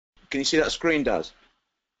Can you see that screen, Daz?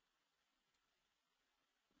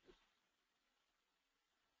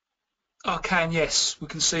 I can, yes. We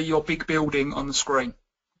can see your big building on the screen.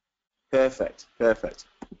 Perfect, perfect.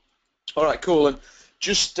 All right, cool. And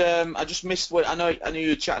just I just missed what I knew you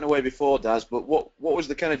were chatting away before, Daz. But what was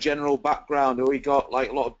the kind of general background? Have we got like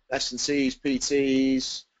a lot of S&Cs,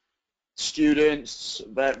 PTs, students,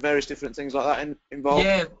 various different things like that involved?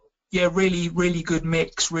 Yeah, yeah, really, really good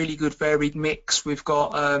mix, really good varied mix. We've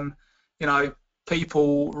got, you know,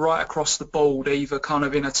 people right across the board, either kind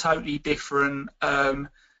of in a totally different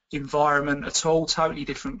environment at all, totally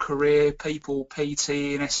different career, people PT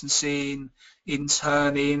and S&C,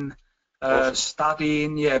 interning, Awesome.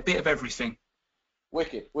 studying, yeah, a bit of everything.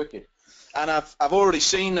 Wicked, wicked. And I've already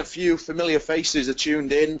seen a few familiar faces are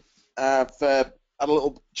tuned in. I've had a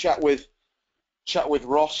little chat with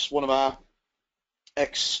Ross, one of our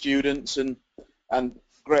ex-students and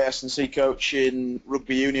great S&C coach in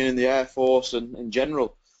rugby union in the Air Force and in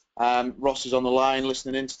general. Ross is on the line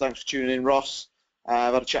listening in, so thanks for tuning in, Ross.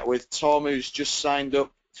 I've had a chat with Tom, who's just signed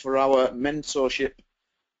up for our mentorship.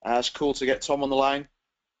 It's cool to get Tom on the line.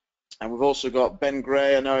 And we've also got Ben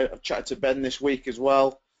Gray. I know I've chatted to Ben this week as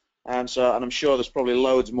well. And I'm sure there's probably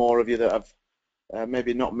loads more of you that I've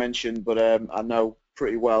maybe not mentioned, but I know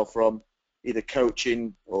pretty well from either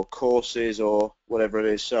coaching or courses or whatever it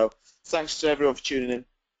is. So thanks to everyone for tuning in.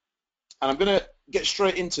 And I'm going to get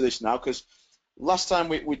straight into this now, because last time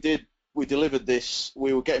we delivered this,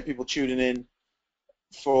 we were getting people tuning in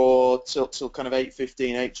for till kind of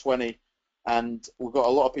 8:15, 8:20, and we've got a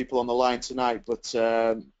lot of people on the line tonight. But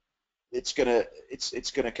it's gonna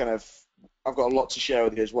kind of, I've got a lot to share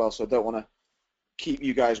with you as well, so I don't want to keep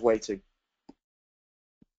you guys waiting.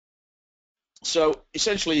 So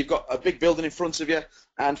essentially, you've got a big building in front of you,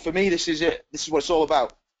 and for me, this is it. This is what it's all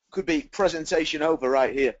about. Could be presentation over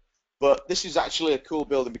right here, but this is actually a cool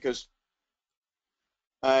building because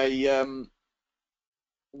I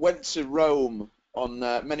went to Rome on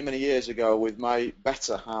many years ago with my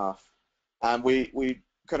better half, and we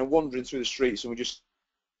kind of wandering through the streets, and we just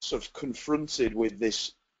sort of confronted with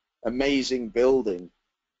this amazing building,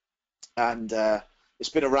 and it's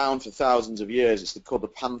been around for thousands of years. It's called the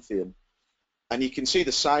Pantheon. And you can see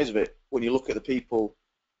the size of it when you look at the people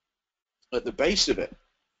at the base of it,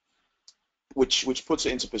 which puts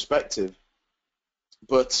it into perspective.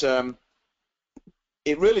 But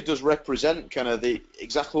it really does represent kind of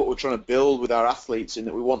exactly what we're trying to build with our athletes, in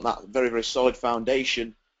that we want that very solid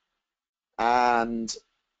foundation, and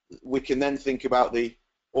we can then think about the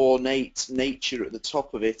ornate nature at the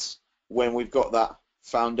top of it when we've got that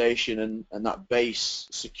foundation and that base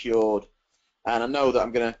secured. And I know that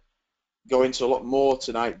I'm going to go into a lot more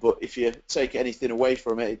tonight, but if you take anything away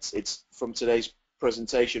from it, it's from today's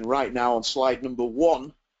presentation right now on slide number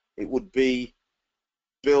 1, it would be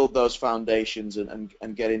build those foundations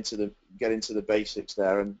and get into the basics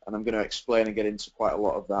there, and I'm going to explain and get into quite a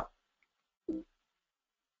lot of that.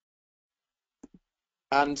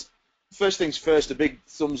 And first things first, a big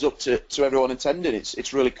thumbs up to everyone attending.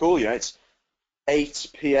 It's really cool, you know. It's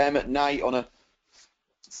 8 p.m. at night on a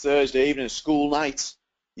Thursday evening, a school night.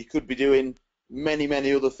 You could be doing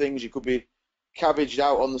many other things. You could be cabbaged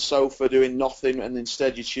out on the sofa doing nothing, and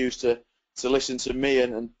instead you choose to listen to me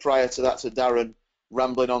and prior to that to Darren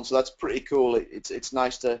rambling on. So that's pretty cool. It's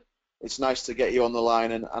nice to get you on the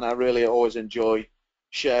line, and I really always enjoy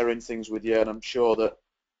sharing things with you, and I'm sure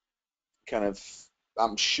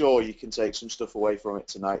you can take some stuff away from it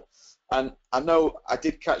tonight. And I know I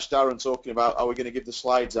did catch Darren talking about, are we going to give the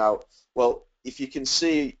slides out? Well, if you can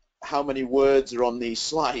see how many words are on these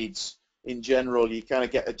slides in general, you kind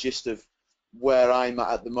of get a gist of where I'm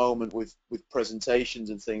at the moment with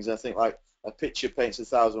presentations and things. I think like a picture paints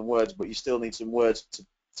 1,000 words, but you still need some words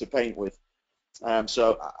to paint with.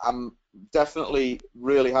 So I'm definitely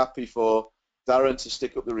really happy for Darren to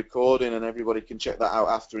stick up the recording, and everybody can check that out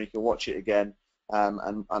after, and you can watch it again.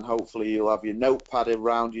 And hopefully you'll have your notepad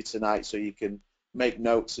around you tonight so you can make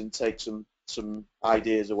notes and take some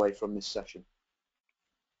ideas away from this session.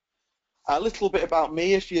 A little bit about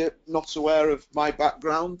me, if you're not aware of my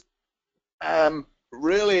background.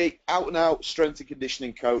 Really out and out strength and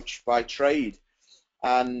conditioning coach by trade,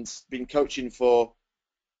 and been coaching for,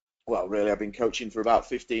 well, really I've been coaching for about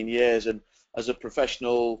 15 years, and as a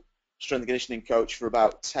professional strength and conditioning coach for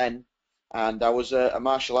about 10. And I was a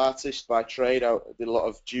martial artist by trade. I did a lot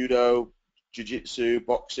of judo, jiu-jitsu,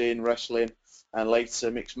 boxing, wrestling, and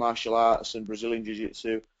later mixed martial arts and Brazilian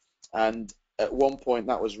jiu-jitsu. And at one point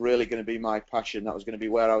that was really going to be my passion. That was going to be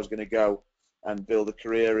where I was going to go and build a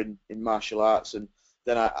career in martial arts. And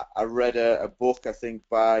then I read a book, I think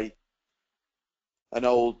by an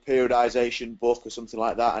old periodization book or something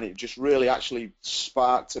like that, and it just really actually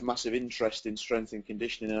sparked a massive interest in strength and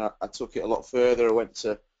conditioning, and I took it a lot further. I went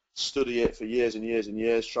to study it for years and years and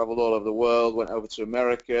years, traveled all over the world, went over to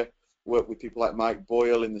America, worked with people like Mike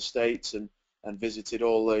Boyle in the States, and visited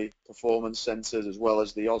all the performance centers as well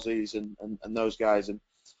as the Aussies and those guys. And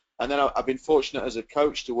then I've been fortunate as a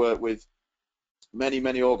coach to work with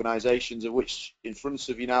many organizations, of which in front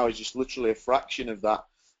of you now is just literally a fraction of that.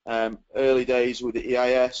 Early days with the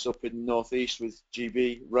EIS up in the Northeast with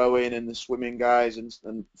GB rowing and the swimming guys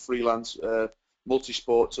and freelance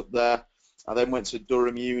multi-sports up there. I then went to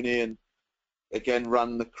Durham Uni and again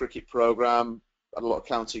ran the cricket program, had a lot of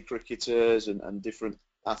county cricketers and different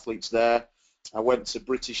athletes there. I went to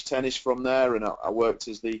British tennis from there, and I worked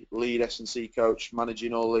as the lead S&C coach,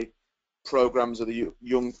 managing all the programs of the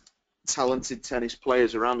young talented tennis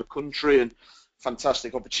players around the country, and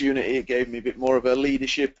fantastic opportunity. It gave me a bit more of a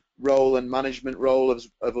leadership role and management role of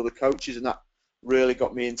other coaches, and that really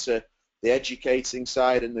got me into the educating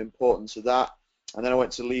side and the importance of that. And then I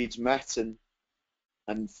went to Leeds Met and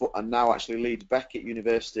now actually Leeds Beckett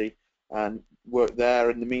University and worked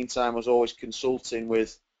there. In the meantime, I was always consulting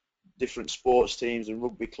with different sports teams and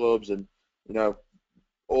rugby clubs, and you know,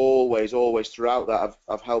 always throughout that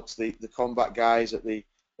I've helped the combat guys at the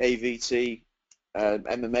AVT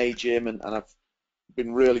MMA gym, and I've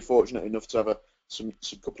been really fortunate enough to have some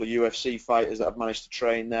couple of UFC fighters that I've managed to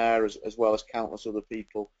train there, as well as countless other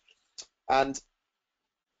people. And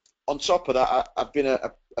on top of that, I've been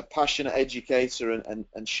a passionate educator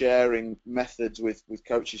and sharing methods with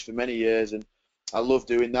coaches for many years, and I love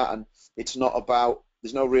doing that. And it's not about,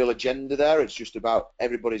 there's no real agenda there, it's just about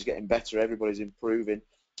everybody's getting better, everybody's improving,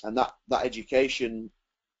 and that education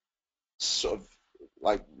sort of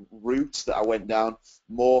like route that I went down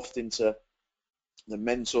morphed into the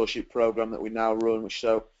mentorship program that we now run, which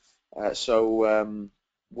so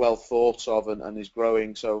well thought of and is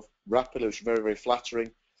growing so rapidly, which is very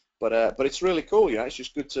flattering. But it's really cool, you know. It's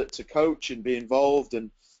just good to coach and be involved, and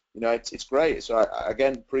you know, it's great. So I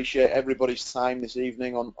again appreciate everybody's time this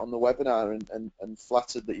evening on the webinar, and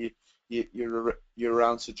flattered that you're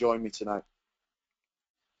around to join me tonight.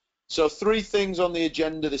 So 3 things on the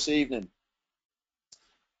agenda this evening.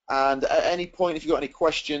 And at any point, if you've got any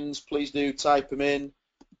questions, please do type them in.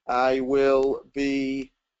 I will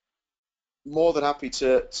be more than happy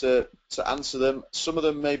to answer them. Some of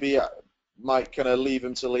them maybe might kind of leave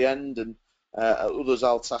them till the end, and others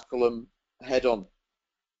I'll tackle them head on.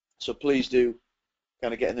 So please do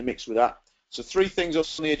kind of get in the mix with that. So 3 things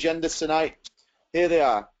on the agenda tonight. Here they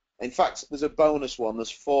are. In fact, there's a bonus one.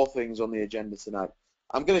 There's 4 things on the agenda tonight.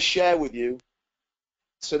 I'm going to share with you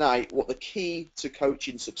tonight what the key to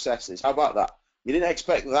coaching success is. How about that? You didn't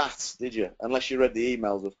expect that, did you? Unless you read the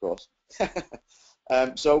emails, of course.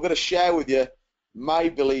 So I'm going to share with you my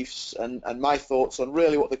beliefs and my thoughts on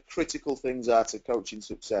really what the critical things are to coaching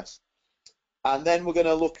success. And then we're going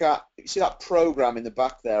to look at, you see that program in the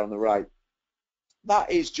back there on the right?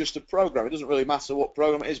 That is just a program. It doesn't really matter what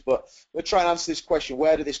program it is, but we're trying to answer this question: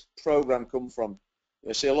 where did this program come from?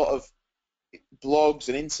 You see a lot of blogs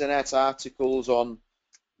and internet articles on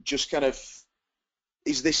just kind of,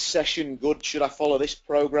 is this session good? Should I follow this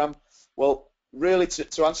program? Well, really,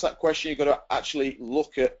 to answer that question, you've got to actually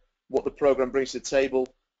look at what the program brings to the table,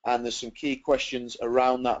 and there's some key questions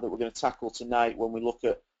around that we're going to tackle tonight when we look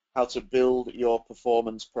at how to build your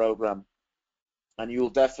performance program. And you'll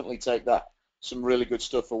definitely take that some really good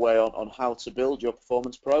stuff away on how to build your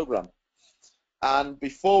performance program. And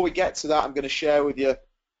before we get to that, I'm going to share with you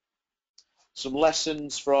some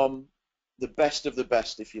lessons from the best of the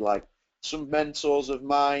best, if you like. Some mentors of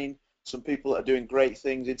mine, some people that are doing great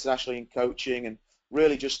things internationally in coaching, and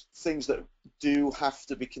really just things that do have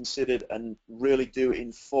to be considered and really do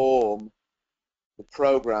inform the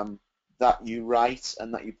program that you write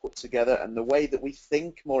and that you put together, and the way that we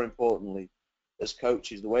think, more importantly, as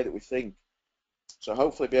coaches, the way that we think. So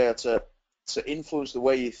hopefully be able to influence the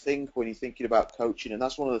way you think when you're thinking about coaching. And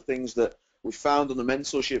that's one of the things that we found on the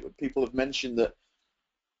mentorship. People have mentioned that,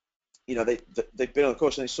 you know, they've been on the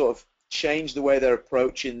course and they sort of changed the way they're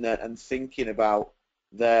approaching and thinking about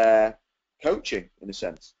their coaching, in a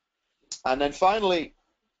sense. And then finally,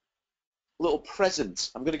 a little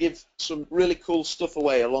present. I'm going to give some really cool stuff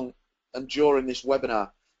away along and during this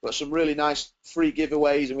webinar. Got some really nice free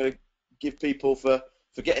giveaways I'm going to give people for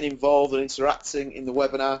getting involved and interacting in the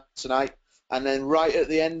webinar tonight. And then right at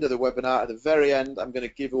the end of the webinar, at the very end, I'm going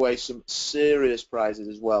to give away some serious prizes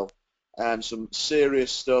as well. Some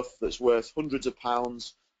serious stuff that's worth hundreds of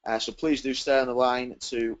pounds. So please do stay on the line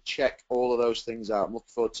to check all of those things out. I'm looking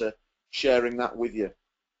forward to sharing that with you.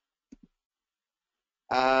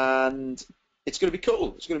 And it's going to be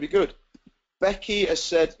cool. It's going to be good. Becky has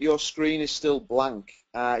said your screen is still blank.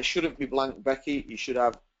 It shouldn't be blank, Becky. You should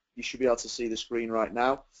be able to see the screen right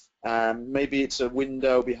now. Maybe it's a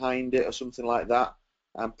window behind it or something like that.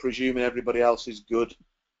 I'm presuming everybody else is good.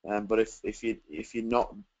 But if you're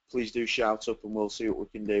not, please do shout up and we'll see what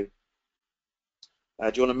we can do.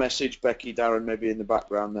 Do you want to message Becky, Darren, maybe in the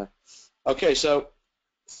background there? Okay, so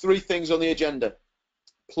 3 things on the agenda,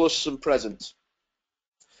 plus some presents.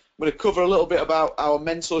 I'm going to cover a little bit about our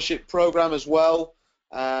mentorship program as well.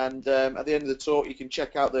 And at the end of the talk, you can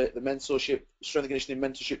check out the mentorship,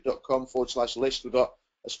 strengthandconditioningmentorship.com/list. We've got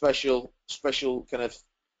a special kind of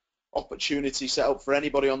opportunity set up for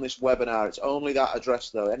anybody on this webinar. It's only that address,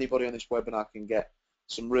 though. Anybody on this webinar can get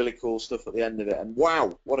some really cool stuff at the end of it. And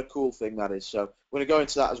wow, what a cool thing that is. So we're going to go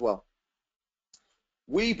into that as well.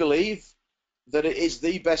 We believe that it is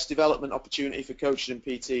the best development opportunity for coaches and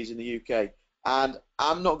PTs in the UK. And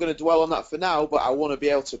I'm not going to dwell on that for now, but I want to be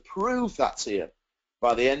able to prove that to you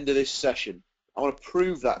by the end of this session. I want to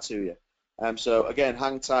prove that to you. So again,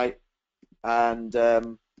 hang tight, and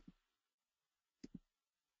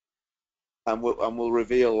we'll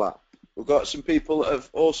reveal that. We've got some people that have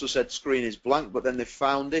also said screen is blank, but then they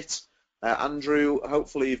found it. Andrew,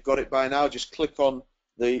 hopefully you've got it by now. Just click on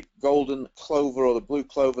the golden clover or the blue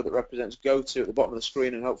clover that represents go to at the bottom of the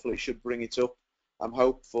screen, and hopefully it should bring it up. I'm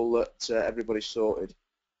hopeful that everybody's sorted.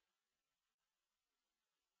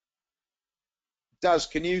 Daz,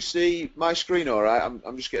 can you see my screen all right?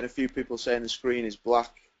 I'm just getting a few people saying the screen is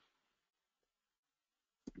black.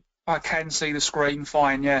 I can see the screen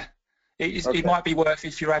fine, yeah. Okay. It might be worth,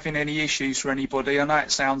 if you're having any issues for anybody, I know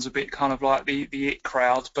it sounds a bit kind of like the it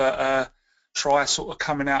crowd, but try sort of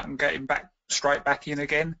coming out and getting straight back in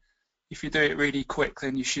again. If you do it really quick,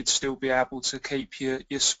 then you should still be able to keep your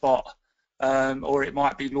spot, or it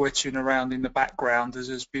might be loitering around in the background, as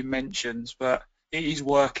has been mentioned, but it is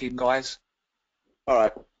working, guys. All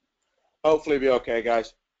right. Hopefully it'll be okay,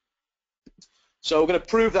 guys. So we're going to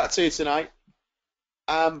prove that to you tonight.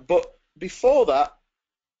 But before that,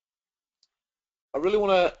 I really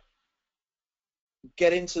want to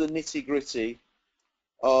get into the nitty-gritty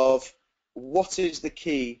of what is the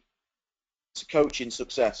key to coaching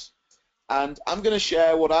success. And I'm going to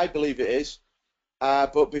share what I believe it is,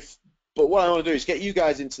 but what I want to do is get you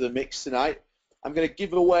guys into the mix tonight. I'm going to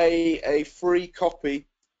give away a free copy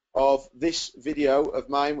of this video of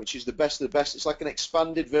mine, which is the best of the best. It's like an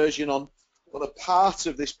expanded version on a part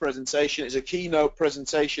of this presentation. It's a keynote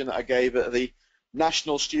presentation that I gave at the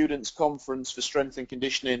National Students Conference for Strength and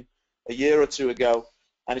Conditioning a year or 2 ago,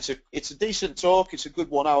 and it's a decent talk. It's a good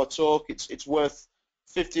 1-hour talk. It's worth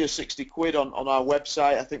 50 or 60 quid on our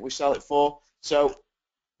website. I think we sell it for. So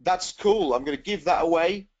that's cool. I'm going to give that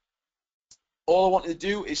away. All I want you to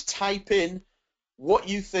do is type in what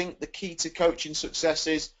you think the key to coaching success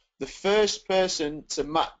is. The first person to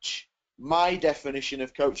match my definition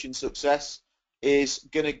of coaching success is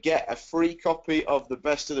going to get a free copy of the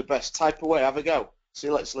best of the best. Type away, have a go.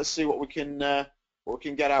 See, let's see what we can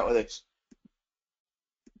get out of this.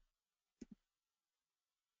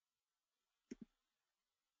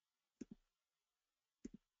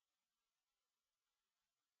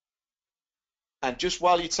 And just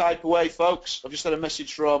while you type away, folks, I've just had a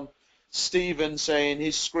message from Stephen saying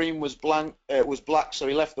his screen was blank, black, so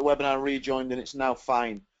he left the webinar and rejoined, and it's now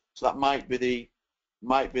fine. So that might be the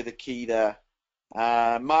key there.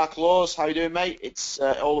 Mark Laws, how you doing, mate? It's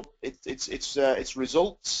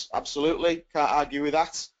results, absolutely. Can't argue with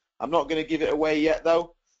that. I'm not going to give it away yet,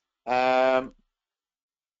 though.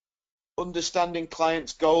 Understanding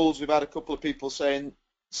clients' goals. We've had a couple of people saying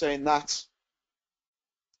that.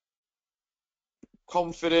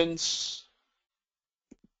 Confidence,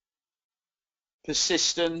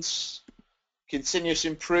 persistence, continuous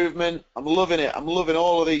improvement. I'm loving it. I'm loving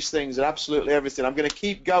all of these things and absolutely everything. I'm going to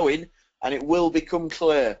keep going, and it will become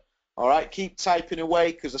clear. All right, keep typing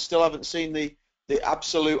away because I still haven't seen the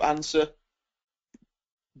absolute answer.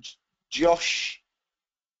 Josh,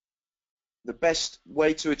 the best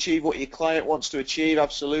way to achieve what your client wants to achieve,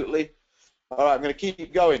 absolutely. All right, I'm going to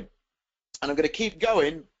keep going. And I'm going to keep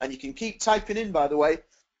going, and you can keep typing in, by the way. You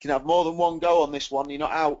can have more than one go on this one. You're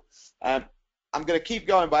not out. I'm going to keep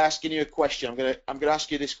going by asking you a question. I'm going to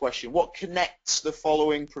ask you this question. What connects the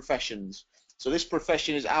following professions? So this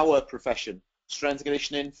profession is our profession. Strength and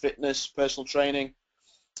conditioning, fitness, personal training.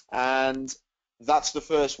 And that's the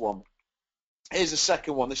first one. Here's the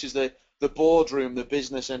second one. This is the boardroom, the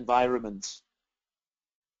business environment.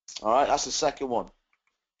 All right, that's the second one.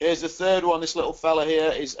 Here's the third one. This little fella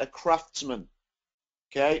here is a craftsman.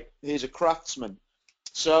 Okay, he's a craftsman.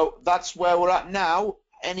 So that's where we're at now.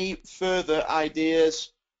 Any further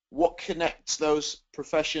ideas What connects those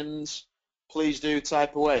professions? Please do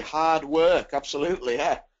type away. Hard work, absolutely,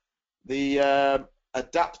 yeah. The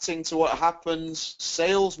adapting to what happens,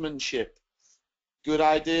 salesmanship, good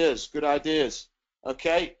ideas, good ideas.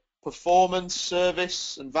 Okay, performance,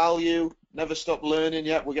 service, and value, never stop learning.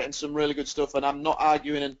 Yet we're getting some really good stuff, and I'm not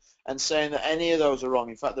arguing and saying that any of those are wrong.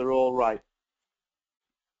 In fact, they're all right.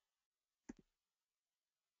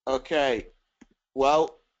 Okay,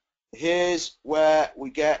 well, here's where we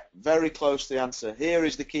get very close to the answer. Here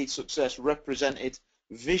is the key to success represented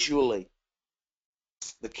visually.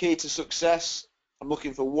 The key to success, I'm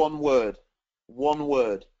looking for one word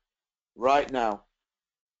right now.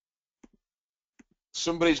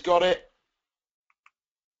 Somebody's got it.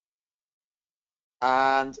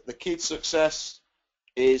 And the key to success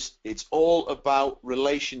is it's all about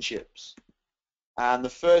relationships. And the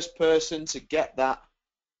first person to get that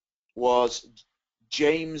was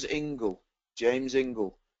James Ingle. James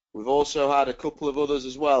Ingle. We've also had a couple of others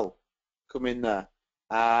as well come in there.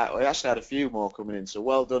 We actually had a few more coming in, so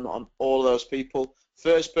well done on all of those people.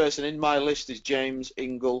 First person in my list is James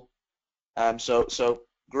Ingle. So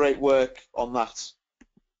great work on that.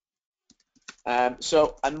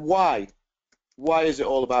 And why? Why is it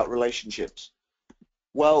all about relationships?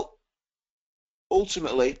 Well,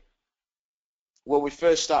 ultimately, when we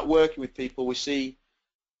first start working with people, we see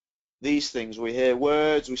these things. We hear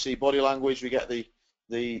words, we see body language, we get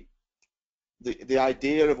the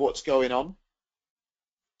idea of what's going on.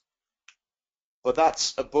 But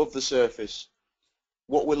that's above the surface.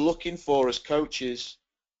 What we're looking for as coaches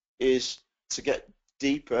is to get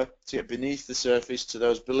deeper, to get beneath the surface, to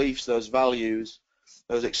those beliefs, those values,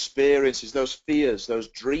 those experiences, those fears, those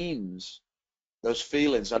dreams, those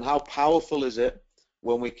feelings. And how powerful is it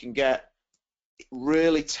when we can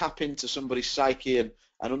really tap into somebody's psyche and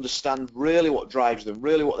understand really what drives them,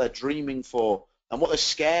 really what they're dreaming for, and what they're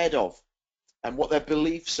scared of, and what their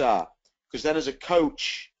beliefs are. Because then as a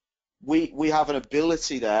coach, we have an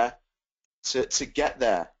ability there to get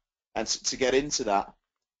there and to get into that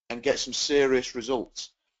and get some serious results.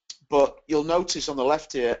 But you'll notice on the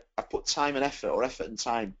left here, I put time and effort, or effort and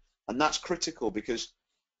time, and that's critical because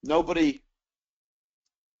nobody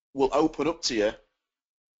will open up to you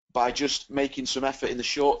by just making some effort in the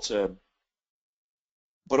short term.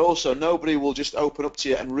 But also nobody will just open up to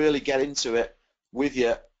you and really get into it with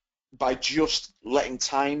you by just letting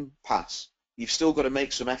time pass. You've still got to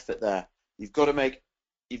make some effort there. You've got to make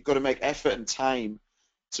effort and time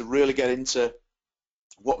to really get into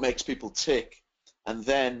what makes people tick, and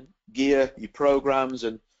then gear your programs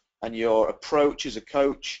and your approach as a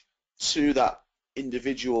coach to that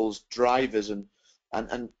individual's drivers. And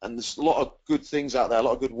there's a lot of good things out there, a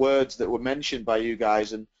lot of good words that were mentioned by you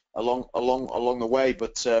guys and along the way.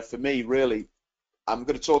 But for me, really, I'm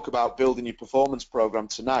going to talk about building your performance program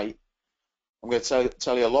tonight. I'm going to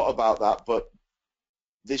tell you a lot about that, but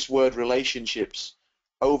this word relationships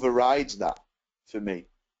overrides that for me,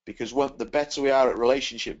 because the better we are at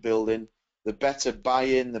relationship building, the better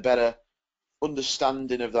buy-in, the better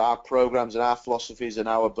understanding of our programs and our philosophies and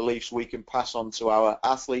our beliefs we can pass on to our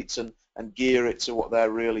athletes and gear it to what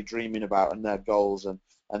they're really dreaming about and their goals, and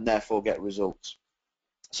therefore get results.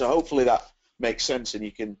 So hopefully that makes sense and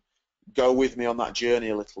you can go with me on that journey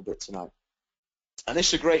a little bit tonight. And this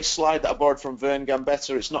is a great slide that I borrowed from Vern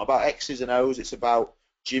Gambetta. It's not about X's and O's, it's about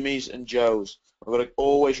Jimmys and Joes. I've got to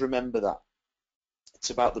always remember that. It's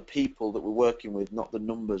about the people that we're working with, not the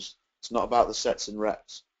numbers. It's not about the sets and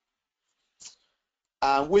reps.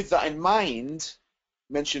 And with that in mind,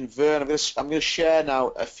 mentioned Vern, I'm going to share now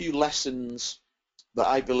a few lessons that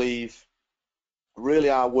I believe really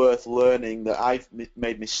are worth learning, that I've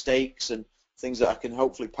made mistakes and things that I can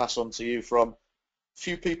hopefully pass on to you from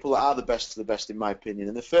few people that are the best of the best in my opinion.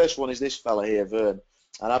 And the first one is this fella here, Vern.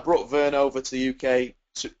 And I brought Vern over to the UK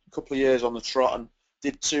a couple of years on the trot and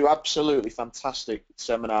did 2 absolutely fantastic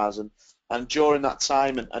seminars. And during that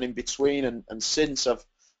time and in between and since, I've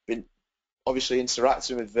been obviously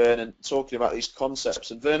interacting with Vern and talking about these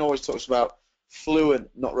concepts. And Vern always talks about fluent,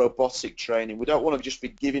 not robotic training. We don't want to just be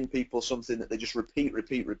giving people something that they just repeat. We've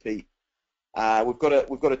got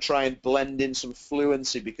to try and blend in some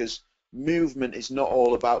fluency, because movement is not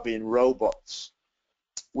all about being robots.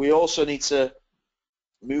 We also need to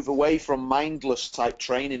move away from mindless type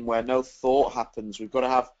training where no thought happens. We've got to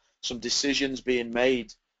have some decisions being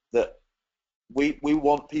made. That we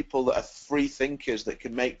want people that are free thinkers, that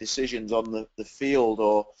can make decisions on the field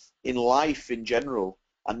or in life in general.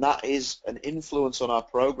 And that is an influence on our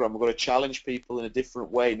program. We've got to challenge people in a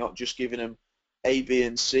different way, not just giving them A, B,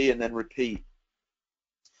 and C and then repeat.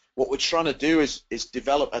 What we're trying to do is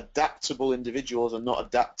develop adaptable individuals and not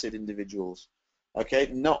adapted individuals. Okay,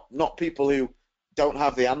 not people who don't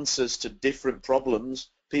have the answers to different problems,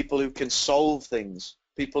 people who can solve things,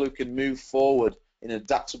 people who can move forward in an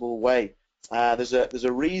adaptable way. There's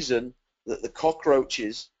a reason that the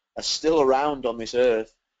cockroaches are still around on this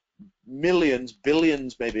earth. Millions,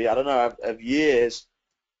 billions, maybe, I don't know, of years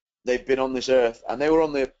they've been on this earth, and they were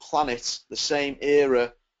on the planet the same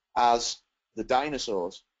era as the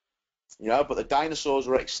dinosaurs. But the dinosaurs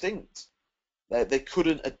were extinct. They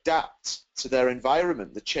couldn't adapt to their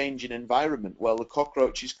environment, the changing environment. Well, the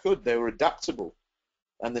cockroaches could. They were adaptable,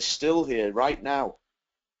 and they're still here right now.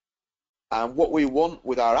 And what we want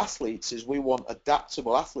with our athletes is we want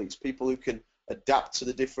adaptable athletes, people who can adapt to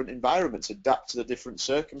the different environments, adapt to the different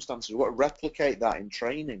circumstances. We want to replicate that in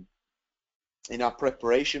training, in our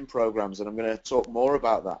preparation programs, and I'm going to talk more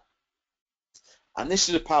about that. And this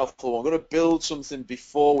is a powerful one. We're going to build something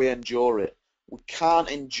before we endure it. We can't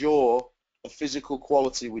endure a physical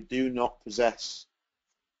quality we do not possess.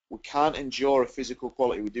 We can't endure a physical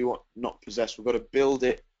quality we do not possess. We've got to build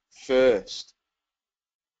it first.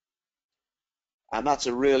 And that's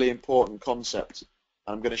a really important concept.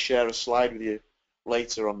 I'm going to share a slide with you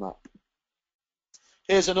later on that.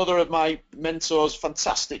 Here's another of my mentors,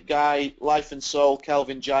 fantastic guy, life and soul,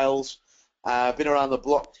 Kelvin Giles. Been around the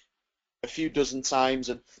block a few dozen times,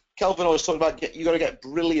 and Kelvin always talked about you got to get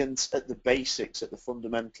brilliant at the basics, at the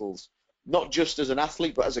fundamentals, not just as an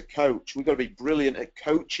athlete but as a coach. We've got to be brilliant at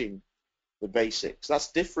coaching the basics.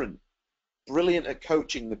 That's different. Brilliant at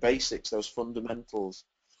coaching the basics, those fundamentals.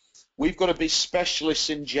 We've got to be specialists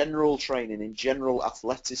in general training, in general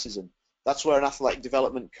athleticism. That's where an athletic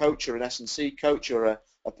development coach or an S&C coach or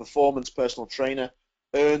a performance personal trainer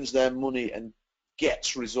earns their money and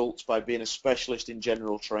gets results by being a specialist in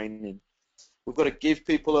general training. We've got to give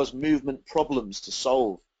people those movement problems to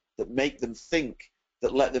solve that make them think,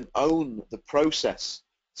 that let them own the process.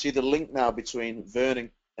 See the link now between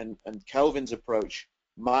Vern and Kelvin's approach,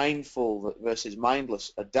 mindful versus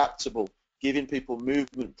mindless, adaptable, giving people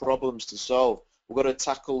movement problems to solve. We've got to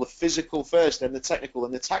tackle the physical first, then the technical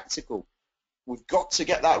and the tactical. We've got to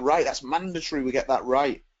get that right. That's mandatory we get that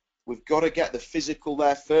right. We've got to get the physical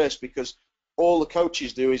there first, because all the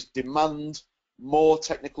coaches do is demand more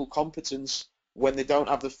technical competence when they don't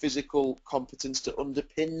have the physical competence to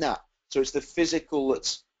underpin that. So it's the physical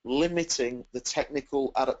that's limiting the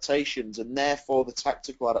technical adaptations and therefore the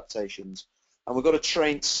tactical adaptations. And we've got to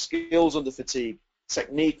train skills under fatigue,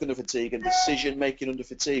 technique under fatigue, and decision making under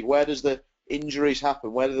fatigue. Where does the injuries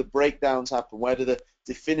happen? Where do the breakdowns happen? Where do the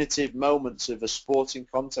definitive moments of a sporting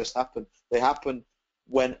contest happen? They happen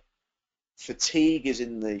when fatigue is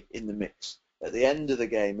in the mix, at the end of the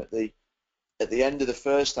game, at the end of the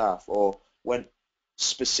first half, or when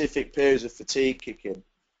specific periods of fatigue kick in.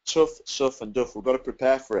 Tough, suff, and duff. We've got to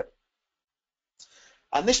prepare for it.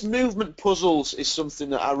 And this movement puzzles is something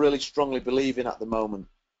that I really strongly believe in at the moment.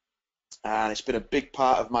 And it's been a big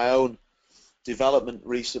part of my own development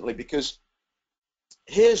recently, because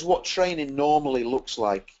here's what training normally looks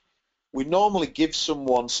like. We normally give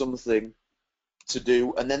someone something to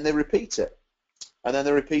do, and then they repeat it. And then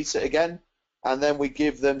they repeat it again, and then we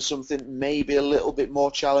give them something maybe a little bit more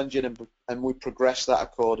challenging, and we progress that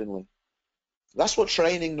accordingly. That's what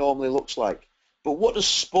training normally looks like. But what does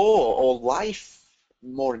sport, or life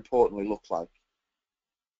more importantly, look like?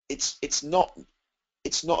 It's not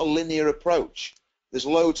a linear approach. There's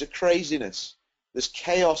loads of craziness. There's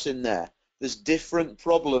chaos in there. There's different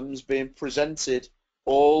problems being presented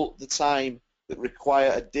all the time that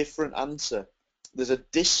require a different answer. There's a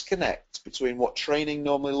disconnect between what training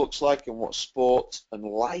normally looks like and what sport and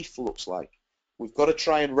life looks like. We've got to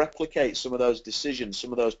try and replicate some of those decisions,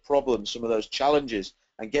 some of those problems, some of those challenges,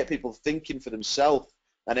 and get people thinking for themselves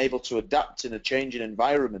and able to adapt in a changing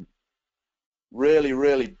environment. Really,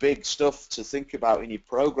 really big stuff to think about in your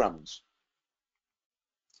programs.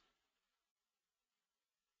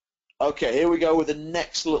 Okay, here we go with the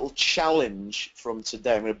next little challenge from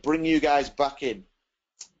today. I'm going to bring you guys back in.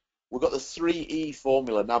 We've got the 3E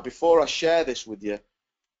formula. Now, before I share this with you,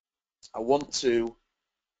 I want to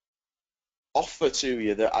offer to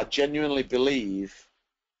you that I genuinely believe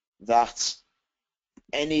that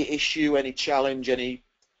any issue, any challenge, any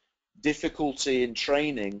difficulty in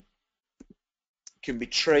training can be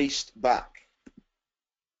traced back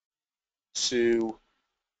to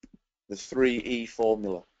the 3E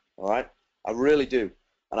formula. All right, I really do,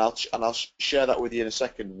 and I'll share that with you in a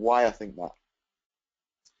second why I think that.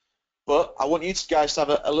 But I want you guys to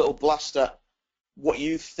have a little blast at what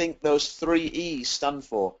you think those 3 E's stand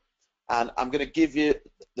for, and I'm going to give you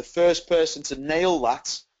the first person to nail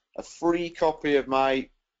that a free copy of my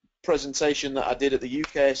presentation that I did at the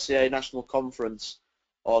UKSCA National Conference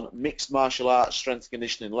on mixed martial arts, strength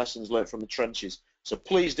conditioning, lessons learned from the trenches. So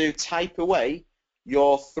please do type away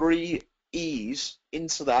your 3 E's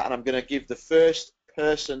into that, and I'm going to give the first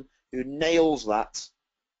person who nails that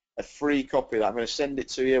a free copy of that. I'm going to send it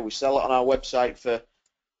to you. We sell it on our website for,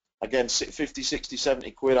 again, 50, 60,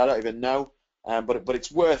 70 quid. I don't even know. But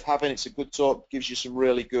it's worth having. It's a good talk. Gives you some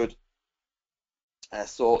really good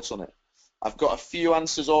thoughts on it. I've got a few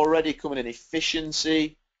answers already coming in.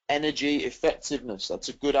 Efficiency, energy, effectiveness. That's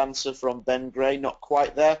a good answer from Ben Gray. Not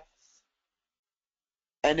quite there.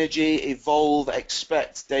 Energy, evolve,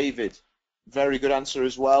 expect. David. Very good answer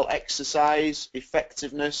as well. Exercise,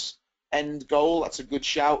 effectiveness, end goal. That's a good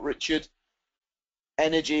shout, Richard.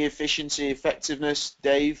 Energy, efficiency, effectiveness.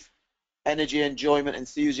 Dave. Energy, enjoyment,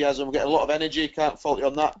 enthusiasm. We get a lot of energy. Can't fault you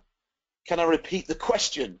on that. Can I repeat the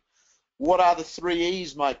question? What are the 3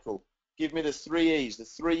 E's, Michael? Give me the 3 E's. The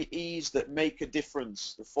 3 E's that make a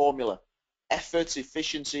difference. The formula. Effort,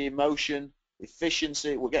 efficiency, emotion.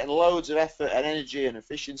 Efficiency. We're getting loads of effort and energy and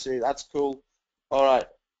efficiency. That's cool. All right.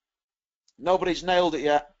 Nobody's nailed it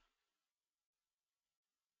yet.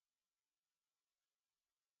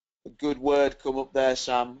 A good word come up there,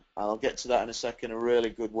 Sam. I'll get to that in a second. A really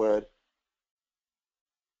good word.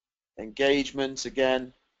 Engagement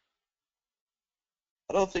again.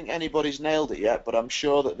 I don't think anybody's nailed it yet, but I'm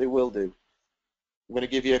sure that they will do. I'm going to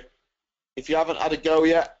give you, if you haven't had a go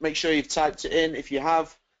yet, make sure you've typed it in. If you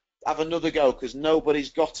have another go, because nobody's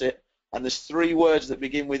got it. And there's 3 words that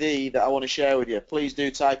begin with E that I want to share with you. Please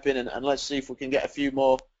do type in, and let's see if we can get a few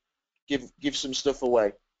more. Give some stuff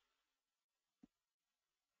away.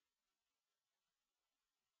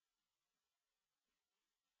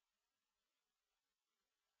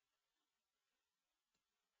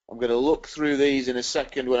 I'm going to look through these in a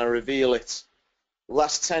second when I reveal it.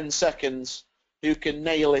 Last 10 seconds. Who can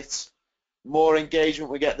nail it? More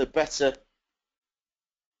engagement we get, the better.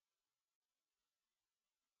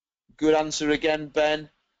 Good answer again, Ben.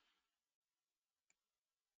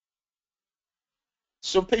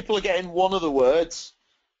 Some people are getting one of the words,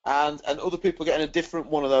 and other people are getting a different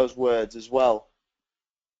one of those words as well.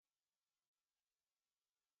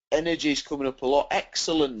 Energy is coming up a lot.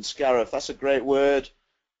 Excellence, Gareth. That's a great word.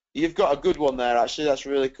 You've got a good one there, actually. That's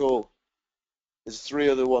really cool. There's 3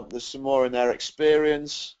 other ones. There's some more in there.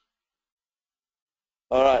 Experience.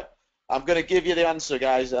 All right. I'm going to give you the answer,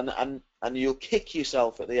 guys, and you'll kick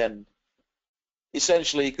yourself at the end.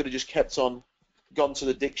 Essentially, you could have just kept on, gone to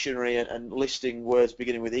the dictionary and listing words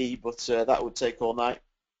beginning with E, but that would take all night.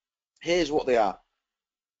 Here's what they are.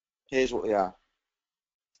 Here's what they are.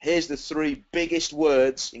 Here's the 3 biggest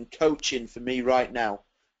words in coaching for me right now,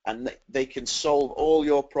 and they can solve all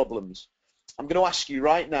your problems. I'm going to ask you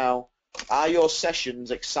right now, are your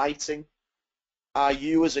sessions exciting? Are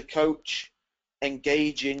you as a coach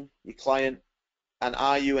engaging your client? And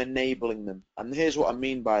are you enabling them? And here's what I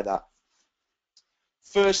mean by that.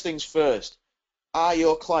 First things first, are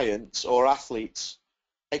your clients or athletes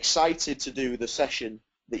excited to do the session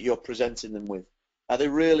that you're presenting them with? Are they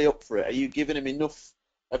really up for it? Are you giving them enough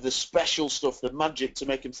of the special stuff, the magic, to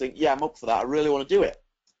make them think, yeah, I'm up for that, I really want to do it?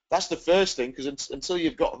 That's the first thing, because until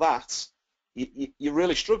you've got that, you're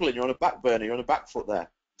really struggling. You're on a back burner, you're on a back foot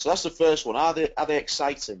there. So that's the first one. Are they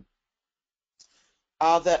exciting?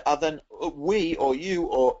 Are then we or you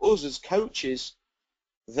or us as coaches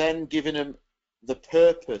then giving them the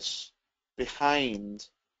purpose behind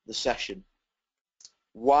the session?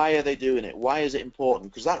 Why are they doing it? Why is it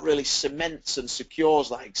important? Because that really cements and secures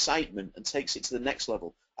that excitement and takes it to the next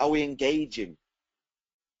level. Are we engaging?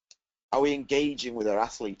 Are we engaging with our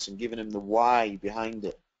athletes and giving them the why behind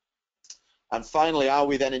it? And finally, are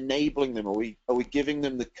we then enabling them? Are we giving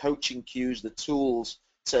them the coaching cues, the tools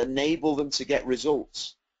to enable them to get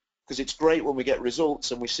results? Because it's great when we get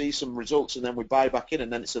results and we see some results and then we buy back in,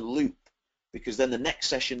 and then it's a loop, because then the next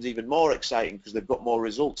session's even more exciting because they've got more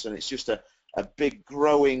results, and it's just a big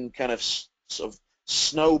growing kind of sort of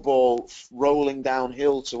snowball rolling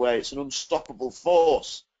downhill to where it's an unstoppable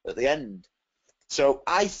force at the end. So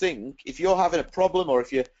I think if you're having a problem, or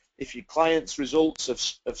if your clients' results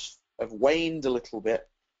have waned a little bit,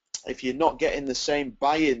 if you're not getting the same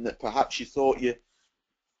buy-in that perhaps you thought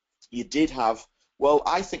you did have, well,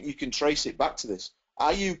 I think you can trace it back to this.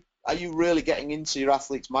 Are you really getting into your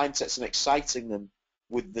athletes' mindsets and exciting them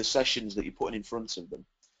with the sessions that you're putting in front of them?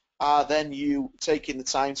 Are then you taking the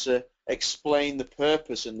time to explain the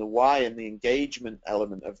purpose and the why and the engagement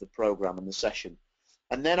element of the program and the session?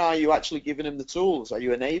 And then are you actually giving them the tools? Are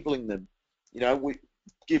you enabling them?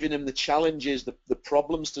 Giving them the challenges, the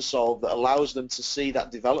problems to solve that allows them to see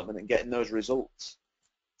that development and getting those results?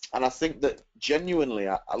 And I think that genuinely,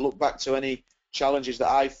 I look back to any challenges that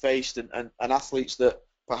I've faced and athletes that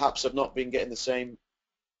perhaps I've not been getting the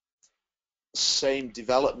same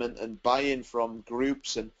development and buy-in from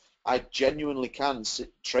groups, and I genuinely can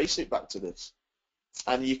trace it back to this.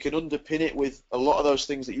 And you can underpin it with a lot of those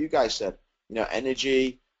things that you guys said. You know,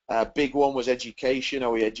 energy. Big one was education.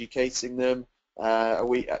 Are we educating them? Have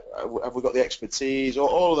we got the expertise?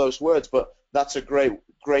 All of those words. But that's a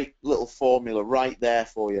great little formula right there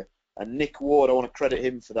for you. And Nick Ward, I want to credit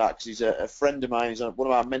him for that, because he's a friend of mine. He's one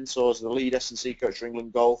of our mentors, the lead S&C coach for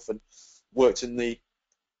England Golf, and worked in the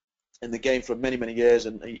game for many years.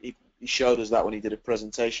 And he showed us that when he did a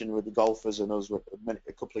presentation with the golfers and us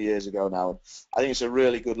a couple of years ago now. And I think it's a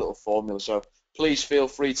really good little formula. So please feel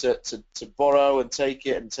free to borrow and take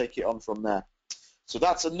it on from there. So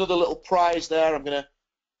that's another little prize there. I'm going to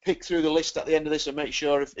pick through the list at the end of this and make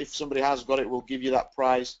sure if somebody has got it, we'll give you that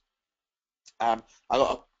prize. I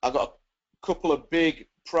got a couple of big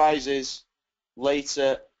prizes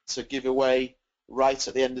later to give away right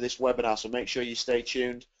at the end of this webinar, so make sure you stay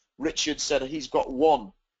tuned. Richard said he's got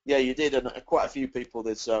one. Yeah, you did, and quite a few people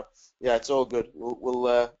did. So yeah, it's all good.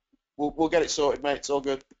 We'll get it sorted, mate. It's all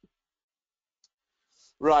good.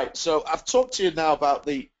 Right. So I've talked to you now about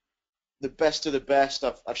the best of the best.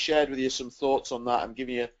 I've shared with you some thoughts on that. I'm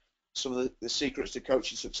giving you some of the secrets to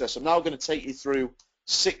coaching success. I'm now going to take you through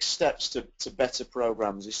 6 steps to better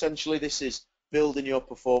programs. Essentially, this is building your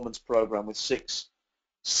performance program with 6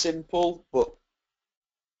 simple but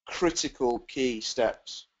critical key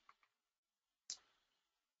steps.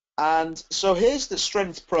 And so here's the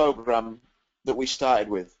strength program that we started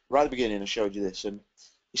with. Right at the beginning I showed you this, and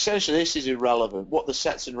essentially this is irrelevant. What the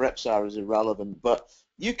sets and reps are is irrelevant, but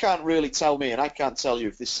you can't really tell me, and I can't tell you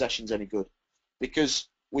if this session's any good, because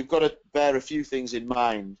we've got to bear a few things in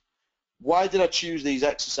mind. Why did I choose these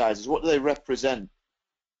exercises? What do they represent?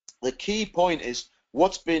 The key point is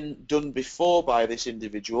what's been done before by this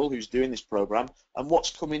individual who's doing this program, and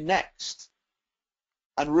what's coming next.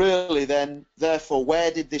 And really then, therefore,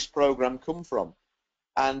 where did this program come from?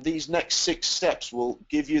 And these next 6 steps will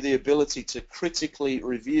give you the ability to critically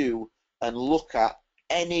review and look at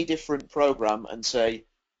any different program and say,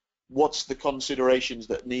 what's the considerations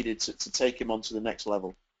that needed to take him on to the next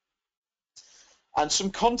level? And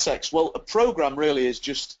some context. Well, a program really is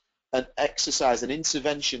just an exercise, an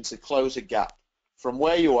intervention to close a gap from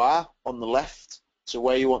where you are on the left to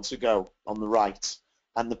where you want to go on the right.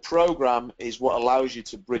 And the program is what allows you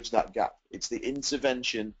to bridge that gap. It's the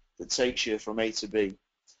intervention that takes you from A to B.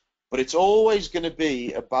 But it's always going to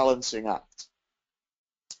be a balancing act.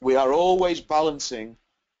 We are always balancing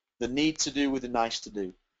the need to do with the nice to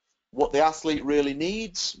do. What the athlete really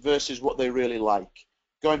needs versus what they really like.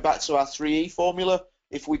 Going back to our 3E formula,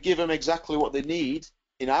 if we give them exactly what they need,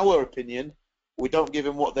 in our opinion, we don't give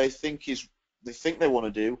them what they think they want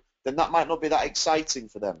to do, then that might not be that exciting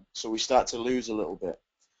for them. So we start to lose a little bit.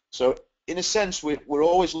 So in a sense, we're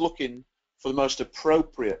always looking for the most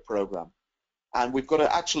appropriate program. And we've got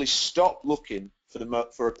to actually stop looking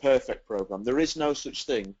for a perfect program. There is no such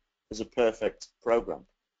thing as a perfect program.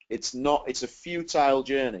 It's a futile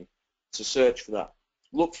journey to search for that.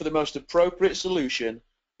 Look for the most appropriate solution,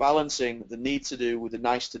 balancing the need to do with the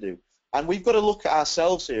nice to do. And we've got to look at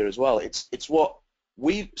ourselves here as well. It's what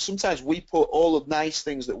sometimes we put all the nice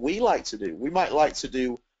things that we like to do. We might like to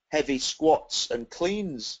do heavy squats and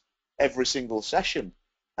cleans every single session,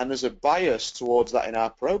 and there's a bias towards that in our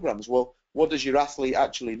programs. Well, what does your athlete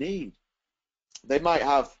actually need? They might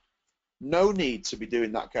have no need to be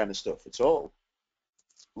doing that kind of stuff at all.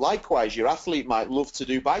 Likewise, your athlete might love to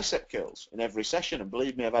do bicep curls in every session, and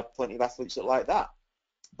believe me, I've had plenty of athletes that like that.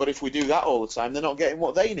 But if we do that all the time, they're not getting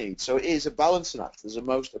what they need. So it is a balancing act. There's a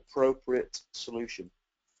most appropriate solution.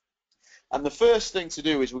 And the first thing to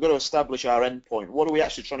do is we've got to establish our end point. What are we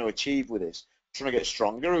actually trying to achieve with this? We're trying to get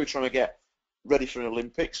stronger? Are we trying to get ready for an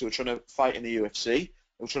Olympics? Are we trying to fight in the UFC?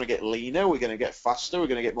 Are we trying to get leaner? We're going to get faster? We're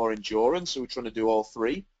going to get more endurance? So we're trying to do all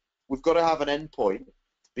 3. We've got to have an end point,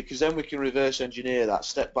 because then we can reverse engineer that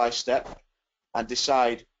step by step and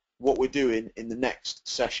decide what we're doing in the next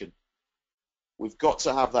session. We've got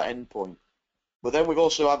to have that end point. But then we've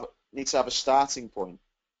also need to have a starting point,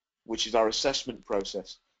 which is our assessment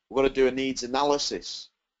process. We've got to do a needs analysis,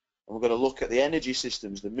 and we're going to look at the energy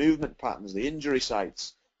systems, the movement patterns, the injury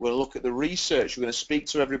sites. We're going to look at the research. We're going to speak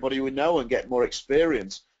to everybody we know and get more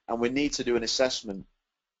experience, and we need to do an assessment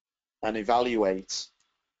and evaluate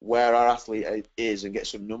where our athlete is and get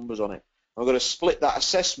some numbers on it. And we're going to split that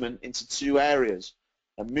assessment into 2 areas.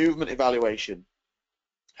 A movement evaluation.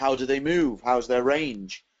 How do they move? How's their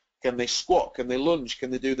range? Can they squat? Can they lunge? Can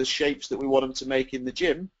they do the shapes that we want them to make in the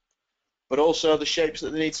gym? But also the shapes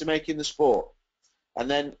that they need to make in the sport. And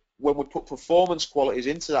then when we put performance qualities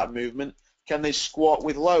into that movement, Can they squat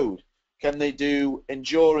with load? Can they do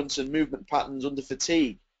endurance and movement patterns under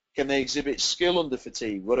fatigue? Can they exhibit skill under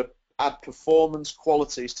fatigue? We've got to add performance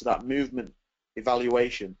qualities to that movement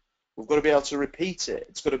evaluation. We've got to be able to repeat it.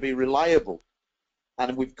 It's got to be reliable.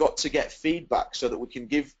 And we've got to get feedback so that we can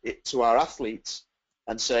give it to our athletes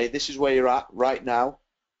and say, this is where you're at right now.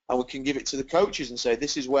 And we can give it to the coaches and say,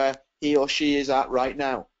 this is where he or she is at right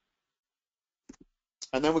now.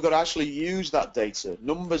 And then we've got to actually use that data.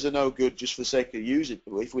 Numbers are no good just for the sake of using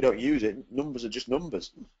it. If we don't use it, numbers are just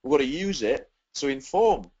numbers. We've got to use it to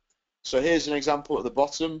inform. So here's an example at the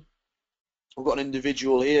bottom. We've got an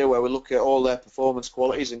individual here where we look at all their performance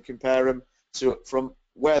qualities and compare them to from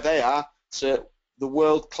where they are to the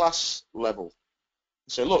world-class level.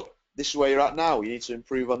 So look, this is where you're at now. You need to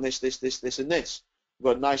improve on this, this, this, this, and this. We've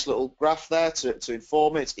got a nice little graph there to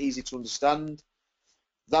inform it. It's easy to understand.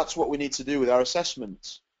 That's what we need to do with our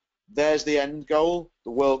assessments. There's the end goal,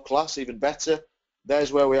 the world class, even better.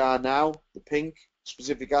 There's where we are now, the pink,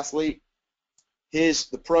 specific athlete. Here's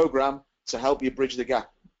the program to help you bridge the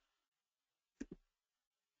gap.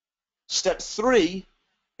 Step 3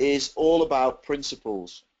 is all about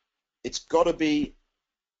principles. It's got to be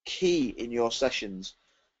key in your sessions.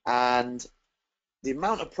 And the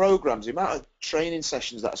amount of programs, the amount of training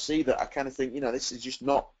sessions that I see that I kind of think, this is just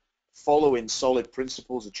not following solid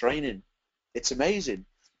principles of training. It's amazing.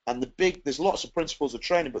 And there's lots of principles of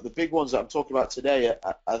training, but the big ones that I'm talking about today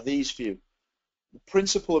are these few. The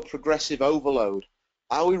principle of progressive overload.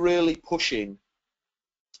 Are we really pushing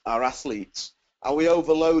our athletes? Are we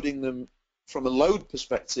overloading them from a load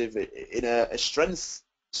perspective in a strength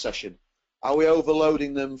session? Are we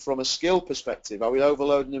overloading them from a skill perspective? Are we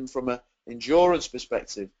overloading them from an endurance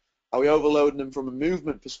perspective? Are we overloading them from a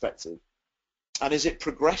movement perspective? And is it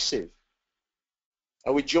progressive?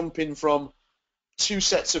 Are we jumping from 2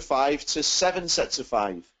 sets of 5 to 7 sets of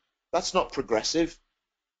 5? That's not progressive.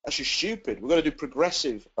 That's just stupid. We've got to do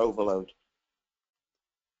progressive overload.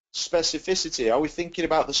 Specificity. Are we thinking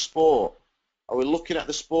about the sport? Are we looking at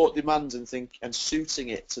the sport demands and suiting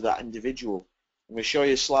it to that individual? I'm going to show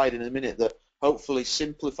you a slide in a minute that hopefully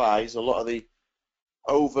simplifies a lot of the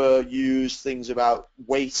overused things about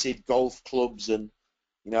weighted golf clubs and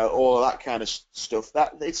all of that kind of stuff.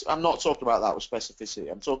 I'm not talking about that with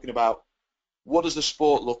specificity. I'm talking about what does the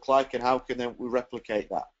sport look like and how can we replicate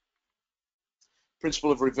that.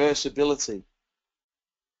 Principle of reversibility.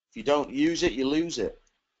 If you don't use it, you lose it.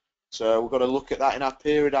 So we've got to look at that in our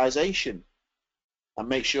periodization and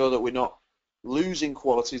make sure that we're not losing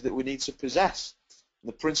qualities that we need to possess. And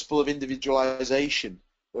the principle of individualization.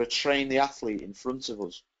 We're going to train the athlete in front of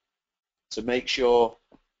us to make sure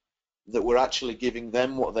that we're actually giving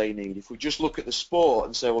them what they need. If we just look at the sport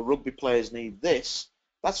and say, well, rugby players need this,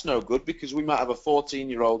 that's no good because we might have a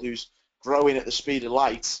 14-year-old who's growing at the speed of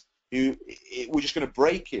light, we're just going to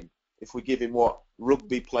break him if we give him what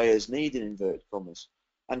rugby players need in inverted commas.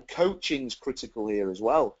 And coaching's critical here as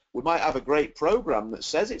well. We might have a great program that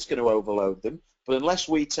says it's going to overload them, but unless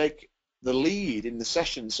we take the lead in the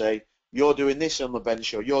session, say, you're doing this on the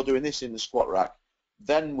bench or you're doing this in the squat rack,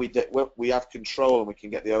 then we have control and we can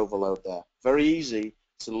get the overload there. Very easy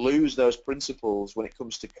to lose those principles when it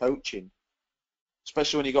comes to coaching,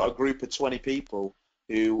 especially when you've got a group of 20 people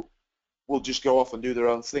who will just go off and do their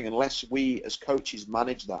own thing unless we as coaches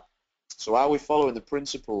manage that. So are we following the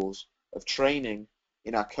principles of training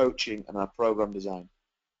in our coaching and our program design?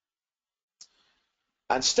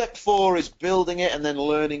 And step 4 is building it and then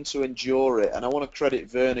learning to endure it. And I want to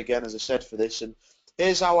credit Vern again, as I said, for this. And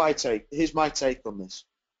here's my take on this.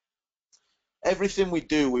 Everything we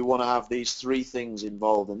do, we want to have these 3 things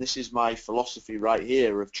involved. And this is my philosophy right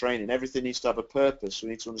here of training. Everything needs to have a purpose. We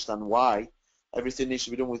need to understand why. Everything needs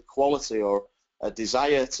to be done with quality or a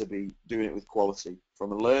desire to be doing it with quality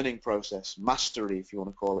from a learning process, mastery, if you want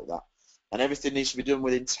to call it that. And everything needs to be done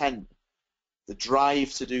with intent. The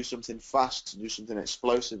drive to do something fast, to do something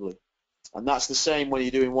explosively. And that's the same when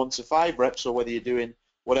you're doing 1 to 5 reps or whether you're doing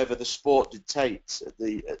whatever the sport dictates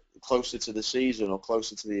closer to the season or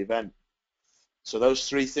closer to the event. So those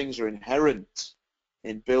 3 things are inherent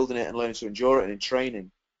in building it and learning to endure it and in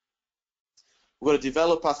training. We've got to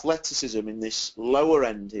develop athleticism in this lower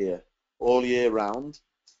end here all year round,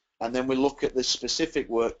 and then we look at the specific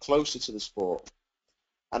work closer to the sport.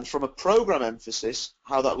 And from a program emphasis,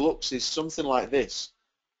 how that looks is something like this.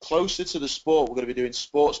 Closer to the sport, we're going to be doing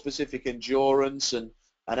sport-specific endurance and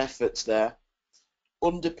efforts there.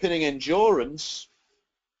 Underpinning endurance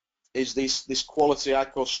is this quality I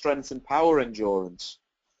call strength and power endurance.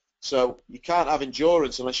 So you can't have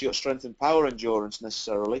endurance unless you've got strength and power endurance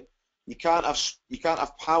necessarily. You can't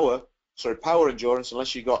have power endurance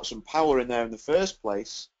unless you've got some power in there in the first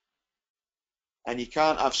place. And you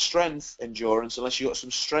can't have strength endurance unless you've got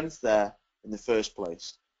some strength there in the first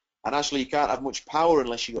place. And actually, you can't have much power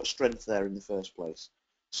unless you've got strength there in the first place.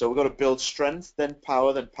 So we've got to build strength, then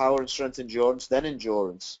power and strength endurance, then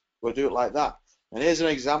endurance. We'll do it like that. And here's an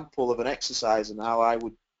example of an exercise and how I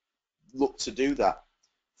would look to do that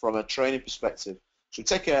from a training perspective. So we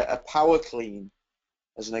take a power clean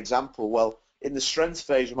as an example. Well, in the strength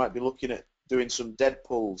phase, we might be looking at doing some dead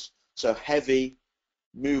pulls. So heavy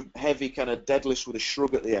kind of deadlifts with a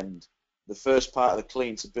shrug at the end, the first part of the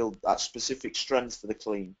clean, to build that specific strength for the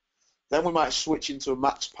clean. Then we might switch into a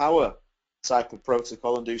max power type of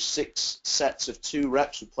protocol and do 6 sets of 2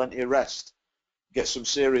 reps with plenty of rest. Get some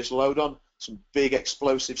serious load on, some big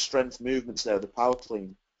explosive strength movements there, the power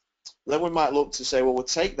clean. Then we might look to say, well, we'll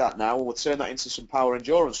take that now and we'll turn that into some power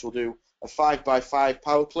endurance. We'll do a 5x5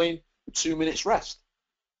 power clean with 2 minutes rest,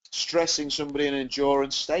 stressing somebody in an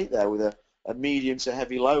endurance state there with a medium to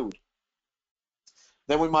heavy load.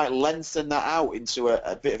 Then we might lengthen that out into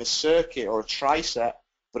a bit of a circuit or a tricep,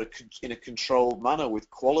 but in a controlled manner with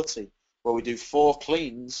quality, where we do 4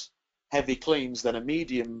 cleans, heavy cleans, then a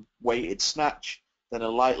medium weighted snatch, then a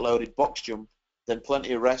light loaded box jump, then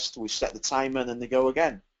plenty of rest. We set the timer and then they go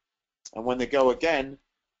again. And when they go again,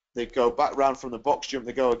 they go back round from the box jump,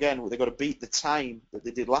 they go again. They've got to beat the time that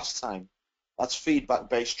they did last time. That's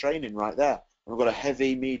feedback-based training right there. And we've got a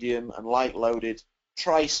heavy, medium, and light-loaded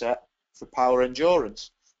tricep for power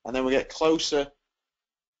endurance. And then we get closer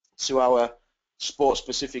to our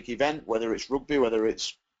sport-specific event, whether it's rugby, whether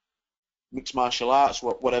it's mixed martial arts,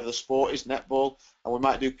 whatever the sport is, netball, and we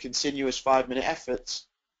might do continuous 5-minute efforts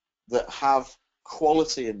that have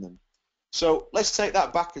quality in them. So let's take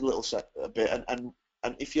that back a bit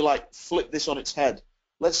and if you like, flip this on its head.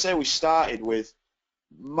 Let's say we started with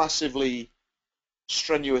massively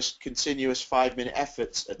strenuous, continuous 5-minute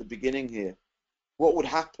efforts at the beginning here. What would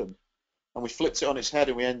happen? And we flipped it on its head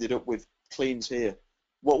and we ended up with cleans here.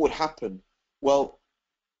 What would happen? Well,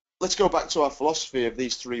 let's go back to our philosophy of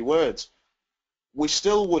these 3 words. We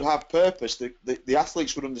still would have purpose. The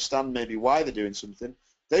athletes would understand maybe why they're doing something.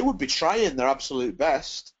 They would be trying their absolute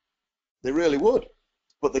best. They really would.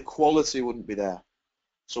 But the quality wouldn't be there.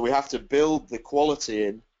 So we have to build the quality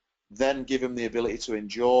in, then give them the ability to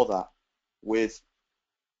endure that with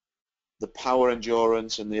the power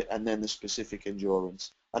endurance and then the specific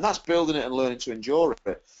endurance. And that's building it and learning to endure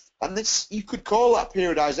it. And this, you could call that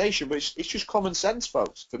periodization, but it's just common sense,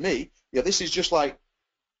 folks. For me, this is just like,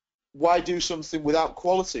 why do something without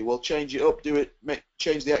quality? Well, change it up,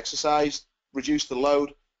 change the exercise, reduce the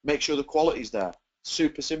load, make sure the quality's there.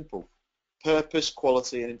 Super simple. Purpose,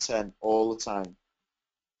 quality, and intent all the time.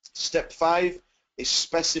 Step 5 is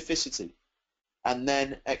specificity, and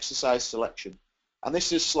then exercise selection. And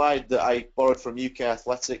this is a slide that I borrowed from UK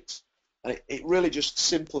Athletics, and it really just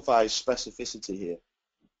simplifies specificity here.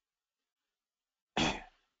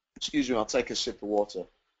 Excuse me, I'll take a sip of water.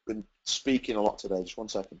 Been speaking a lot today, just 1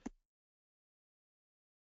 second.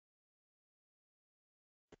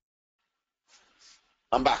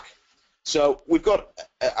 I'm back. So we've got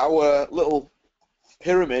our little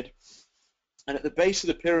pyramid, and at the base of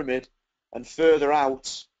the pyramid and further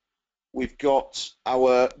out, we've got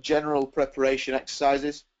our general preparation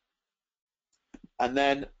exercises, and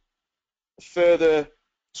then further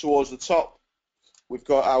towards the top, we've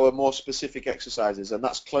got our more specific exercises, and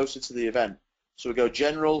that's closer to the event. So we go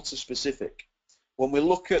general to specific. When we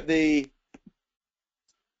look at the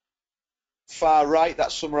far right,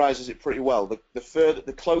 that summarizes it pretty well.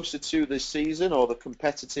 The closer to the season or the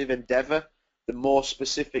competitive endeavor, the more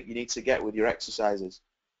specific you need to get with your exercises.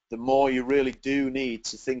 The more you really do need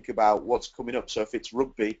to think about what's coming up. So if it's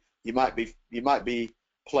rugby, you might be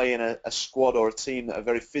playing a squad or a team that are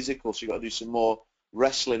very physical, so you've got to do some more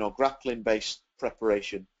wrestling or grappling based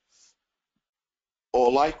preparation.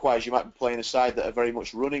 Or likewise, you might be playing a side that are very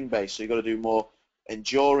much running based, so you've got to do more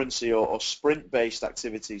endurance or sprint based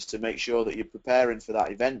activities to make sure that you're preparing for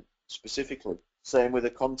that event specifically. Same with a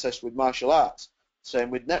contest with martial arts, same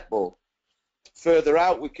with netball. Further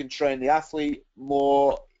out, we can train the athlete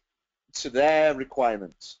more to their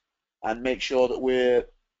requirements and make sure that we're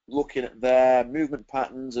looking at their movement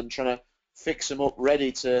patterns and trying to fix them up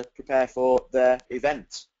ready to prepare for their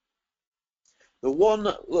event. The one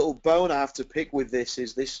little bone I have to pick with this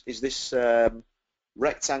is this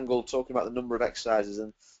rectangle talking about the number of exercises,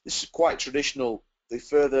 and this is quite traditional. The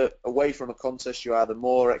further away from a contest you are, the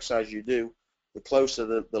more exercise you do, the closer,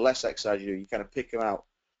 the less exercise you do. You kind of pick them out.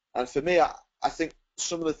 And for me, I think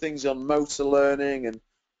some of the things on motor learning and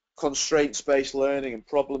constraints-based learning and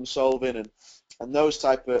problem solving and those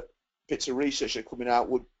type of bits of research that are coming out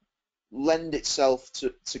would lend itself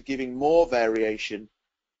to giving more variation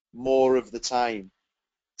more of the time,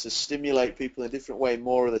 to stimulate people in a different way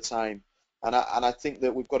more of the time. And I think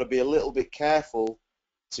that we've got to be a little bit careful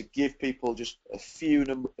to give people just a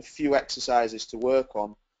few exercises to work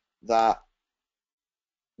on, that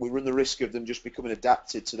we run the risk of them just becoming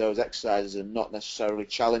adapted to those exercises and not necessarily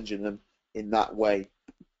challenging them in that way.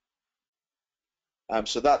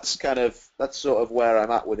 So that's sort of where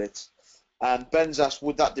I'm at with it. And Ben's asked,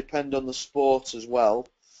 would that depend on the sport as well?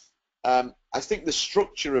 I think the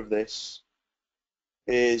structure of this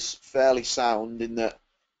is fairly sound, in that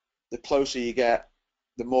the closer you get,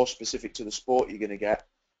 the more specific to the sport you're going to get.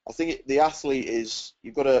 I think the athlete is,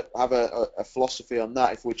 you've got to have a philosophy on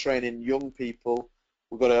that. If we're training young people,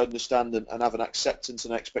 we've got to understand and have an acceptance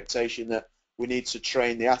and expectation that we need to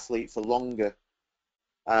train the athlete for longer,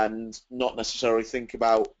 and not necessarily think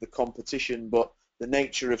about the competition. But the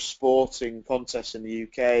nature of sporting contests in the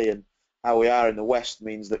UK and how we are in the West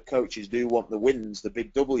means that coaches do want the wins, the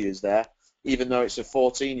big W's there, even though it's a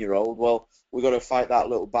 14-year-old. Well, we've got to fight that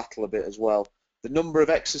little battle a bit as well. The number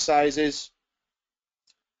of exercises,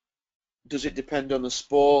 does it depend on the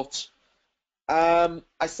sport?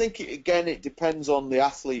 I think, again, it depends on the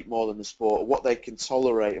athlete more than the sport, what they can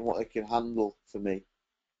tolerate and what they can handle for me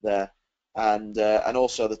there. And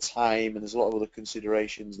also the time, and there's a lot of other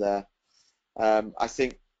considerations there. I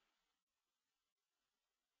think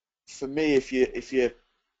for me, if you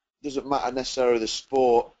doesn't matter necessarily the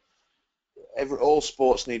sport, all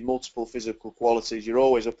sports need multiple physical qualities. You're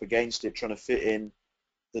always up against it, trying to fit in.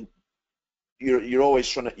 You're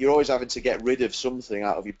always having to get rid of something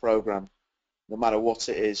out of your program, no matter what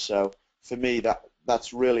it is. So for me,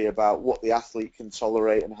 that's really about what the athlete can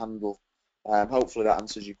tolerate and handle. Hopefully that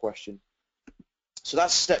answers your question. So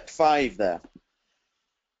that's step 5 there.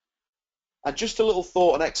 And just a little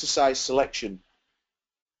thought on exercise selection.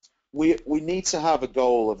 We need to have a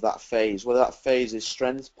goal of that phase, whether that phase is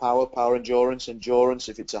strength, power, endurance,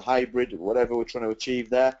 if it's a hybrid, whatever we're trying to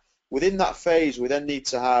achieve there. Within that phase, we then need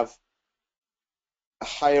to have a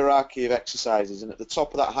hierarchy of exercises, and at the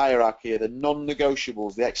top of that hierarchy are the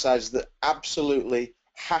non-negotiables, the exercises that absolutely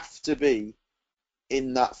have to be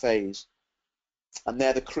in that phase, and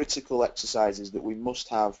they're the critical exercises that we must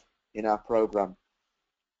have in our program.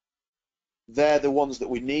 They're the ones that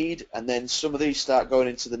we need, and then some of these start going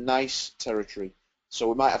into the nice territory. So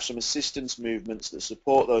we might have some assistance movements that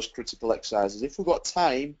support those critical exercises. If we've got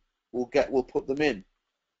time, we'll put them in.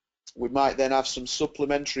 We might then have some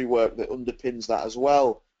supplementary work that underpins that as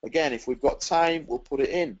well. Again, if we've got time, we'll put it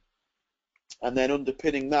in. And then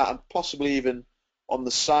underpinning that, and possibly even on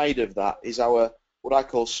the side of that, is our what I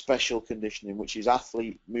call special conditioning, which is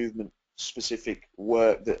athlete movement specific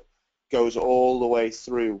work that goes all the way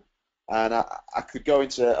through. And I could go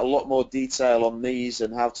into a lot more detail on these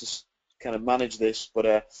and how to kind of manage this, but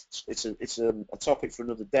it's a topic for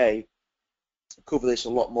another day. I'll cover this a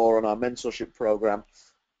lot more on our mentorship program.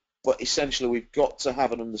 But essentially, we've got to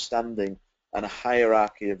have an understanding and a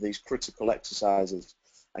hierarchy of these critical exercises.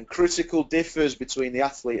 And critical differs between the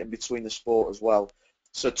athlete and between the sport as well.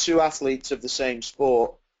 So 2 athletes of the same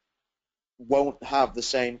sport won't have the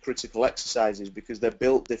same critical exercises because they're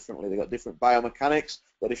built differently. They've got different biomechanics,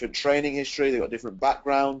 got different training history, they've got different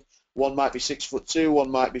background. One might be 6'2",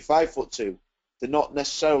 one might be 5'2". They're not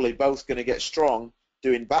necessarily both going to get strong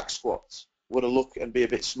doing back squats. We've got to look and be a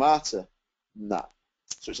bit smarter than that.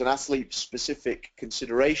 So it's an athlete-specific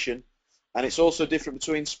consideration, and it's also different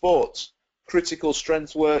between sports. Critical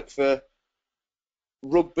strength work for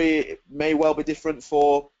rugby may well be different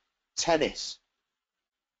for tennis.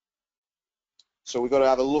 So we've got to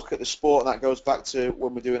have a look at the sport, and that goes back to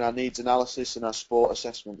when we're doing our needs analysis and our sport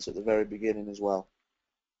assessments at the very beginning as well.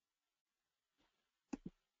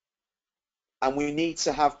 And we need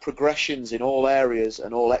to have progressions in all areas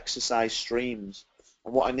and all exercise streams.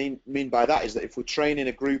 And what I mean by that is that if we're training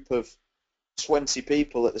a group of 20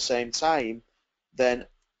 people at the same time, then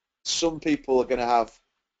some people are going to have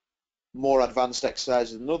more advanced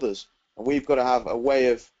exercises than others. And we've got to have a way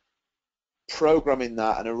of programming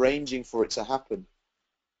that and arranging for it to happen.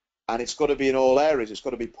 And it's got to be in all areas. It's got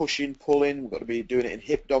to be pushing, pulling. We've got to be doing it in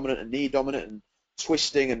hip dominant and knee dominant and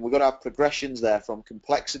twisting. And we've got to have progressions there from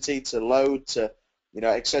complexity to load to,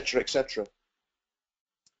 et cetera, et cetera.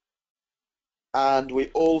 And we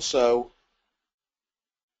also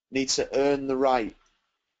need to earn the right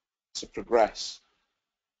to progress.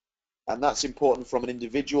 And that's important from an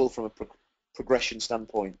individual, from a progression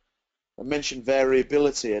standpoint. I mentioned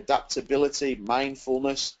variability, adaptability,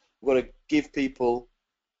 mindfulness. We've got to give people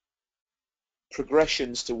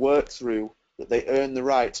progressions to work through that they earn the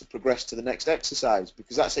right to progress to the next exercise,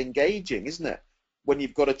 because that's engaging, isn't it? When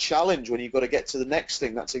you've got a challenge, when you've got to get to the next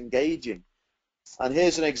thing, that's engaging. And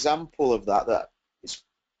here's an example of that. It's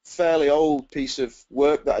fairly old piece of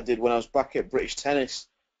work that I did when I was back at British Tennis,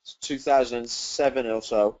 2007 or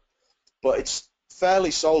so, but it's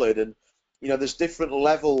fairly solid. And there's different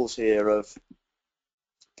levels here of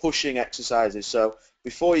pushing exercises. So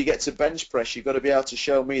before you get to bench press, you've got to be able to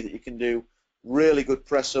show me that you can do really good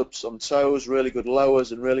press-ups on toes, really good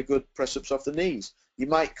lowers, and really good press-ups off the knees. You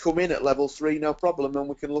might come in at level 3, no problem, and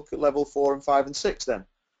we can look at level 4 and 5 and 6 then.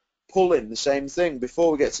 Pulling, the same thing.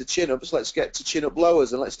 Before we get to chin-ups, let's get to chin-up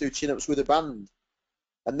lowers, and let's do chin-ups with a band.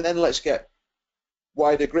 And then let's get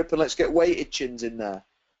wider grip, and let's get weighted chins in there.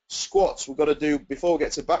 Squats, we've got to do, before we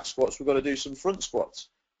get to back squats, we've got to do some front squats.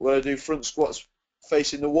 We've got to do front squats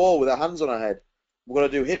facing the wall with our hands on our head. We've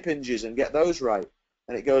got to do hip hinges and get those right.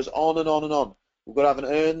 And it goes on and on and on. We've got to have an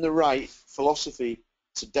earn the right philosophy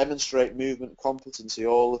to demonstrate movement competency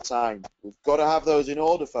all the time. We've got to have those in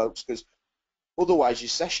order, folks, because otherwise your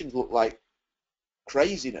sessions look like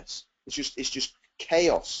craziness. It's just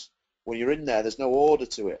chaos when you're in there. There's no order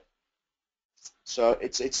to it. So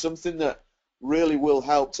it's something that really will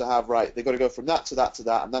help to have, right, they've got to go from that to that to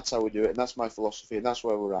that, and that's how we do it, and that's my philosophy, and that's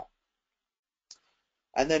where we're at.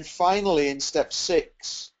 And then finally, in step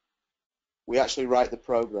 6, we actually write the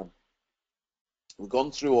program. We've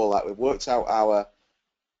gone through all that. We've worked out our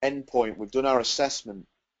endpoint. We've done our assessment.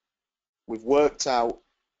 We've worked out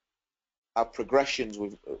our progressions.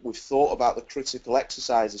 We've thought about the critical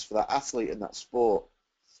exercises for that athlete and that sport.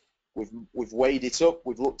 We've weighed it up.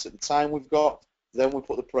 We've looked at the time we've got. Then we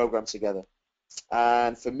put the program together.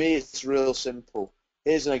 And for me, it's real simple.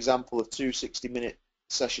 Here's an example of 2 60-minute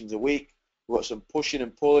sessions a week. We've got some pushing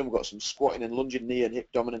and pulling. We've got some squatting and lunging, knee and hip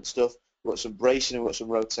dominant stuff. We've got some bracing and we've got some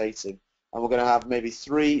rotating. And we're going to have maybe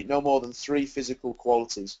no more than 3 physical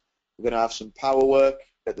qualities. We're going to have some power work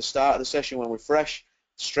at the start of the session when we're fresh,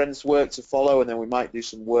 strength work to follow, and then we might do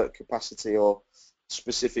some work capacity or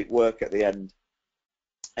specific work at the end.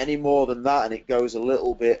 Any more than that, and it goes a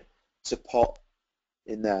little bit to pot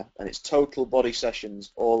in there. And it's total body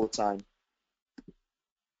sessions all the time.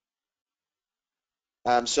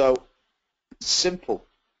 So simple.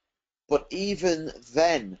 But even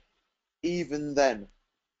then,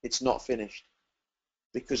 it's not finished.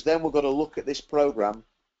 Because then we've got to look at this program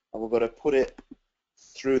and we've got to put it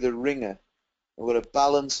through the ringer. We've got to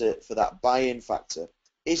balance it for that buy-in factor.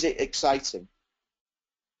 Is it exciting?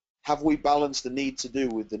 Have we balanced the need to do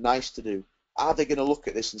with the nice to do? Are they going to look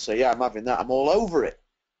at this and say, yeah, I'm having that, I'm all over it?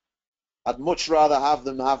 I'd much rather have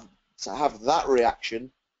them have that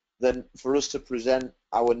reaction than for us to present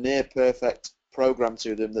our near perfect program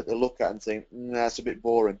to them that they look at and think, that's a bit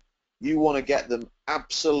boring. You want to get them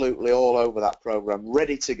absolutely all over that program,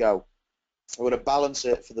 ready to go. We're going to balance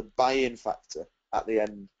it for the buy-in factor at the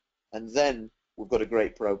end, and then we've got a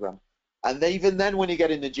great program. And even then, when you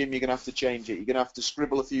get in the gym, you're going to have to change it. You're going to have to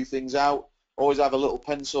scribble a few things out. Always have a little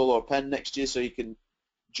pencil or pen next to you so you can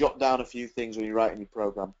jot down a few things when you're writing your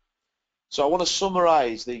program. So I want to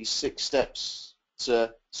summarize these 6 steps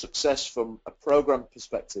to success from a program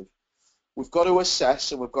perspective. We've got to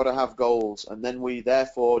assess and we've got to have goals, and then we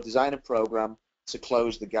therefore design a program to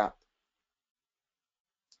close the gap.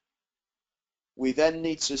 We then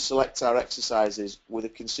need to select our exercises with a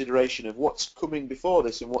consideration of what's coming before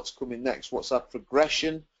this and what's coming next, what's our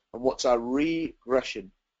progression and what's our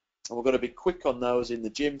regression. And we're going to be quick on those in the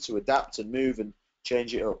gym to adapt and move and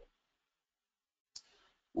change it up.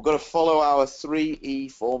 We've got to follow our 3E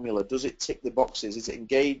formula. Does it tick the boxes? Is it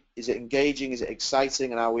engaging? Is it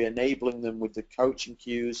exciting? And are we enabling them with the coaching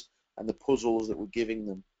cues and the puzzles that we're giving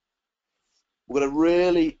them? We're going to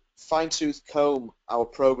really fine-tooth comb our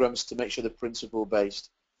programs to make sure they're principle-based.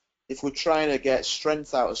 If we're trying to get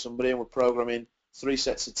strength out of somebody and we're programming 3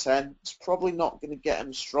 sets of 10, it's probably not going to get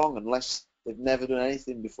them strong unless they've never done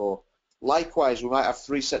anything before. Likewise, we might have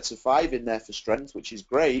 3 sets of 5 in there for strength, which is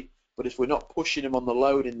great, but if we're not pushing them on the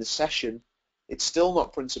load in the session, it's still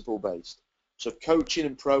not principle-based. So coaching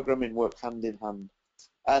and programming work hand in hand.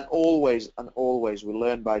 And always, we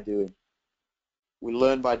learn by doing. We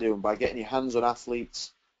learn by doing, by getting your hands on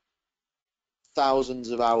athletes, thousands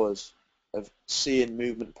of hours of seeing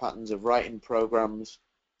movement patterns, of writing programs.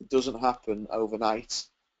 It doesn't happen overnight,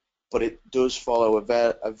 but it does follow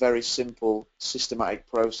a very simple, systematic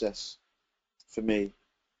process for me.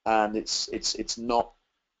 And it's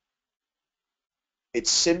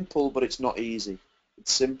simple, but it's not easy.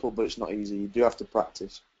 It's simple, but it's not easy. You do have to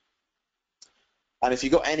practice. And if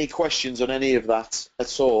you've got any questions on any of that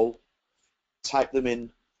at all, type them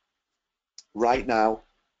in right now,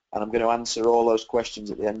 and I'm going to answer all those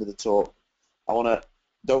questions at the end of the talk.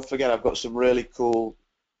 Don't forget, I've got some really cool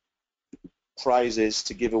prizes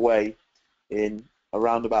to give away in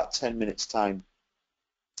around about 10 minutes time.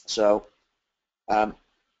 So um,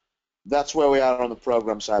 that's where we are on the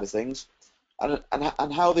program side of things.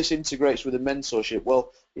 And how this integrates with the mentorship.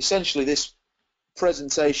 Well, essentially this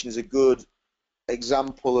presentation is a good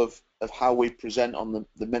example of how we present on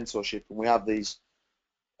the mentorship, and we have these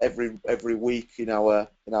every week in our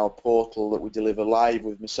portal that we deliver live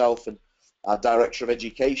with myself and our Director of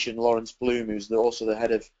Education, Lawrence Bloom, who's also the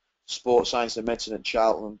head of Sports Science and Medicine at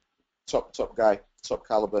Charlton, top guy, top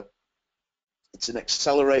caliber. It's an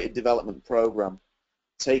accelerated development program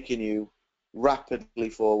taking you rapidly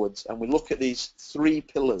forwards, and we look at these three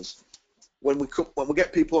pillars when we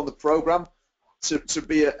get people on the program to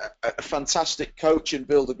be a fantastic coach and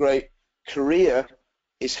build a great career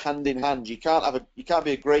is hand in hand. You can't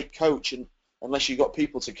be a great coach unless you've got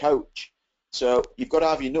people to coach. So you've got to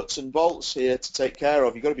have your nuts and bolts here to take care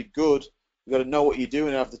of. You've got to be good. You've got to know what you're doing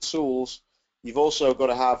and have the tools. You've also got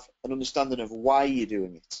to have an understanding of why you're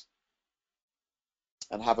doing it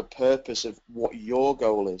and have a purpose of what your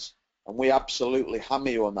goal is. And we absolutely hammer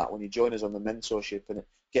you on that when you join us on the mentorship and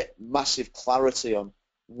get massive clarity on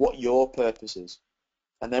what your purpose is.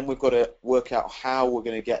 And then we've got to work out how we're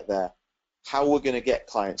going to get there, how we're going to get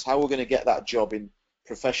clients, how we're going to get that job in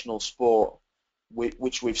professional sport,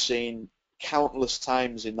 which we've seen countless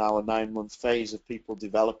times in our 9-month phase of people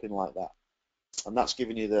developing like that. And that's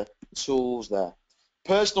giving you the tools there.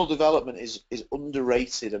 Personal development is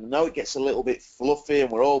underrated, and I know it gets a little bit fluffy and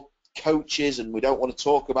we're all coaches and we don't want to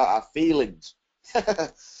talk about our feelings.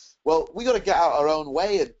 Well, we got to get out our own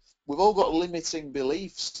way, and we've all got limiting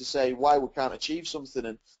beliefs to say why we can't achieve something,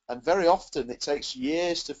 and very often it takes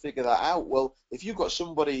years to figure that out. Well, if you've got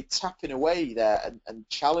somebody tapping away there and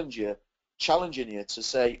challenging you to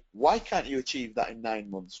say, why can't you achieve that in 9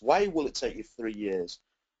 months? Why will it take you 3 years?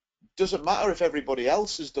 Doesn't matter if everybody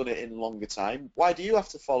else has done it in longer time. Why do you have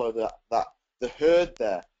to follow the herd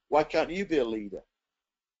there? Why can't you be a leader?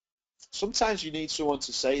 Sometimes you need someone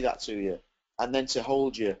to say that to you and then to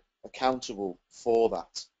hold you accountable for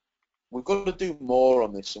that. We've got to do more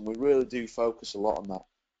on this, and we really do focus a lot on that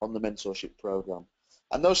on the mentorship program.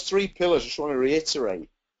 And those three pillars, I just want to reiterate,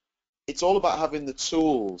 it's all about having the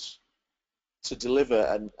tools to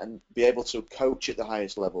deliver and be able to coach at the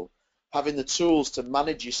highest level, having the tools to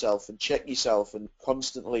manage yourself and check yourself and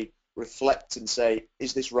constantly reflect and say,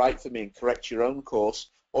 is this right for me, and correct your own course,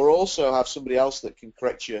 or also have somebody else that can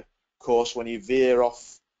correct your course when you veer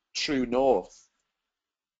off true north.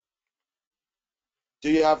 Do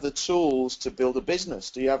you have the tools to build a business?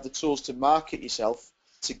 Do you have the tools to market yourself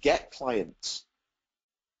to get clients?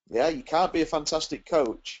 Yeah, you can't be a fantastic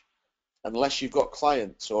coach unless you've got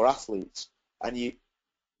clients or athletes, and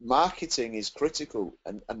marketing is critical,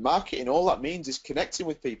 and marketing, all that means is connecting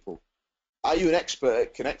with people. Are you an expert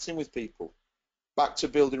at connecting with people? Back to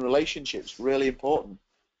building relationships, really important.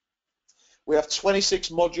 We have 26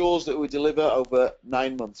 modules that we deliver over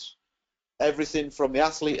 9 months. Everything from the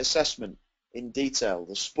athlete assessment in detail,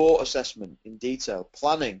 the sport assessment in detail,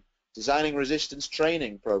 planning, designing resistance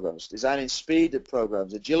training programs, designing speed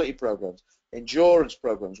programs, agility programs, endurance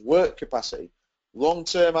programs, work capacity,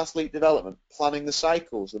 long-term athlete development, planning the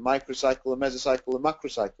cycles, the microcycle, the mesocycle, the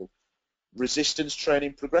macrocycle, resistance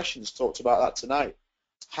training progressions, talked about that tonight,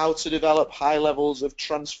 how to develop high levels of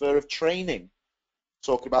transfer of training,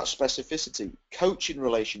 talk about specificity, coaching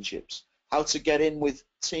relationships, how to get in with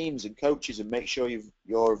teams and coaches and make sure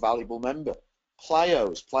you're a valuable member,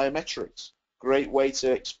 plyometrics, great way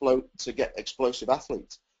to get explosive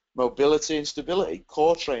athletes, mobility and stability,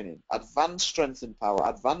 core training, advanced strength and power,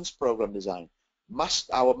 advanced program design,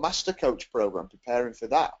 our master coach program, preparing for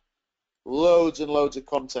that. Loads and loads of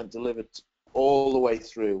content delivered all the way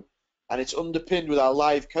through, and it's underpinned with our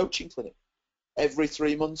live coaching clinic. Every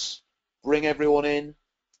 3 months, bring everyone in,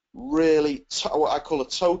 really what I call a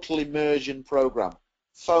total immersion program.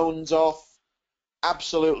 Phones off,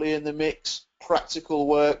 absolutely in the mix, practical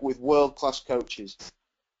work with world-class coaches.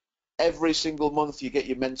 Every single month you get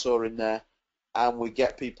your mentor in there, and we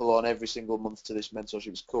get people on every single month to this mentorship.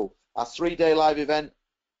 It's cool. Our 3-day live event,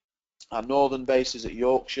 our northern base is at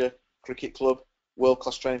Yorkshire Cricket Club,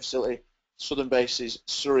 world-class training facility. Southern base is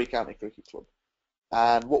Surrey County Cricket Club.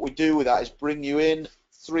 And what we do with that is bring you in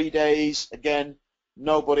 3 days, again,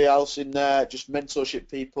 nobody else in there, just mentorship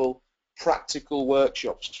people, practical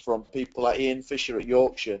workshops from people like Ian Fisher at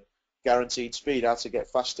Yorkshire, guaranteed speed, how to get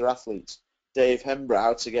faster athletes. Dave Hembrough,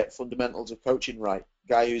 how to get fundamentals of coaching right.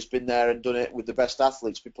 Guy who's been there and done it with the best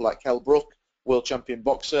athletes, people like Kell Brook, world champion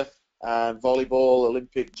boxer, and volleyball,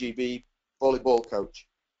 Olympic GB volleyball coach.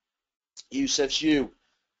 Youssef Zhu,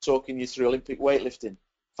 talking you through Olympic weightlifting.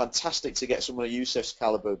 Fantastic to get someone of Youssef's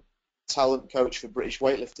caliber. Talent coach for British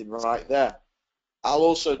weightlifting right there. I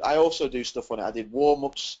also do stuff on it. I did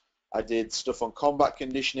warm-ups, I did stuff on combat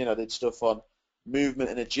conditioning, I did stuff on movement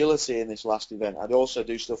and agility in this last event. I'd also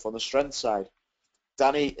do stuff on the strength side.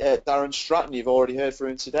 Darren Stratton, you've already heard from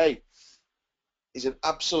him today. He's an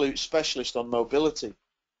absolute specialist on mobility.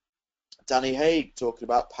 Danny Haig talking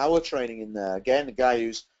about power training in there. Again, a guy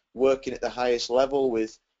who's working at the highest level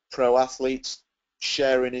with pro athletes,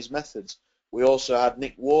 sharing his methods. We also had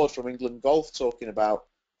Nick Ward from England Golf talking about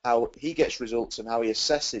how he gets results and how he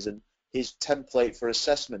assesses and his template for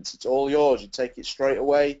assessments. It's all yours. You take it straight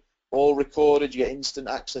away, all recorded. You get instant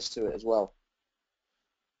access to it as well.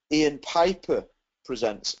 Ian Piper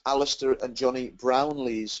presents. Alistair and Johnny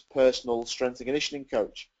Brownlee's personal strength and conditioning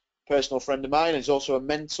coach. Personal friend of mine, is also a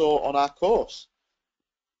mentor on our course.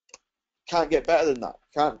 Can't get better than that.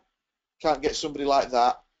 Can't get somebody like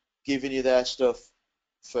that giving you their stuff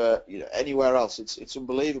for anywhere else. It's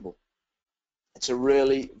unbelievable. It's a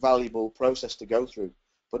really valuable process to go through.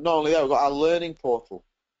 But not only that, we've got our learning portal.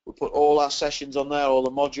 We put all our sessions on there, all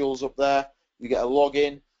the modules up there. You get a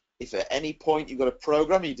login. If at any point you've got a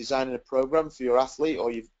program, you're designing a program for your athlete,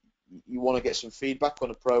 or you want to get some feedback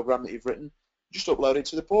on a program that you've written, just upload it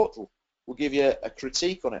to the portal. We'll give you a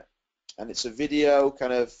critique on it. And it's a video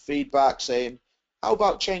kind of feedback saying, how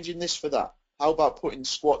about changing this for that? How about putting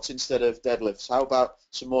squats instead of deadlifts? How about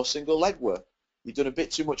some more single leg work? You've done a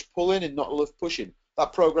bit too much pulling and not enough pushing.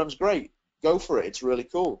 That program's great. Go for it. It's really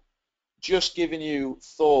cool. Just giving you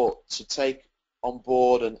thought to take on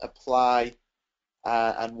board and apply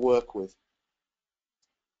and work with.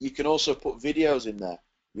 You can also put videos in there.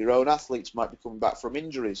 Your own athletes might be coming back from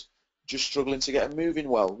injuries, just struggling to get them moving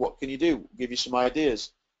well. What can you do? Give you some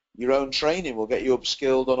ideas. Your own training will get you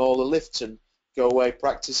upskilled on all the lifts, and go away,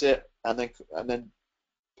 practice it, and then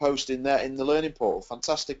post in there in the learning portal.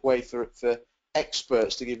 Fantastic way for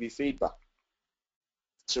experts to give you feedback.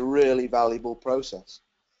 It's a really valuable process.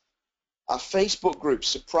 Our Facebook group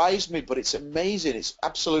surprised me, but it's amazing. It's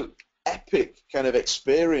absolute epic kind of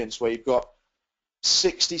experience where you've got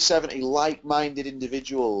 60, 70 like-minded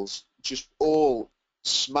individuals just all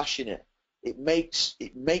smashing it. It makes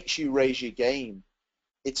you raise your game.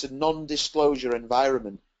 It's a non-disclosure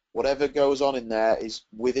environment. Whatever goes on in there is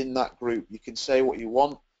within that group. You can say what you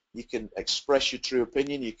want. You can express your true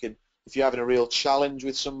opinion. You can, if you're having a real challenge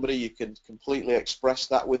with somebody, you can completely express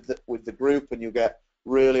that with the group, and you'll get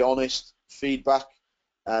really honest feedback,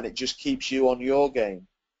 and it just keeps you on your game.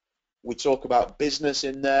 We talk about business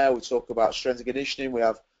in there. We talk about strength and conditioning. We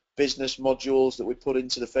have business modules that we put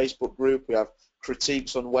into the Facebook group. We have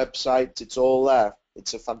critiques on websites. It's all there.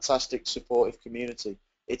 It's a fantastic supportive community.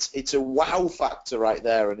 It's a wow factor right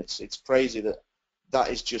there, and it's crazy that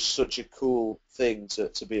is just such a cool thing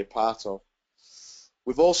to be a part of.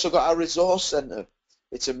 We've also got our resource center.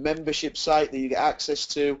 It's a membership site that you get access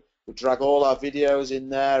to. We drag all our videos in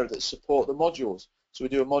there that support the modules. So we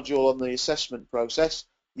do a module on the assessment process.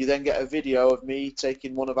 You then get a video of me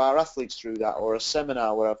taking one of our athletes through that, or a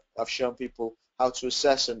seminar where I've shown people how to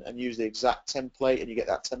assess and use the exact template, and you get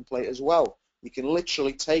that template as well. You can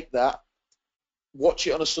literally take that, watch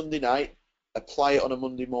it on a Sunday night, apply it on a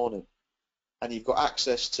Monday morning, and you've got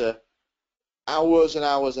access to hours and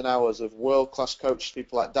hours and hours of world-class coaches,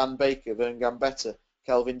 people like Dan Baker, Vern Gambetta,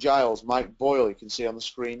 Kelvin Giles, Mike Boyle, you can see on the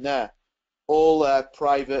screen there, all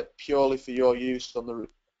private, purely for your use on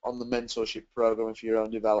the mentorship program and for your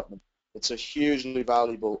own development. It's a hugely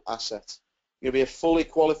valuable asset. You're going to be a fully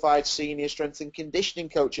qualified senior strength and conditioning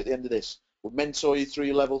coach at the end of this. We'll mentor you through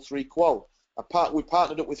your level 3 qual. We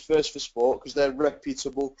partnered up with First for Sport because they're a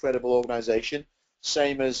reputable, credible organisation,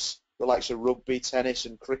 same as the likes of rugby, tennis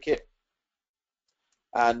and cricket.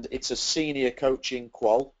 And it's a senior coaching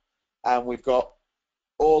qual, and we've got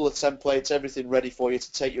all the templates, everything ready for you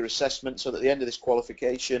to take your assessment, so that at the end of this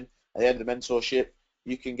qualification, at the end of the mentorship,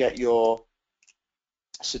 you can get your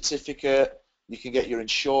certificate, you can get your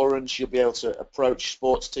insurance, you'll be able to approach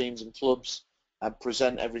sports teams and clubs and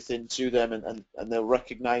present everything to them, and they'll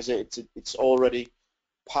recognise it. It's already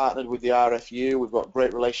partnered with the RFU. We've got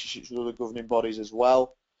great relationships with other governing bodies as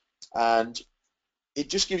well, and it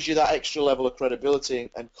just gives you that extra level of credibility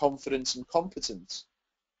and confidence and competence.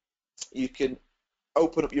 You can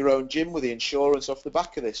open up your own gym with the insurance off the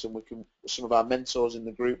back of this, and some of our mentors in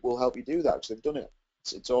the group will help you do that because they've done it.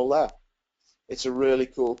 It's all there. It's a really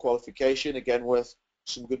cool qualification, again worth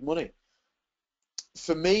some good money.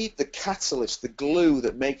 For me, the catalyst, the glue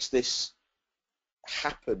that makes this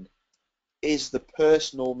happen is the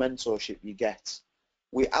personal mentorship you get.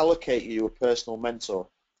 We allocate you a personal mentor.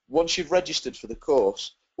 Once you've registered for the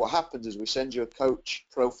course, what happens is we send you a coach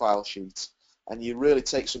profile sheet, and you really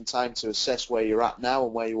take some time to assess where you're at now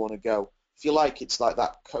and where you want to go. if you like, it's like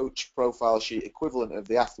that coach profile sheet equivalent of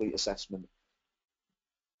the athlete assessment.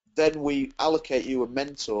 Then we allocate you a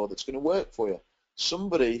mentor that's going to work for you.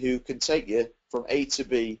 Somebody who can take you from A to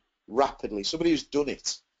B rapidly. Somebody who's done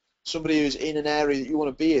it. Somebody who's in an area that you want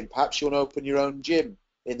to be in. Perhaps you want to open your own gym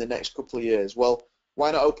in the next couple of years. Well, why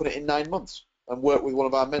not open it in 9 months and work with one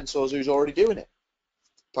of our mentors who's already doing it?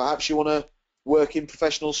 Perhaps you want to work in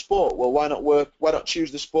professional sport. Well, why not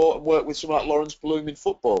choose the sport and work with someone like Lawrence Bloom in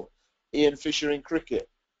football, Ian Fisher in cricket,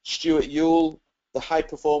 Stuart Ewell, the high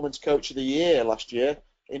performance coach of the year last year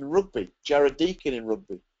in rugby, Jared Deacon in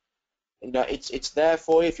rugby. You know, it's there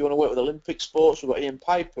for you. If you want to work with Olympic sports, we've got Ian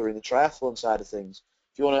Piper in the triathlon side of things.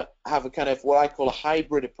 If you want to have a kind of what I call a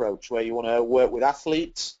hybrid approach, where you want to work with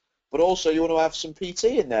athletes, but also you want to have some PT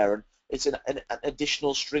in there, and it's an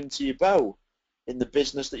additional string to your bow in the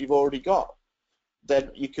business that you've already got,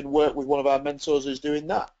 then you can work with one of our mentors who's doing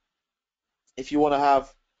that. If you want to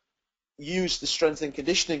use the strength and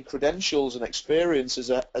conditioning credentials and experience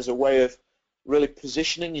as a way of really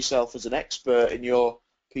positioning yourself as an expert in your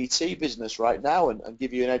PT business right now and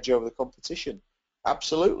give you an edge over the competition,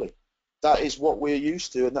 absolutely. That is what we're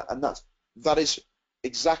used to, and that is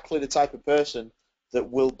exactly the type of person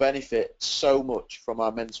that will benefit so much from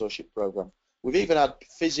our mentorship program. We've even had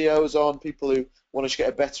physios on, people who want to get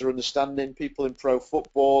a better understanding, people in pro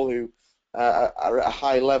football who are at a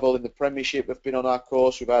high level in the Premiership have been on our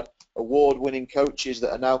course. We've had award-winning coaches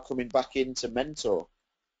that are now coming back in to mentor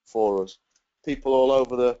for us. People all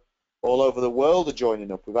over the world are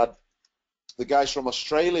joining up. We've had the guys from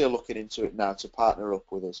Australia looking into it now to partner up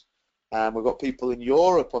with us. We've got people in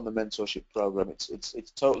Europe on the mentorship program.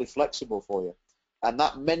 It's totally flexible for you. And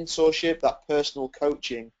that mentorship, that personal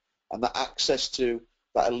coaching, and that access to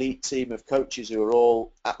that elite team of coaches who are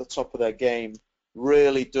all at the top of their game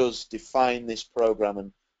really does define this program,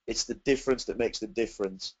 and it's the difference that makes the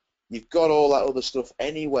difference. You've got all that other stuff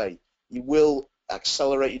anyway. You will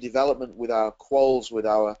accelerate your development with our quals, with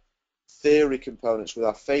our theory components, with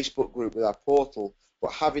our Facebook group, with our portal,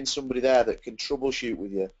 but having somebody there that can troubleshoot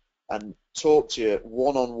with you and talk to you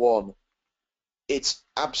one-on-one, it's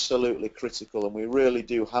absolutely critical, and we really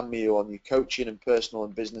do hammer you on your coaching and personal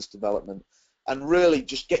and business development and really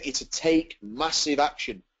just get you to take massive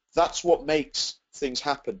action. That's what makes things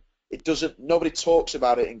happen. Nobody talks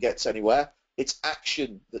about it and gets anywhere. It's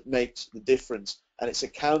action that makes the difference, and it's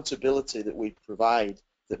accountability that we provide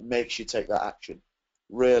that makes you take that action.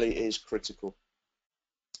 Really is critical.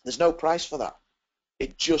 There's no price for that.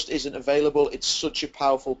 It just isn't available. It's such a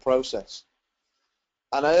powerful process.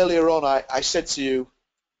 And earlier on, I said to you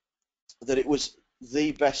that it was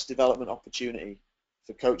the best development opportunity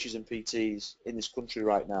for coaches and PTs in this country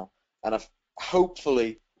right now. And I've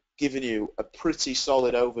hopefully given you a pretty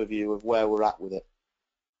solid overview of where we're at with it.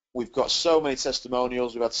 We've got so many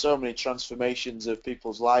testimonials. We've had so many transformations of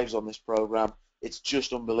people's lives on this program. It's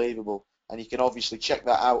just unbelievable. And you can obviously check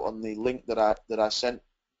that out on the link that I sent,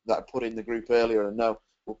 that I put in the group earlier, and no,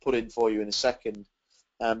 we'll put in for you in a second.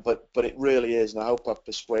 But it really is, and I hope I've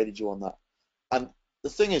persuaded you on that. And the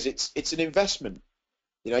thing is, it's an investment.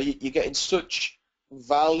 You know, you're getting such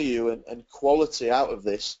value and quality out of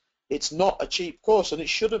this. It's not a cheap course, and it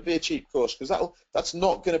shouldn't be a cheap course, because that's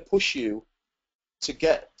not going to push you to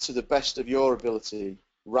get to the best of your ability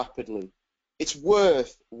rapidly. It's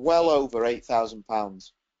worth well over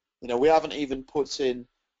 £8,000. You know, we haven't even put in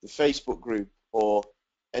the Facebook group or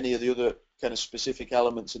any of the other kind of specific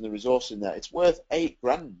elements in the resource in there. It's worth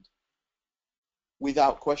 £8,000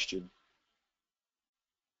 without question.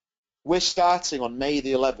 We're starting on May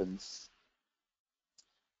the 11th,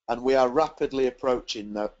 and we are rapidly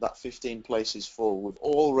approaching that 15 places full. We've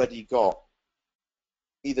already got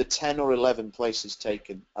either 10 or 11 places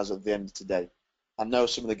taken as of the end of today. I know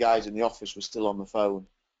some of the guys in the office were still on the phone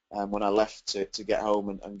when I left to get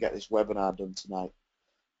home and get this webinar done tonight.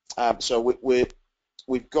 So we've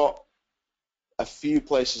got a few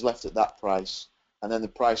places left at that price, and then the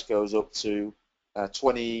price goes up to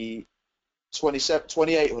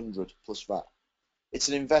 2,800 plus VAT. It's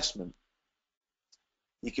an investment.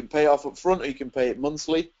 You can pay it off up front or you can pay it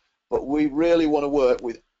monthly, but we really want to work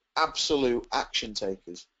with absolute action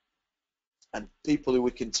takers and people who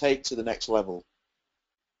we can take to the next level.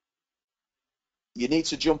 You need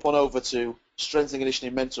to jump on over to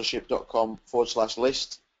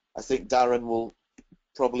strengthandconditioningmentorship.com/list. I think Darren will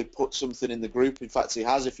probably put something in the group. In fact, he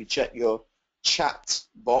has. If you check your chat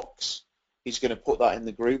box, he's going to put that in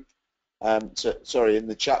the group. In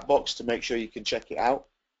the chat box to make sure you can check it out.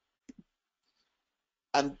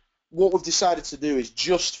 And what we've decided to do is,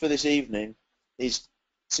 just for this evening, is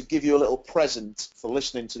to give you a little present for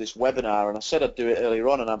listening to this webinar, and I said I'd do it earlier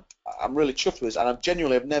on, and I'm really chuffed with this, and I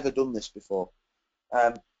genuinely have never done this before.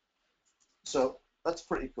 So that's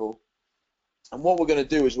pretty cool. And what we're going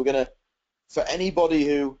to do is we're going to, for anybody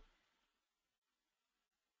who,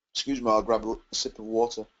 excuse me, I'll grab a sip of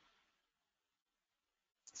water.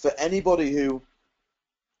 For anybody who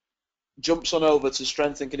jumps on over to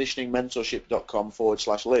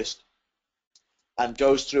strengthandconditioningmentorship.com/list and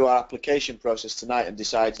goes through our application process tonight and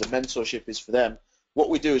decides the mentorship is for them, what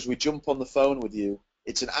we do is we jump on the phone with you.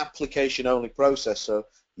 It's an application-only process, so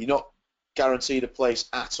you're not guaranteed a place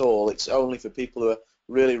at all. It's only for people who are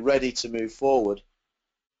really ready to move forward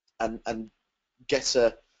and get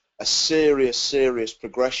a serious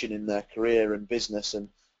progression in their career and business and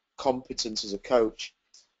competence as a coach.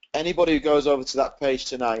 Anybody who goes over to that page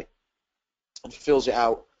tonight and fills it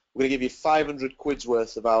out, we're going to give you 500 quid's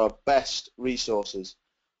worth of our best resources.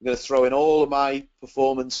 I'm going to throw in all of my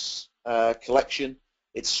performance collection.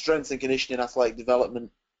 It's strength and conditioning, athletic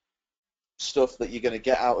development stuff that you're going to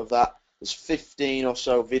get out of that. There's 15 or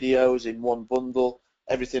so videos in one bundle,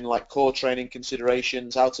 everything like core training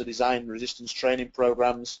considerations, how to design resistance training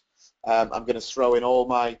programs. I'm going to throw in all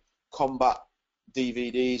my combat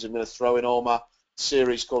DVDs. I'm going to throw in all my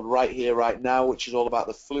series called Right Here, Right Now, which is all about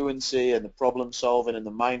the fluency and the problem solving and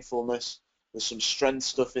the mindfulness. There's some strength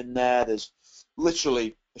stuff in there. There's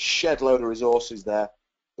literally a shed load of resources there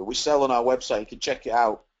that we sell on our website. You can check it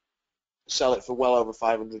out. Sell it for well over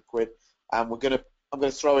 500 quid. And I'm going to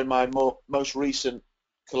throw in my most recent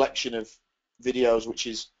collection of videos, which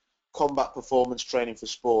is combat performance training for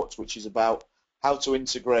sports, which is about how to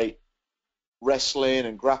integrate wrestling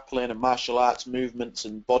and grappling and martial arts movements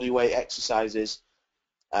and bodyweight exercises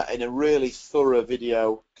in a really thorough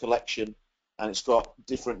video collection. And it's got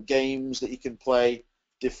different games that you can play,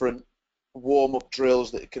 different warm-up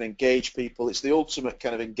drills that can engage people. It's the ultimate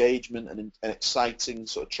kind of engagement and an exciting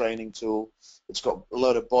sort of training tool. It's got a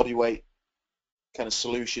load of bodyweight kind of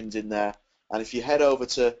solutions in there. And if you head over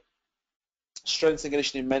to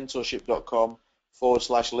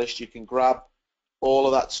strengthandconditioningmentorship.com/list, you can grab all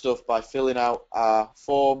of that stuff by filling out our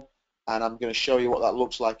form, and I'm going to show you what that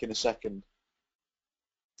looks like in a second.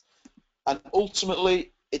 And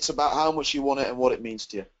ultimately, it's about how much you want it and what it means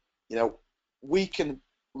to you. You know, we can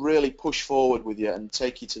really push forward with you and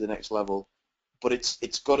take you to the next level, but it's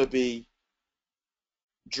got to be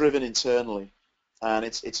driven internally, and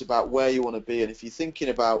it's about where you want to be. And if you're thinking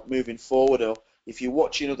about moving forward, or if you're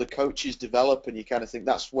watching other coaches develop and you kind of think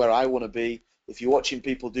that's where I want to be, if you're watching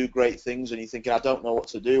people do great things and you're thinking I don't know what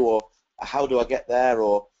to do, or how do I get there,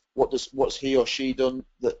 or what's he or she done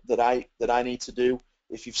that I need to do,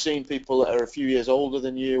 if you've seen people that are a few years older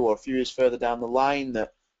than you or a few years further down the line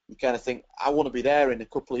that you kind of think I want to be there in a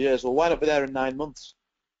couple of years, well, why not be there in 9 months?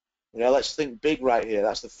 You know, let's think big right here.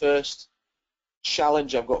 That's the first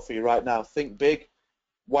challenge I've got for you right now. Think big.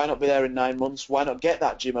 Why not be there in 9 months? Why not get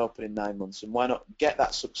that gym open in 9 months? And why not get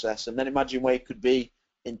that success? And then imagine where you could be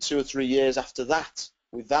in 2 or 3 years after that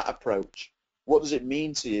with that approach. What does it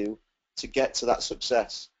mean to you to get to that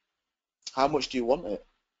success? How much do you want it?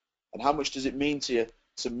 And how much does it mean to you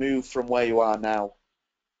to move from where you are now?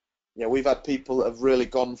 You know, we've had people that have really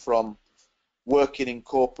gone from working in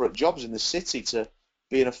corporate jobs in the city to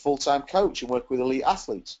being a full-time coach and work with elite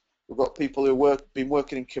athletes. We've got people who been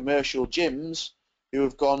working in commercial gyms who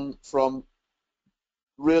have gone from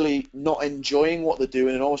really not enjoying what they're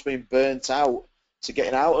doing and almost being burnt out to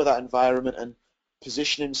getting out of that environment and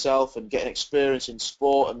positioning himself and getting experience in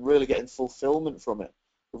sport and really getting fulfillment from it.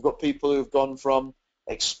 We've got people who have gone from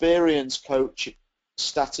experienced coach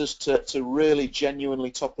status to really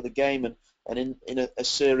genuinely top of the game and in a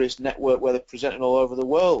serious network where they're presenting all over the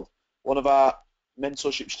world. One of our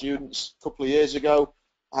mentorship students a couple of years ago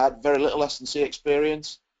had very little S&C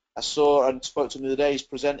experience. I saw and spoke to him the other day. He's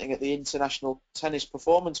presenting at the International Tennis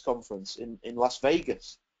Performance Conference in Las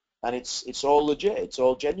Vegas, and it's all legit. It's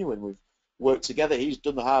all genuine. We've worked together. He's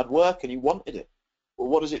done the hard work, and he wanted it. Well,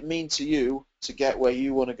 what does it mean to you to get where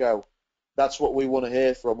you want to go? That's what we want to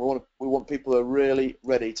hear from. We want people who are really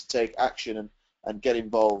ready to take action and get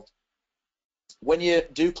involved. When you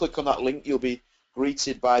do click on that link, you'll be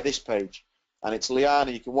greeted by this page, and it's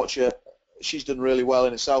Liana. You can watch her. She's done really well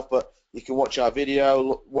in herself, but you can watch our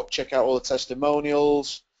video, check out all the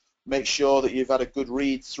testimonials, make sure that you've had a good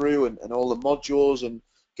read through and all the modules, and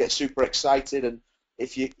get super excited. And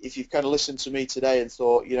if you've kind of listened to me today and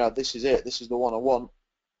thought, you know, this is it, this is the one I want,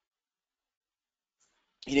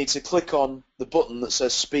 you need to click on the button that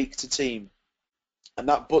says Speak to Team, and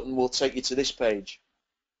that button will take you to this page,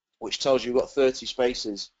 which tells you you've got 30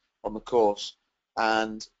 spaces on the course,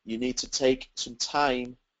 and you need to take some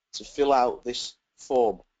time to fill out this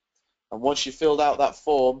form. And once you've filled out that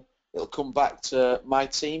form, it'll come back to my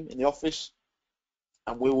team in the office,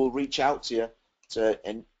 and we will reach out to you to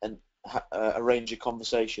arrange a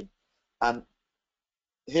conversation. And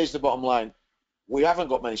here's the bottom line. We haven't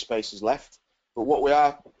got many spaces left, but what we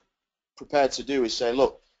are prepared to do is say,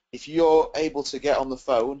 look, if you're able to get on the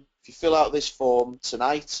phone, if you fill out this form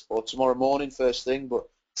tonight or tomorrow morning first thing, but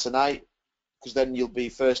tonight, because then you'll be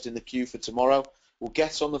first in the queue for tomorrow, we'll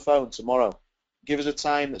get on the phone tomorrow. Give us a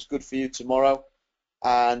time that's good for you tomorrow,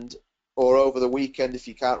 and or over the weekend if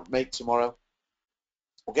you can't make tomorrow.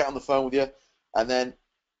 We'll get on the phone with you, and then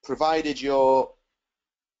provided you're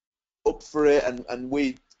up for it, and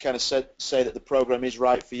we kind of say that the program is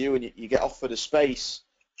right for you, and you get offered a space,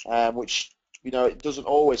 which, you know, it doesn't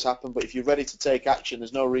always happen, but if you're ready to take action,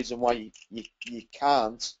 there's no reason why you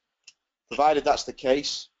can't. Provided that's the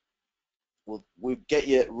case, we'll get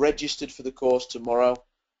you registered for the course tomorrow,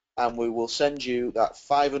 and we will send you that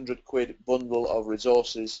 500 quid bundle of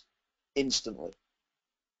resources instantly.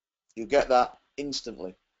 You'll get that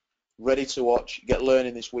instantly. Ready to watch, get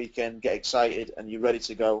learning this weekend, get excited, and you're ready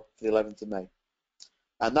to go for the 11th of May.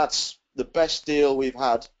 And that's the best deal we've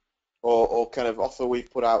had, or kind of offer we've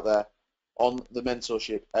put out there on the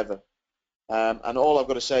mentorship ever. And all I've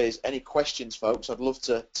got to say is, any questions, folks, I'd love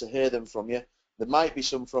to hear them from you. There might be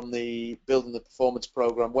some from the Building the Performance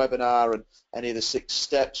Program webinar, and any of the 6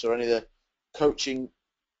 steps, or any of the coaching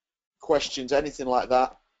questions, anything like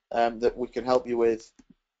that, that we can help you with.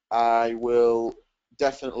 I will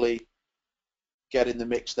definitely get in the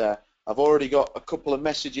mix there. I've already got a couple of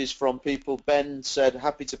messages from people. Ben said,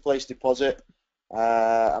 happy to place deposit.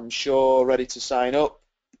 I'm sure ready to sign up.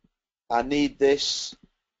 I need this.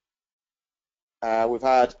 We've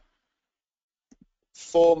had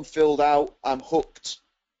form filled out. I'm hooked.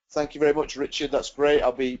 Thank you very much, Richard. That's great.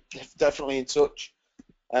 I'll be definitely in touch.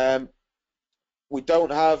 We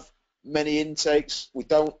don't have many intakes. We're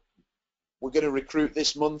going to recruit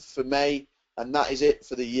this month for May, and that is it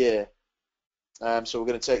for the year. So we're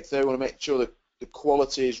going to take through. We want to make sure that the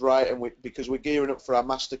quality is right, and because we're gearing up for our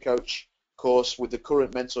Master Coach course with the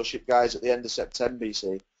current mentorship guys at the end of September, you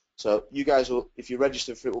see. So you guys will, if you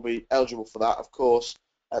register for it, will be eligible for that, of course,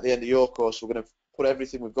 at the end of your course. We're going to put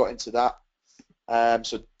everything we've got into that.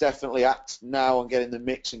 So definitely act now and get in the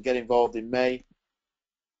mix and get involved in May.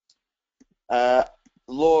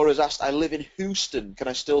 Laura's asked, I live in Houston. Can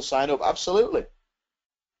I still sign up? Absolutely.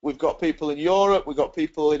 We've got people in Europe. We've got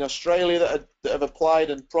people in Australia that have applied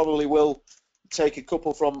and probably will take a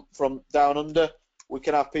couple from down under. We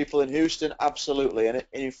can have people in Houston, absolutely. And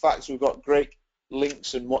in fact, we've got great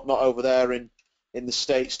links and whatnot over there in the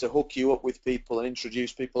States to hook you up with people and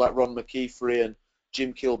introduce people like Ron McKeefery and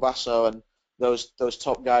Jim Kilbasso and those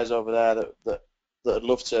top guys over there that'd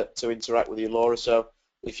love to interact with you, Laura. So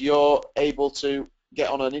if you're able to get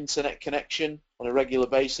on an internet connection on a regular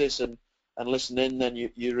basis and listen in, then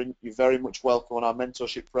you're very much welcome on our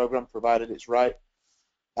mentorship program, provided it's right.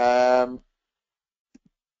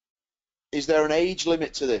 Is there an age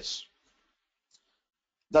limit to this?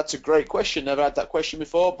 That's a great question. Never had that question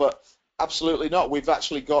before, but absolutely not. We've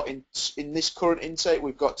actually got in this current intake,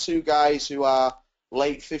 we've got 2 guys who are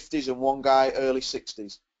late 50s and 1 guy early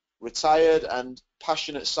 60s. Retired and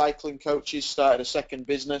passionate cycling coaches, started a second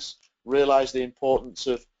business, realised the importance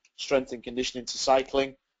of strength and conditioning to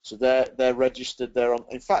cycling. So they're registered. They're on.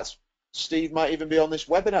 In fact, Steve might even be on this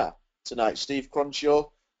webinar tonight. Steve Cronshaw,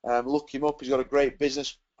 look him up. He's got a great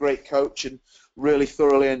business, great coach, and really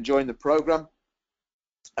thoroughly enjoying the program.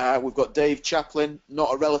 We've got Dave Chaplin,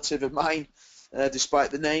 not a relative of mine, despite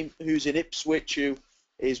the name, who's in Ipswich, who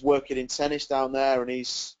is working in tennis down there, and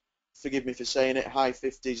he's, forgive me for saying it, high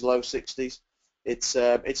 50s, low 60s.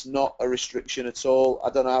 It's not a restriction at all. I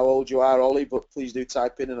don't know how old you are, Ollie, but please do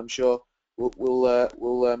type in, and I'm sure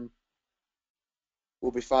we'll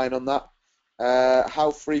be fine on that. How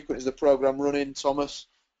frequent is the program running, Thomas?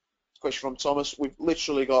 Question from Thomas. We've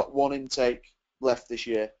literally got 1 intake left this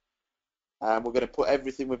year. We're going to put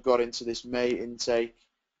everything we've got into this May intake,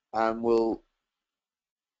 and we'll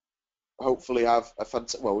hopefully have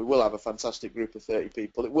we will have a fantastic group of 30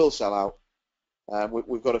 people. It will sell out.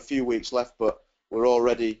 We've got a few weeks left, but we're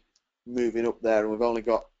already moving up there, and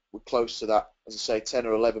we're close to that, as I say, 10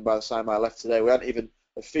 or 11 by the time I left today. We hadn't even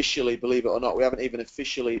officially, believe it or not, we haven't even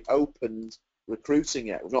officially opened recruiting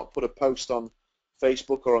yet. We've not put a post on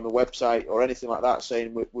Facebook or on the website or anything like that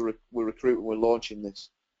saying we're recruiting, we're launching this.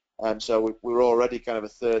 So we're already kind of a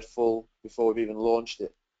third full before we've even launched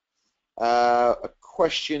it. A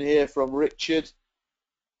question here from Richard.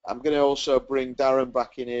 I'm going to also bring Darren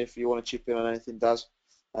back in here if you want to chip in on anything, Daz.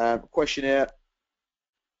 Question here.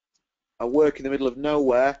 I work in the middle of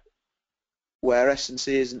nowhere. where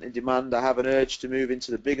S&C isn't in demand. I have an urge to move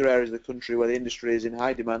into the bigger areas of the country where the industry is in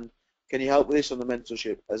high demand. Can you help with this on the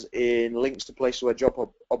mentorship, as in links to places where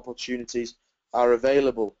job opportunities are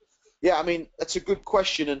available? Yeah, I mean, that's a good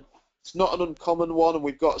question, and it's not an uncommon one, and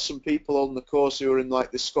we've got some people on the course who are in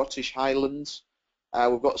like the Scottish Highlands.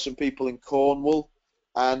 We've got some people in Cornwall,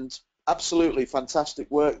 and absolutely fantastic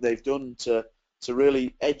work they've done to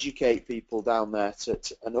really educate people down there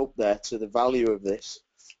and up there to the value of this.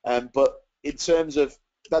 But in terms of,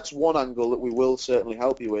 that's one angle that we will certainly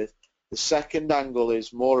help you with. The second angle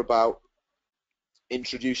is more about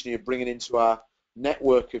introducing you, bringing into our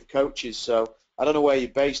network of coaches. So I don't know where you're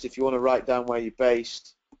based. If you want to write down where you're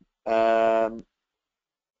based, I'm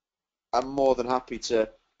more than happy to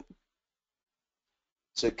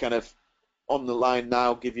kind of on the line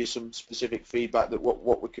now give you some specific feedback that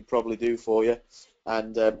what we could probably do for you.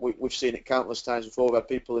 And we've seen it countless times before. We've had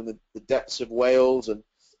people in the depths of Wales, and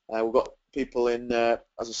we've got people in, as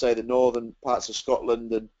I say, the northern parts of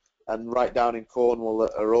Scotland and right down in Cornwall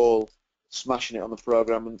that are all smashing it on the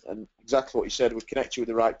programme. And exactly what you said, we connect you with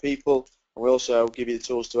the right people, and we also give you the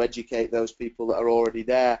tools to educate those people that are already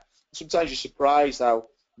there. Sometimes you're surprised how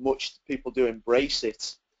much people do embrace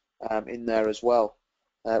it in there as well.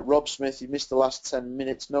 Rob Smith, you missed the last 10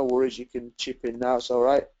 minutes. No worries, you can chip in now, it's all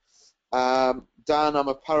right. Dan, I'm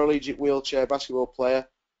a paraplegic wheelchair basketball player.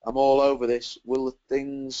 I'm all over this. Will the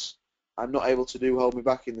things I'm not able to do hold me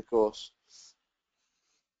back in the course?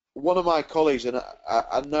 One of my colleagues, and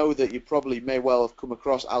I know that you probably may well have come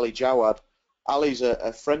across Ali Jawad. Ali's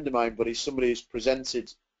a friend of mine, but he's somebody who's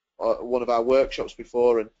presented one of our workshops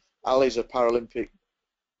before, and Ali's a Paralympic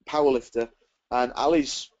powerlifter, and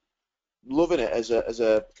Ali's loving it as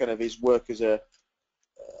a kind of his work as a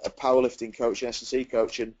powerlifting coach, an S&C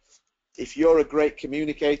coach. And if you're a great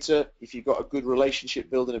communicator, if you've got a good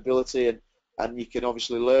relationship building ability, and you can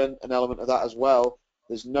obviously learn an element of that as well,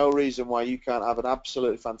 there's no reason why you can't have an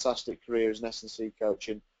absolutely fantastic career as an S&C coach.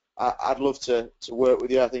 And I'd love to work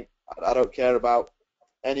with you. I think I don't care about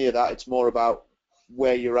any of that. It's more about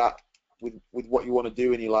where you're at with what you want to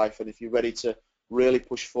do in your life, and if you're ready to really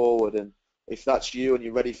push forward. And if that's you and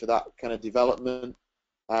you're ready for that kind of development,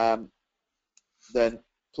 then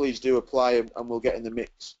please do apply, and we'll get in the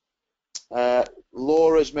mix.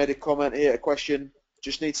 Laura's made a comment here, a question.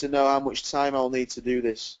 Just need to know how much time I'll need to do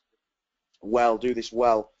this well.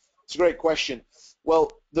 It's a great question.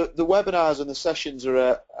 Well, the webinars and the sessions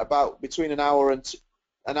are about between an hour and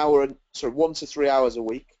 1 to 3 hours a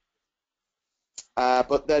week.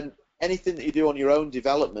 But then anything that you do on your own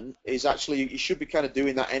development is actually, you should be kind of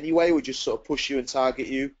doing that anyway. We just sort of push you and target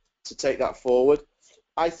you to take that forward.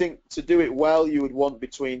 I think to do it well, you would want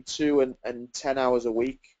between 2 and 10 hours a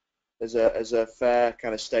week as a fair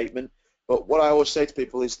kind of statement. But what I always say to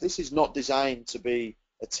people is, this is not designed to be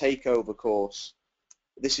a takeover course.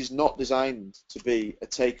 This is not designed to be a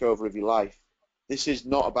takeover of your life. This is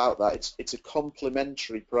not about that. It's a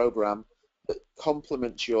complementary program that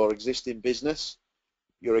complements your existing business,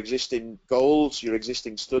 your existing goals, your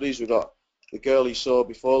existing studies. We've got the girl you saw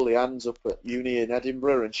before, Leanne's up at uni in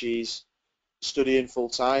Edinburgh, and she's studying full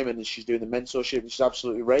time, and she's doing the mentorship, and she's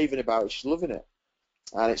absolutely raving about it. She's loving it,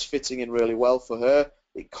 and it's fitting in really well for her.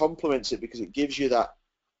 It complements it because it gives you that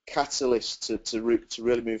catalyst to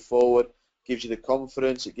really move forward, gives you the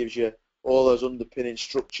confidence, it gives you all those underpinning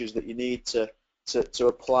structures that you need to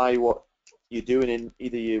apply what you're doing in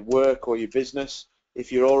either your work or your business.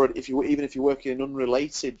 Even if you're working an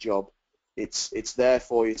unrelated job, it's there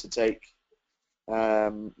for you to take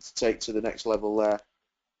to the next level there.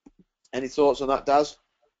 Any thoughts on that, Daz?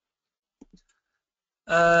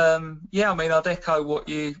 Yeah, I mean, I'd echo what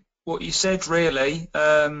you said, really.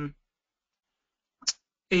 I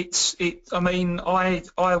mean, I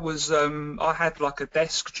had like a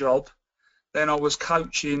desk job, then I was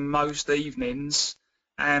coaching most evenings,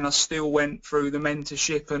 and I still went through the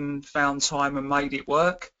mentorship and found time and made it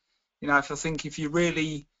work. You know, if you're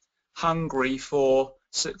really hungry for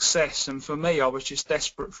success, and for me, I was just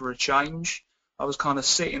desperate for a change. I was kind of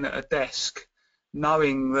sitting at a desk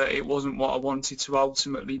knowing that it wasn't what I wanted to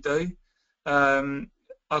ultimately do.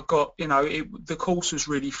 I got, the course was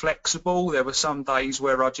really flexible. There were some days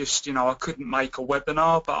where I just, I couldn't make a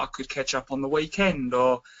webinar, but I could catch up on the weekend,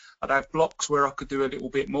 or I'd have blocks where I could do a little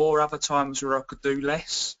bit more, other times where I could do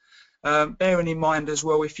less. Bearing in mind as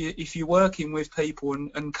well, if you're working with people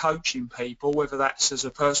and coaching people, whether that's as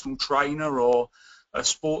a personal trainer or a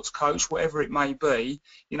sports coach, whatever it may be,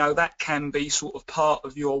 that can be sort of part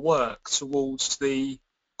of your work towards the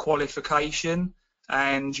qualification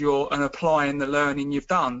and applying the learning you've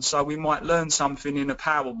done. So we might learn something in a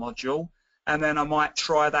power module, and then I might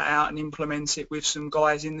try that out and implement it with some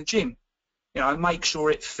guys in the gym. make sure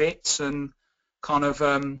it fits and kind of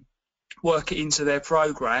work it into their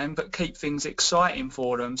program, but keep things exciting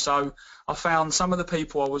for them. So I found some of the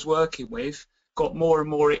people I was working with got more and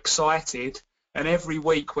more excited, and every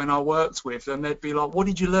week when I worked with them, they'd be like, "What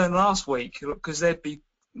did you learn last week?" Because they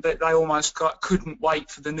almost couldn't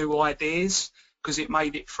wait for the new ideas because it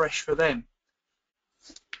made it fresh for them.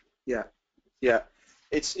 Yeah, yeah.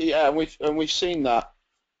 And we've seen that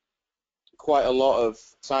quite a lot of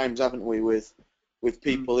times, haven't we, with Mm.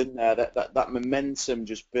 people in there, that momentum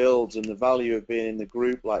just builds, and the value of being in the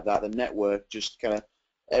group like that, the network, just kind of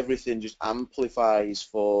everything just amplifies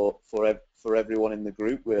for everyone in the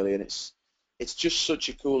group, really, and it's just such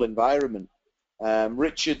a cool environment.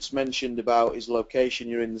 Richard's mentioned about his location.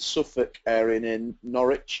 You're in the Suffolk area in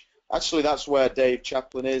Norwich. Actually, that's where Dave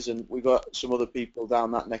Chaplin is, and we've got some other people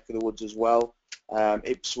down that neck of the woods as well,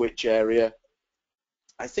 Ipswich area.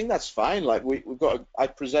 I think that's fine. Like we've got, I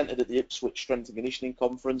presented at the Ipswich Strength and Conditioning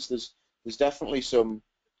Conference. There's definitely some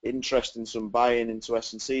interest and some buy-in into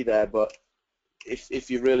S&C there. But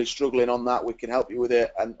if you're really struggling on that, we can help you with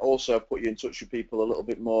it, and also put you in touch with people a little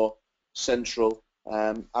bit more central.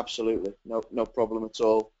 Absolutely, no problem at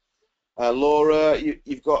all. Laura,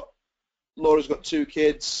 Laura's got 2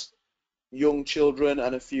 kids, young children,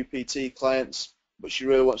 and a few PT clients, but she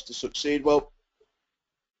really wants to succeed. Well,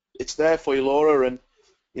 it's there for you, Laura, and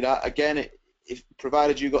again, if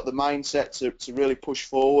provided you got the mindset to really push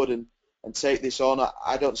forward and take this on,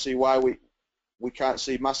 I don't see why we can't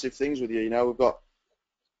see massive things with you. We've got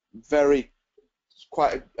very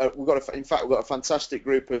in fact, we've got a fantastic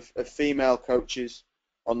group of female coaches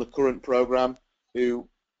on the current program who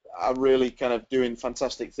are really kind of doing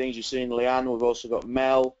fantastic things. You've seen Leanne. We've also got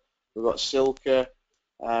Mel. We've got Silke.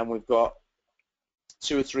 And we've got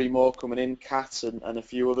 2 or 3 more coming in, Kat and a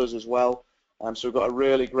few others as well. So we've got a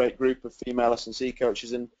really great group of female S&C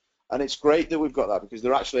coaches, and it's great that we've got that, because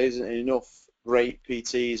there actually isn't enough great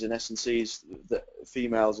PTs and S&Cs that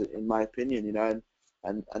females, in my opinion,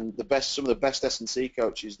 and some of the best S&C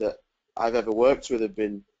coaches that I've ever worked with have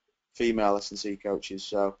been female S&C coaches.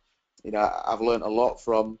 So I've learned a lot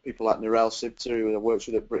from people like Narelle Sibter, who I worked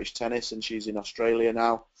with at British Tennis, and she's in Australia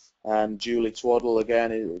now, and Julie Twaddle,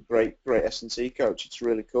 again, a great S&C coach. It's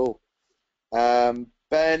really cool. Ben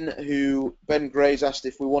Gray's asked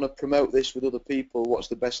if we want to promote this with other people, what's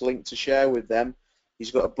the best link to share with them?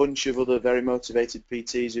 He's got a bunch of other very motivated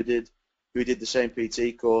PTs who did the same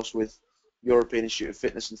PT course with European Institute of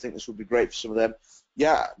Fitness, and think this would be great for some of them.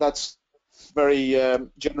 Yeah, that's very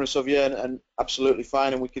generous of you, and absolutely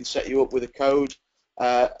fine, and we can set you up with a code.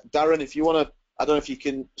 Darren, if you want to, I don't know if you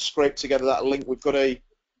can scrape together that link. We've got a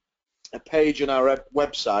page on our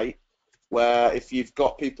website where if you've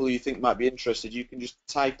got people who you think might be interested, you can just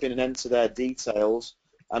type in and enter their details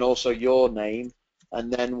and also your name,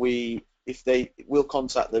 and then we'll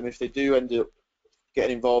contact them if they do end up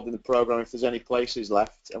getting involved in the program. If there's any places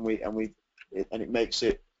left, and it makes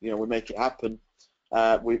it, we make it happen.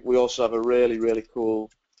 We also have a really cool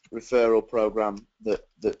referral program that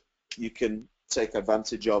you can take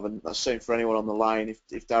advantage of, and that's the same for anyone on the line.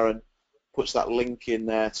 If Darren puts that link in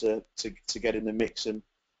there to get in the mix and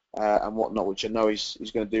whatnot, which I know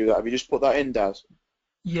he's going to do that. Have you just put that in, Daz?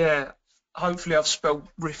 Yeah, hopefully I've spelled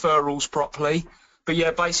referrals properly. But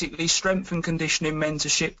yeah, basically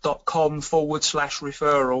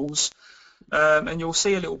strengthandconditioningmentorship.com/referrals. And you'll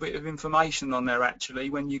see a little bit of information on there actually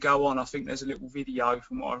when you go on. I think there's a little video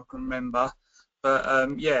from what I can remember.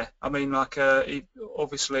 But yeah, I mean, like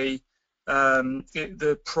obviously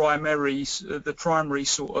the primary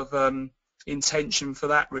sort of intention for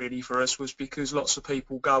that really for us was because lots of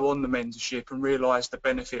people go on the mentorship and realise the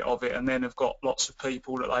benefit of it, and then have got lots of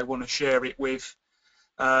people that they want to share it with,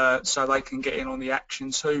 so they can get in on the action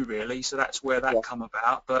too, really. So that's where that come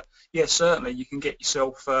about. But yeah, certainly you can get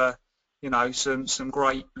yourself some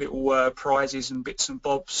great little prizes and bits and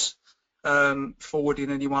bobs, forwarding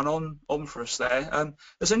anyone on for us there.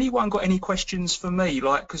 Has anyone got any questions for me?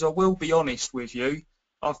 Like, because I will be honest with you,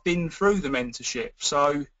 I've been through the mentorship,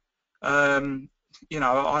 so I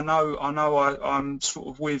know I'm sort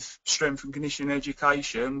of with strength and conditioning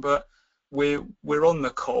education, but we're on the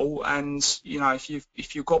call, and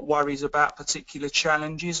if you've got worries about particular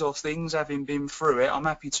challenges or things, having been through it, I'm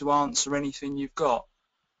happy to answer anything you've got.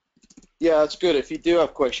 Yeah, that's good. If you do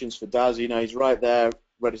have questions for Daz, he's right there,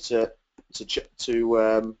 ready to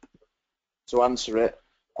answer it.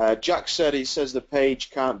 Jack says the page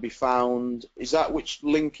can't be found. Which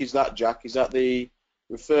link is that, Jack? Is that the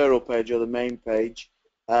referral page or the main page?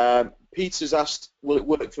 Peter's asked, will it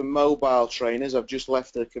work for mobile trainers? I've just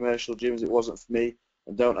left the commercial gyms. It wasn't for me,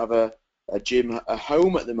 and don't have a a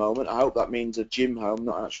home at the moment. I hope that means a gym home,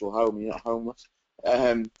 not an actual home. You're not homeless.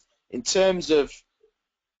 In terms of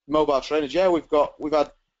mobile trainers, yeah, we've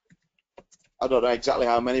had, I don't know exactly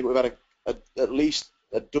how many, but we've had at least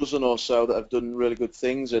a dozen or so that have done really good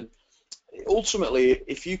things. And ultimately,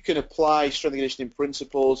 if you can apply strength and conditioning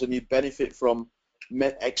principles and you benefit from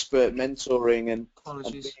expert mentoring and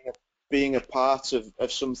Apologies. being a part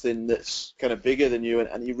of something that's kind of bigger than you,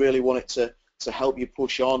 and you really want it to help you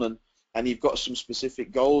push on, and you've got some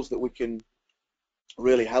specific goals that we can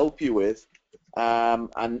really help you with,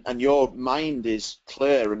 and your mind is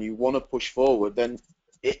clear and you want to push forward, then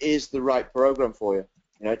it is the right program for you.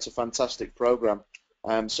 You know, it's a fantastic program.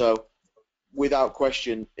 So without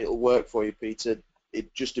question, it'll work for you, Peter.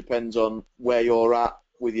 It just depends on where you're at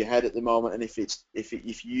with your head at the moment, and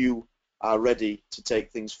if you are ready to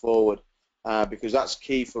take things forward, because that's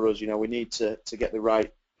key for us. You know, we need to get the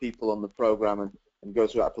right people on the program and go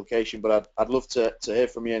through application. But I'd love to hear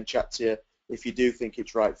from you and chat to you if you do think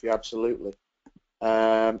it's right for you. Absolutely.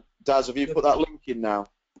 Daz, have you put that link in now?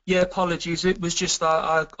 Yeah, apologies. It was just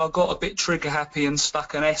I got a bit trigger happy and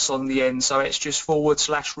stuck an S on the end, so it's just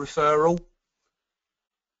 /referral.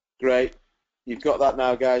 Great. You've got that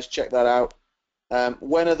now, guys. Check that out.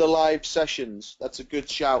 When are the live sessions? That's a good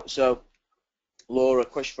shout. So, Laura,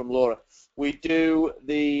 question from Laura. We do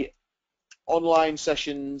the online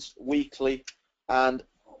sessions weekly, and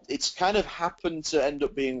it's kind of happened to end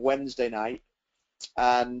up being Wednesday night,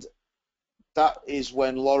 and that is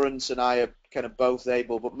when Lawrence and I are kind of both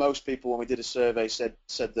able, but most people, when we did a survey, said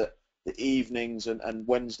that the evenings and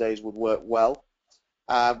Wednesdays would work well.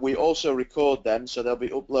 We also record them, so they'll be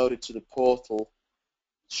uploaded to the portal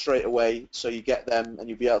straight away, so you get them and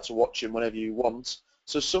you'll be able to watch them whenever you want.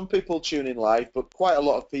 So some people tune in live, but quite a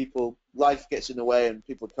lot of people, life gets in the way and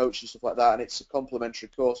people coach and stuff like that, and it's a complimentary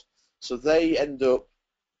course. So they end up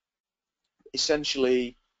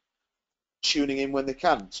essentially tuning in when they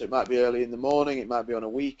can. So it might be early in the morning, it might be on a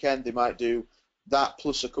weekend, they might do that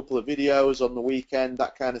plus a couple of videos on the weekend,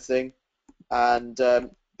 that kind of thing. And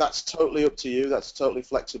that's totally up to you, that's totally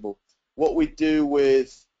flexible. What we do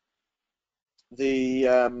with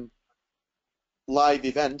the live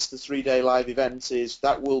event, the 3-day live event, is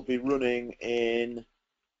that will be running in,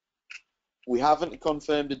 we haven't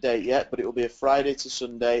confirmed a date yet, but it will be a Friday to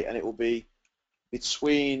Sunday, and it will be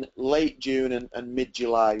between late June and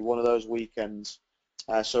mid-July, one of those weekends.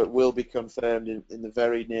 So it will be confirmed in the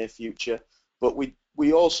very near future. But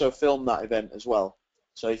we also film that event as well.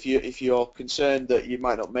 So if you're concerned that you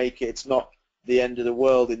might not make it, it's not the end of the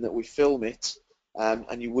world in that we film it,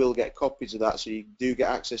 and you will get copies of that, so you do get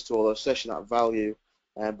access to all those sessions at value.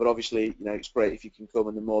 But obviously, you know, it's great if you can come,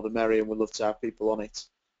 and the more the merrier, and we'd love to have people on it.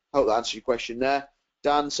 Hope that answers your question there.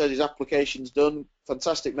 Dan says his application's done.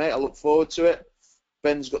 Fantastic, mate. I look forward to it.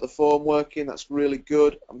 Ben's got the form working. That's really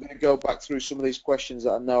good. I'm going to go back through some of these questions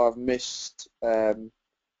that I know I've missed.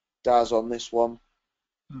 Daz on this one.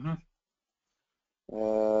 Mm-hmm.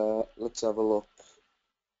 Let's have a look.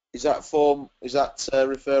 Is that form? Is that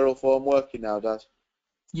referral form working now, Daz?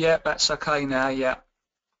 Yeah, that's okay now. Yeah.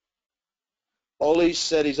 Ollie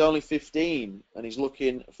said he's only 15 and he's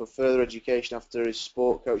looking for further education after his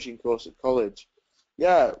sport coaching course at college.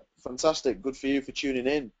 Yeah, fantastic. Good for you for tuning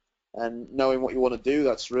in and knowing what you want to do.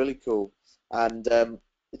 That's really cool. And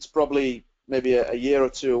it's probably maybe a year or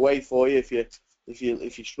two away for you if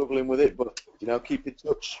you're struggling with it. But you know, keep in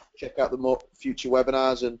touch. Check out the more future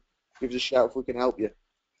webinars and give us a shout if we can help you.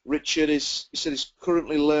 Richard he said he's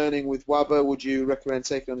currently learning with WABA. Would you recommend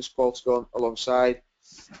taking on this call to go on alongside?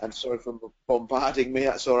 And sorry for bombarding me.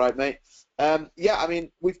 That's all right, mate. Yeah, I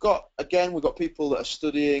mean, we've got people that are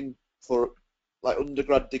studying for like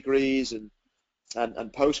undergrad degrees and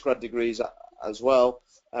postgrad degrees as well.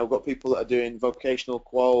 We've got people that are doing vocational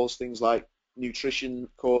quals, things like nutrition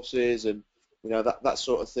courses and that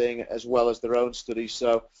sort of thing, as well as their own studies.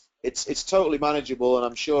 So it's totally manageable, and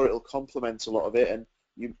I'm sure it'll complement a lot of it. And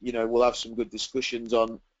we'll have some good discussions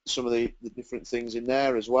on some of the different things in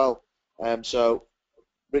there as well. So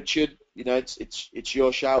Richard, it's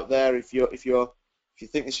your shout there. If you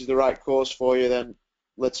think this is the right course for you, then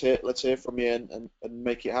let's hear from you and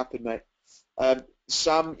make it happen, mate.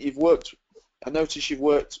 Sam, I noticed you've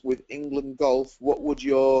worked with England Golf. What would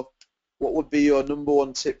be your number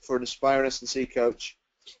one tip for an aspiring S&C coach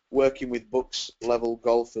working with Bucks level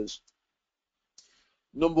golfers?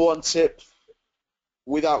 Number one tip,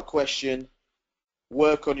 without question,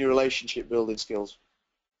 work on your relationship building skills.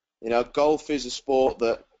 Golf is a sport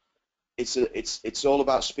that it's all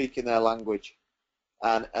about speaking their language,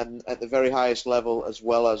 and at the very highest level as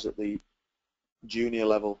well as at the junior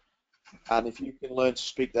level. And if you can learn to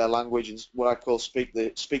speak their language and what I call speak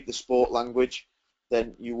the sport language,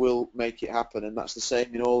 then you will make it happen. And that's the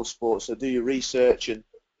same in all sports. So do your research and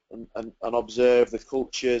observe the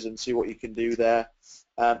cultures and see what you can do there.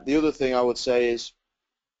 The other thing I would say is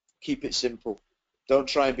keep it simple. Don't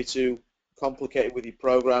try and be too complicated with your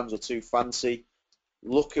programs or too fancy.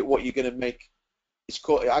 Look at what you're going to make.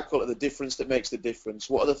 I call it the difference that makes the difference.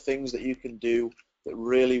 What are the things that you can do that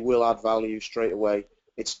really will add value straight away?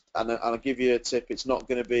 And I'll give you a tip. It's not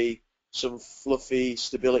going to be some fluffy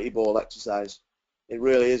stability ball exercise. It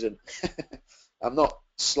really isn't. I'm not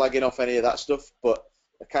slagging off any of that stuff, but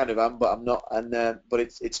I kind of am, but I'm not. But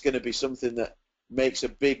it's going to be something that makes a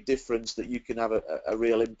big difference, that you can have a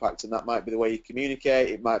real impact, and that might be the way you communicate.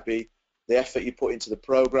 It might be the effort you put into the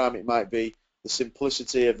program. It might be the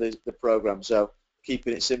simplicity of the program. So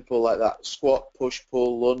keeping it simple like that: squat, push,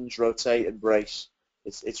 pull, lunge, rotate, and brace.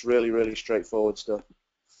 It's really, really straightforward stuff.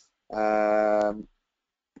 And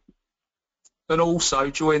also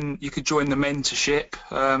you could join the mentorship.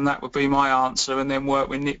 That would be my answer, and then work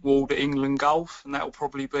with Nick Ward at England Golf, and that will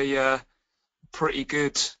probably be a pretty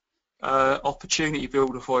good opportunity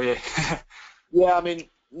builder for you. Yeah, I mean,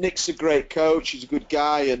 Nick's a great coach. He's a good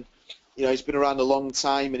guy, and he's been around a long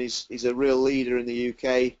time, and he's a real leader in the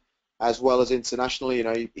UK as well as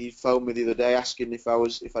internationally. He phoned me the other day asking if I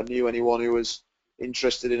knew anyone who was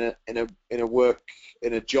interested in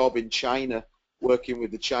a job in China, working with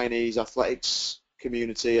the Chinese athletics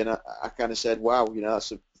community, and I kind of said, wow,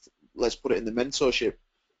 let's put it in the mentorship.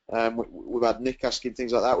 We've had Nick asking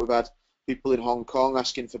things like that. We've had people in Hong Kong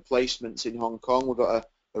asking for placements in Hong Kong. We've got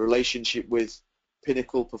a relationship with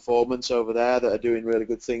Pinnacle Performance over there that are doing really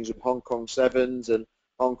good things with Hong Kong Sevens and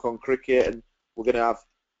Hong Kong Cricket, and we're going to have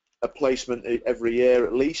a placement every year,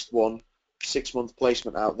 at least one 6-month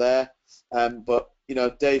placement out there. But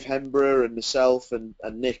Dave Hembrough and myself and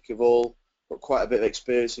Nick have all got quite a bit of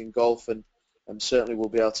experience in golf, and certainly we'll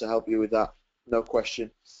be able to help you with that, no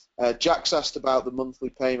question. Jack's asked about the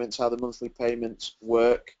monthly payments, how the monthly payments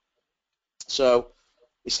work. So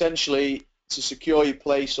essentially, to secure your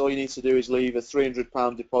place, all you need to do is leave a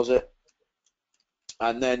 £300 deposit,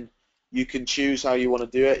 and then you can choose how you want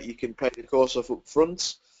to do it. You can pay the course off up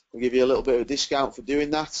front. We'll give you a little bit of a discount for doing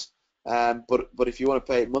that. But if you want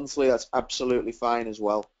to pay it monthly, that's absolutely fine as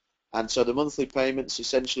well. And so the monthly payments,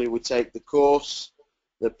 essentially, we take the price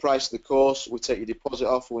of the course, we take your deposit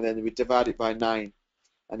off, and then we divide it by 9.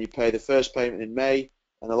 And you pay the first payment in May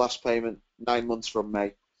and the last payment 9 months from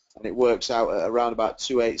May. And it works out at around about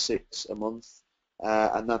 286 a month.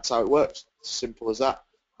 And that's how it works. Simple as that.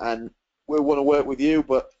 And we want to work with you,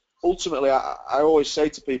 but ultimately, I always say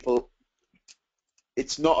to people,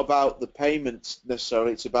 it's not about the payments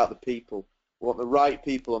necessarily, it's about the people. We want the right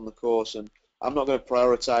people on the course, and I'm not going to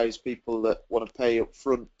prioritize people that want to pay up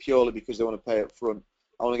front purely because they want to pay up front.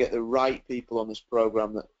 I want to get the right people on this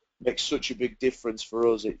program that makes such a big difference for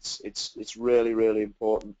us. It's really, really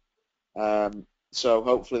important. So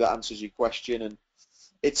hopefully that answers your question. And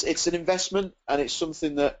it's an investment, and it's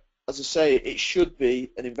something that, as I say, it should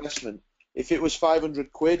be an investment. If it was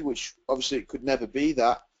 500 quid, which obviously it could never be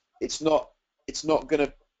that, it's not going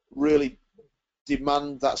to really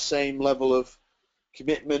demand that same level of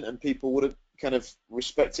commitment, and people wouldn't kind of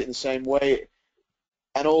respect it in the same way.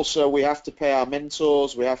 And also, we have to pay our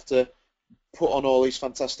mentors. We have to put on all these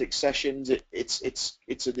fantastic sessions.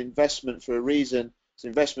 It's an investment for a reason. It's an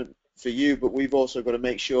investment for you, but we've also got to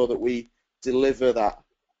make sure that we deliver that,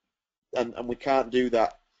 and we can't do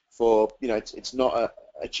that for it's not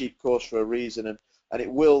a cheap course for a reason, and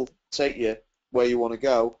it will take you where you want to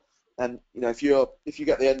go. And if you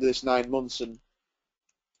get the end of this 9 months and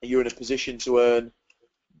you're in a position to earn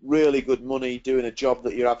really good money doing a job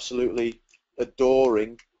that you're absolutely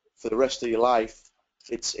adoring for the rest of your life,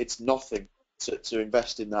 it's nothing to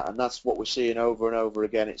invest in that. And that's what we're seeing over and over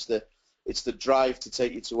again. It's the drive to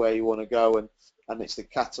take you to where you want to go, and it's the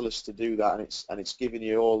catalyst to do that, and it's giving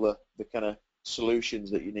you all the kind of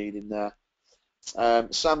solutions that you need in there.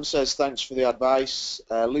 Sam says thanks for the advice.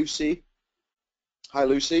 Lucy, hi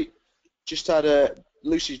Lucy.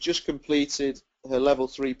 Lucy's just completed her level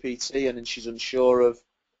 3 PT, and then she's unsure of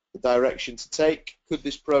the direction to take. Could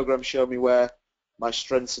this program show me where my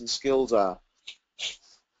strengths and skills are?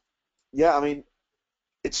 Yeah, I mean,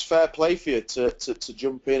 it's fair play for you to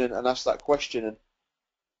jump in and ask that question. And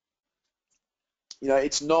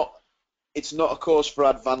it's not a course for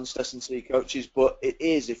advanced S&C coaches, but it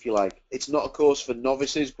is, if you like. It's not a course for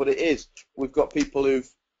novices, but it is. We've got people who've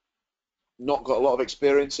not got a lot of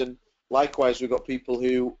experience, and likewise, we've got people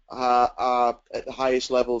who are at the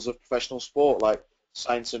highest levels of professional sport, like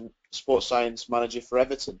sports science manager for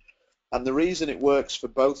Everton. And the reason it works for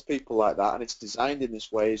both people like that, and it's designed in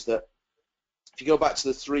this way, is that if you go back to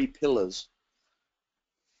the three pillars,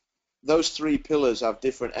 those three pillars have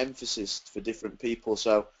different emphasis for different people.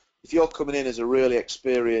 So if you're coming in as a really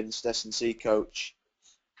experienced S&C coach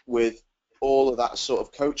with all of that sort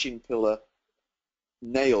of coaching pillar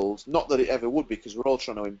nailed, not that it ever would be because we're all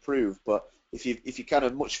trying to improve, but if you kind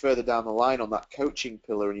of much further down the line on that coaching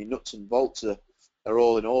pillar and your nuts and bolts are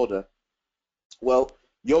all in order, well,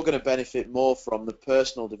 you're going to benefit more from the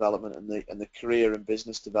personal development and the career and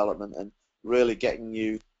business development and really getting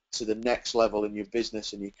you to the next level in your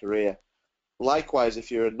business and your career. Likewise,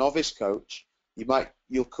 if you're a novice coach,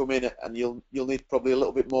 you'll come in and you'll need probably a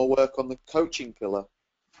little bit more work on the coaching pillar,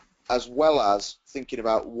 as well as thinking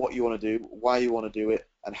about what you want to do, why you want to do it,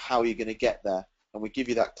 and how you're going to get there. And we give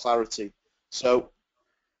you that clarity. So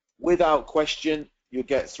without question, you'll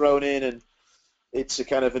get thrown in, and it's a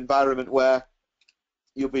kind of environment where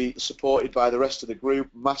you'll be supported by the rest of the group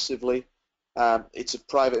massively. It's a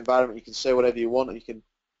private environment. You can say whatever you want, and you can,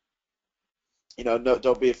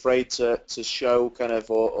 don't be afraid to show kind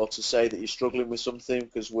of or to say that you're struggling with something,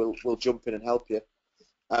 because we'll jump in and help you.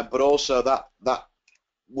 But also that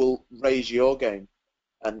will raise your game.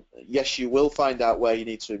 And yes, you will find out where you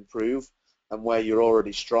need to improve and where you're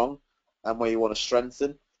already strong and where you want to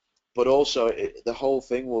strengthen. But also, the whole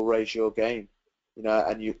thing will raise your game.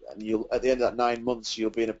 And you'll at the end of that 9 months,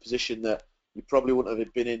 you'll be in a position that you probably wouldn't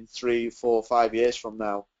have been in 3, 4, 5 years from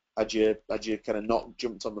now had you kind of not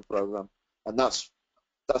jumped on the program. And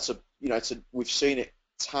we've seen it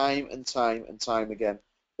time and time and time again.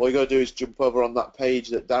 All you got to do is jump over on that page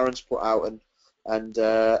that Darren's put out and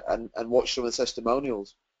watch some of the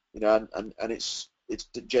testimonials, and it's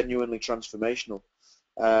genuinely transformational.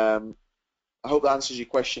 I hope that answers your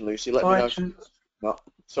question, Lucy. Let me know. No,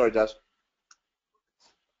 sorry, Daz.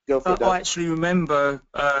 Go for it, Daz. I actually remember,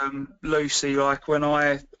 Lucy, like when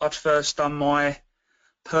I'd first done my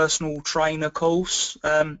personal trainer course,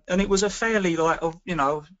 and it was a fairly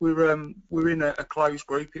we're in a closed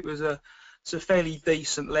group. It's a fairly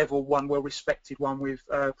decent level one, well respected one with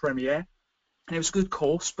Premier. And it was a good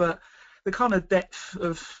course, but the kind of depth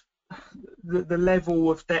of the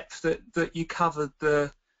level of depth that you covered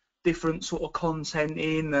the different sort of content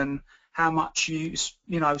in, and how much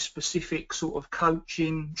specific sort of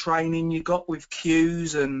coaching training you got with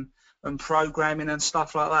cues and programming and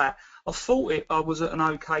stuff like that. I thought I was at an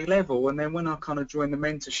okay level, and then when I kind of joined the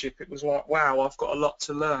mentorship, it was like, wow, I've got a lot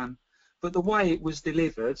to learn. But the way it was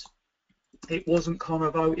delivered, it wasn't kind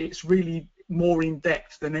of, it's really more in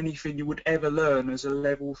depth than anything you would ever learn as a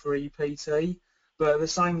level 3 PT, but at the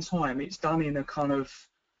same time it's done in a kind of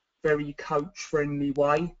very coach friendly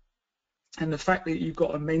way. And the fact that you've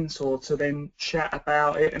got a mentor to then chat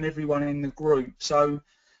about it, and everyone in the group, so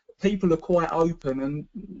people are quite open,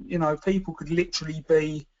 and people could literally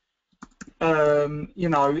be in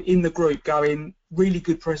the group going, really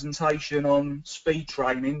good presentation on speed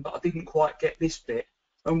training, but I didn't quite get this bit,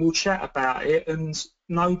 and we'll chat about it, and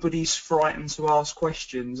nobody's frightened to ask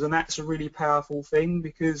questions. And that's a really powerful thing,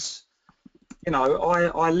 because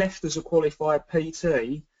I left as a qualified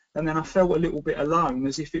PT, and then I felt a little bit alone,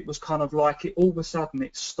 as if it was kind of like all of a sudden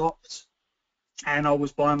it stopped and I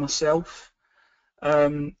was by myself.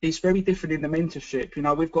 It's very different in the mentorship.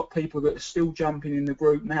 We've got people that are still jumping in the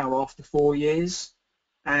group now after 4 years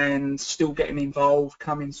and still getting involved,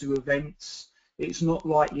 coming to events. It's not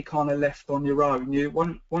like you're kind of left on your own.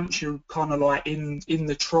 Once you're kind of like in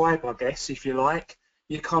the tribe, I guess, if you like,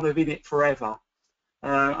 you're kind of in it forever.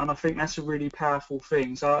 And I think that's a really powerful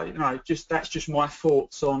thing. So, that's just my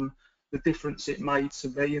thoughts on the difference it made to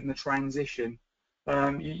me in the transition.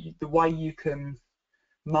 The way you can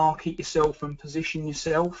market yourself and position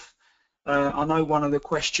yourself. I know one of the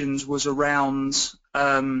questions was around,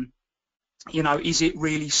 is it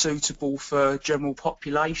really suitable for general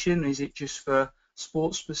population? Is it just for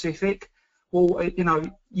sports specific? Well,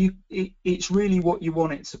 it's really what you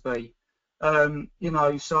want it to be.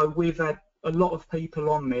 So we've had a lot of people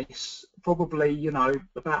on this, probably, about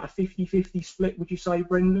a 50-50 split, would you say,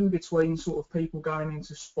 Brendan, between sort of people going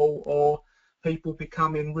into sport or people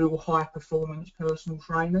becoming real high performance personal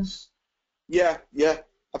trainers? Yeah,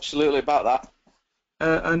 absolutely about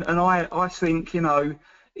that. And I think,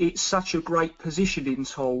 it's such a great positioning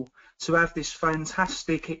tool to have this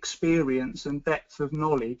fantastic experience and depth of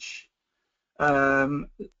knowledge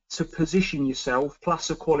to position yourself, plus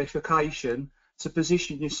a qualification, to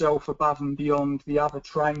position yourself above and beyond the other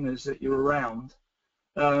trainers that you're around,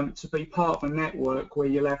 to be part of a network where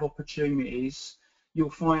you'll have opportunities. You'll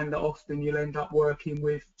find that often you'll end up working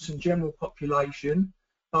with some general population,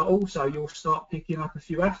 but also you'll start picking up a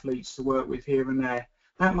few athletes to work with here and there.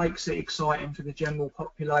 that makes it exciting for the general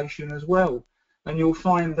population as well. And you'll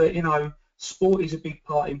find that, you know, sport is a big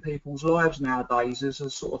part in people's lives nowadays as a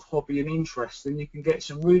sort of hobby and interest, and you can get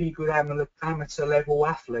some really good amateur level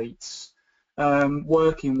athletes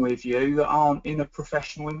working with you that aren't in a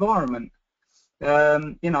professional environment.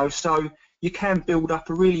 You know, so you can build up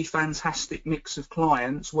a really fantastic mix of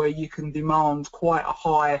clients where you can demand quite a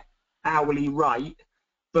high hourly rate,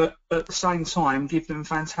 but at the same time give them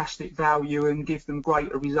fantastic value and give them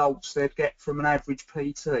greater results they'd get from an average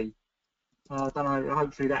PT. I don't know,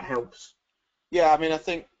 hopefully that helps. Yeah, I mean,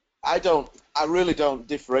 I really don't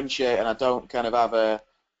differentiate, and I don't kind of have a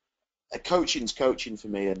coaching's coaching for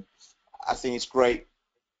me, and I think it's great.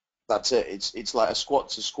 That's it. It's like a squat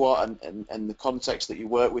to squat, and the context that you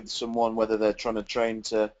work with someone, whether they're trying to train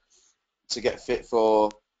to get fit for,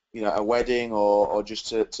 you know, a wedding, or just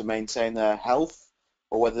to maintain their health,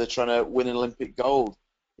 or whether they're trying to win an Olympic gold.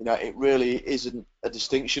 You know, it really isn't a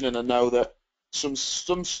distinction, and I know that some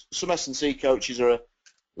S&C coaches are a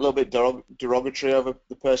little bit derogatory over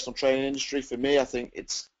the personal training industry. For me, I think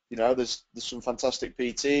it's, you know, there's some fantastic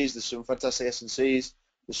PTs, there's some fantastic S&Cs,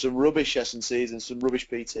 there's some rubbish S&Cs and some rubbish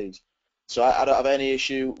PTs. So I don't have any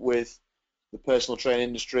issue with the personal training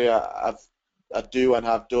industry. I do and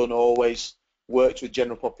have done always worked with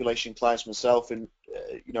general population clients myself in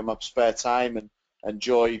you know, my spare time, and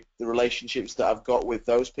enjoy the relationships that I've got with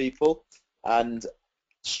those people. And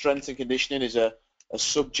strength and conditioning is a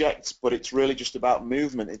subject, but it's really just about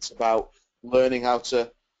movement. It's about learning how to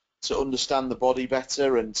understand the body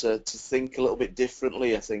better and to think a little bit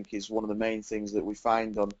differently, I think, is one of the main things that we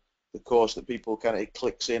find on the course, that people kind of, it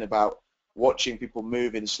clicks in about watching people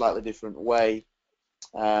move in a slightly different way.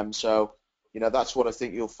 So, you know, that's what I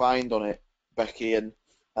think you'll find on it, Becky, and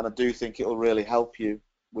I do think it'll really help you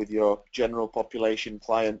with your general population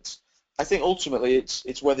clients. I think ultimately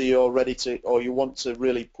it's whether you're ready to, or you want to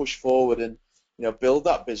really push forward and, you know, build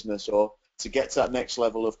that business, or to get to that next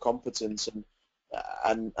level of competence,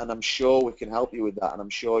 and I'm sure we can help you with that, and I'm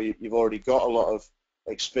sure you've already got a lot of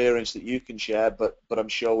experience that you can share, but I'm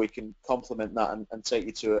sure we can complement that and take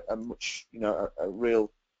you to a much, you know, a real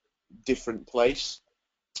different place,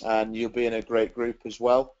 and you'll be in a great group as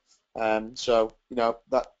well. So, you know,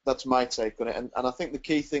 that's my take on it, and I think the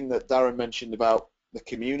key thing that Darren mentioned about the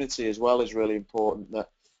community as well is really important. That,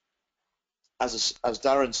 as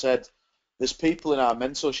Darren said, there's people in our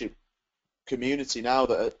mentorship community now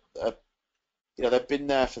that are, you know, they've been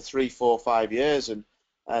there for 3, 4, 5 years, and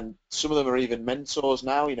some of them are even mentors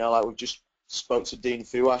now. You know, like we've just spoke to Dean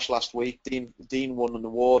Fuash last week. Dean won an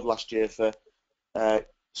award last year for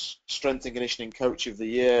Strength and Conditioning Coach of the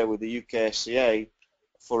Year with the UKSCA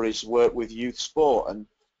for his work with youth sport, and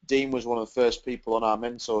Dean was one of the first people on our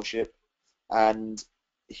mentorship, and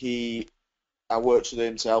I worked with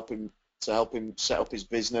him to help him set up his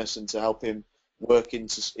business and to help him work in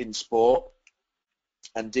sport.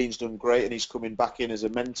 And Dean's done great, and he's coming back in as a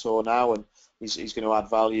mentor now, and he's going to add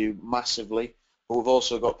value massively. But we've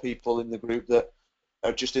also got people in the group that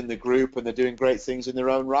are just in the group, and they're doing great things in their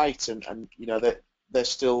own right, and you know, they're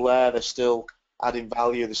still there, they're still adding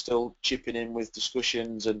value, they're still chipping in with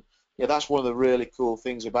discussions, and yeah, that's one of the really cool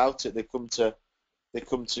things about it. They come to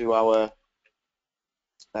our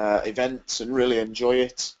events and really enjoy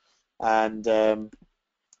it, and you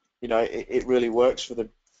know, it really works for them.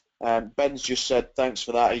 Ben's just said thanks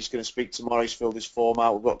for that. He's going to speak tomorrow. He's filled his form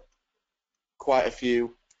out. We've got quite a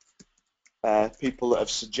few people that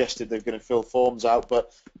have suggested they're going to fill forms out,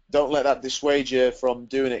 but don't let that dissuade you from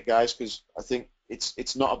doing it, guys, because I think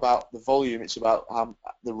it's not about the volume. It's about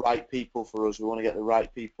the right people for us. We want to get the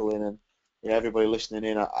right people in, and yeah, everybody listening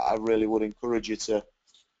in, I really would encourage you to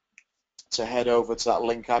head over to that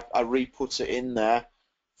link. I re-put it in there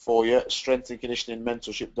for you,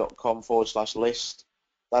 strengthandconditioningmentorship.com/list.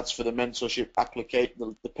 That's for the mentorship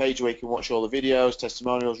application, the page where you can watch all the videos,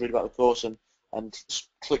 testimonials, read about the course, and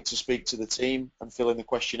click to speak to the team and fill in the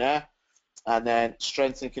questionnaire. And then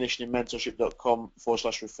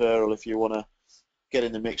strengthandconditioningmentorship.com/referral if you want to get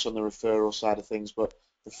in the mix on the referral side of things. But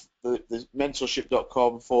the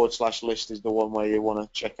mentorship.com/list is the one where you want to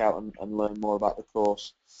check out and learn more about the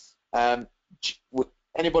course.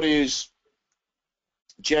 Anybody who's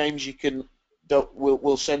James, you can.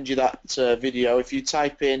 We'll send you that video. If you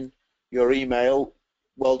type in your email,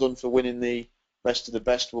 well done for winning the best of the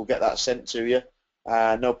best. We'll get that sent to you.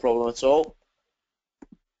 No problem at all.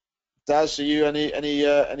 Daz, are you any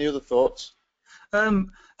other thoughts?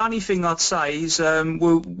 Only thing I'd say is we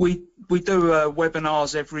do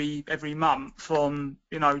webinars every month on,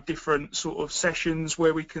 you know, different sort of sessions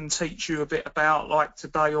where we can teach you a bit about, like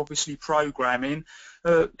today, obviously programming.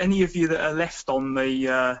 Any of you that are left on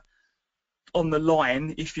the on the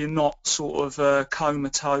line, if you're not sort of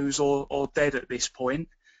comatose or dead at this point,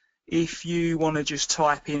 if you want to just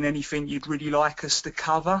type in anything you'd really like us to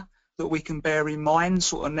cover that we can bear in mind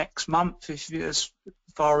sort of next month, if as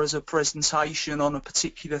far as a presentation on a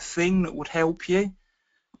particular thing that would help you,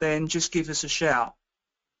 then just give us a shout.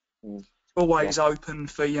 Mm. Always Yeah. open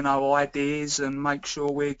for, you know, ideas, and make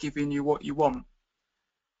sure we're giving you what you want.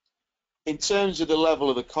 In terms of the level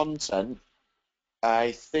of the content,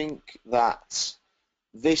 I think that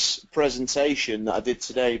this presentation that I did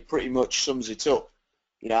today pretty much sums it up.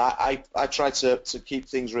 You know, I try to keep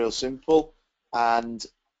things real simple, and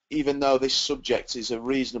even though this subject is a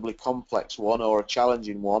reasonably complex one or a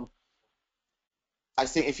challenging one, I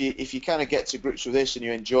think if you kind of get to grips with this and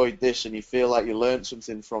you enjoyed this and you feel like you learned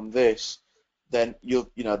something from this, then you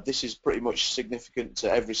know, this is pretty much significant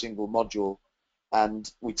to every single module,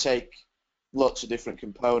 and we take lots of different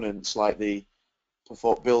components like the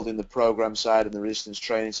building the program side and the resistance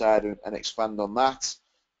training side and expand on that.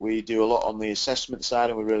 We do a lot on the assessment side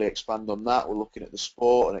and we really expand on that. We're looking at the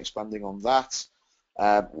sport and expanding on that.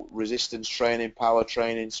 Resistance training, power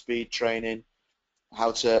training, speed training,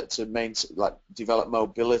 how to maintain, like, develop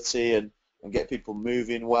mobility and get people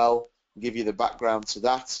moving well, and give you the background to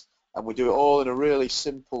that. And we do it all in a really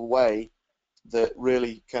simple way that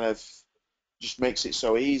really kind of just makes it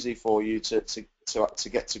so easy for you to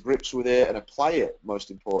get to grips with it and apply it, most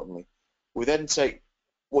importantly. We then take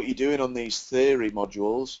what you're doing on these theory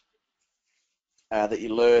modules that you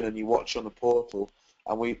learn and you watch on the portal,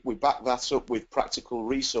 and we back that up with practical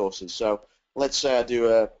resources. So let's say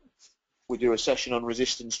we do a session on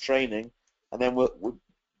resistance training, and then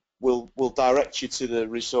we'll direct you to the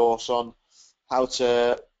resource on how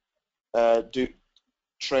to do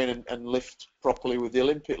train and lift properly with the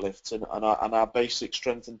Olympic lifts and our basic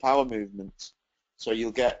strength and power movements. So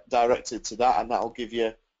you'll get directed to that, and that'll give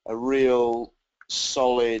you a real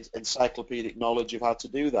solid encyclopedic knowledge of how to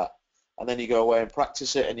do that. And then you go away and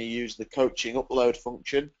practice it, and you use the coaching upload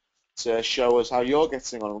function to show us how you're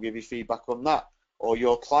getting on, and we'll give you feedback on that, or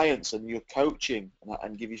your clients and your coaching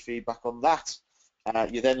and give you feedback on that.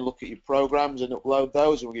 You then look at your programs and upload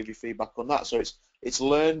those, and we'll give you feedback on that. So it's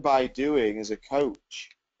learn by doing as a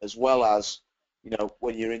coach, as well as, you know,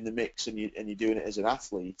 when you're in the mix and you're doing it as an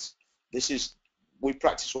athlete. We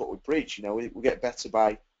practice what we preach. You know, we get better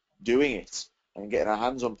by doing it and getting our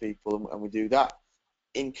hands on people, and we do that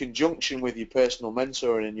in conjunction with your personal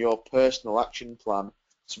mentoring and your personal action plan.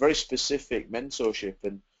 It's a very specific mentorship,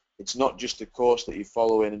 and it's not just a course that you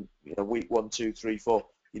follow in, you know, week 1, 2, 3, 4.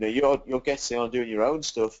 You know, you're getting on doing your own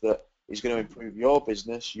stuff that is going to improve your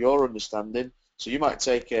business, your understanding. So you might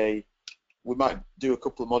we might do a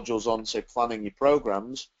couple of modules on, say, planning your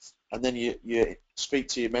programs, and then you speak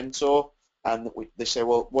to your mentor, and they say,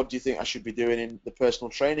 well, what do you think I should be doing in the personal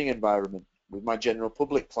training environment with my general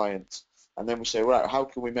public clients? And then we say, right, how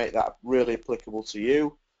can we make that really applicable to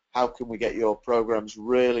you? How can we get your programs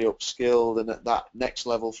really upskilled and at that next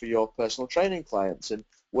level for your personal training clients, and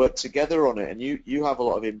work together on it? And you have a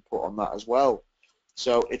lot of input on that as well.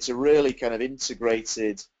 So it's a really kind of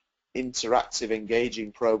integrated, interactive,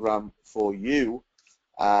 engaging program for you,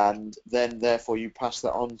 and then therefore you pass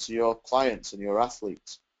that on to your clients and your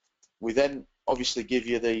athletes. We then obviously give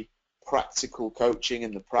you the practical coaching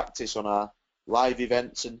and the practice on our live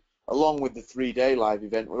events, and along with the 3-day live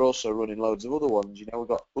event, we're also running loads of other ones. You know, we've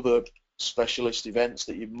got other specialist events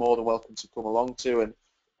that you're more than welcome to come along to, and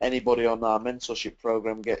anybody on our mentorship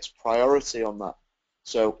program gets priority on that.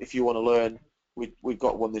 So if you want to learn, we've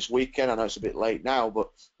got one this weekend. I know it's a bit late now, but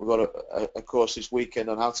we've got a course this weekend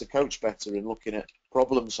on how to coach better and looking at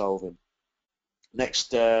problem solving.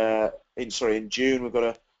 Next, in June, we've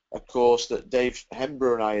got a course that Dave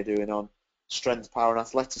Hembrough and I are doing on strength, power, and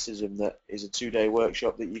athleticism. That is a 2-day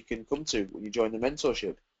workshop that you can come to when you join the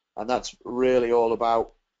mentorship, and that's really all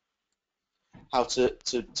about how to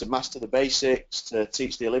master the basics, to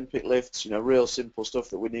teach the Olympic lifts. You know, real simple stuff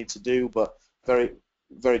that we need to do, but very,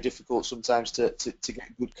 very difficult sometimes to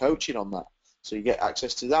get good coaching on that. So you get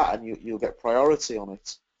access to that, and you'll get priority on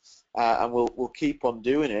it, and we'll keep on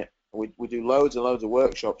doing it. We do loads and loads of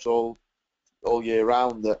workshops all year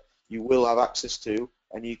round that you will have access to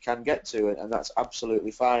and you can get to it, and that's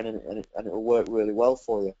absolutely fine, and it'll work really well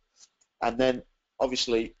for you. And then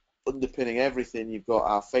obviously underpinning everything, you've got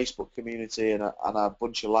our Facebook community and a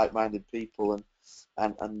bunch of like-minded people,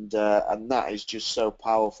 and that is just so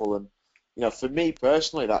powerful. And you know, for me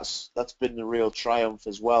personally, that's been the real triumph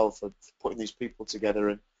as well, for putting these people together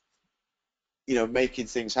and, you know, making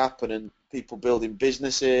things happen, and people building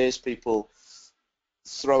businesses, people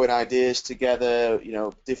throwing ideas together, you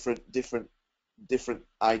know, different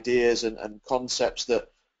ideas and concepts that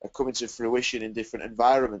are coming to fruition in different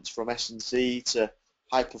environments, from S&C to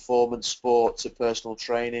high performance sport to personal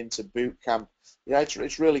training to boot camp.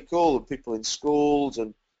 It's really cool. And people in schools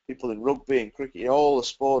and people in rugby and cricket, all the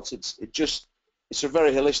sports. It's a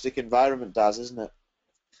very holistic environment, Daz, isn't it?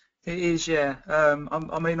 It is, yeah.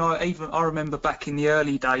 I mean, I remember back in the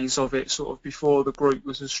early days of it, sort of before the group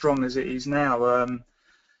was as strong as it is now.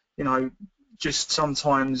 You know, just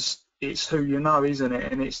sometimes it's who you know, isn't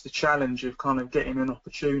it? And it's the challenge of kind of getting an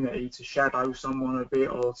opportunity to shadow someone a bit,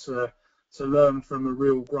 or to learn from a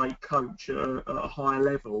real great coach at a high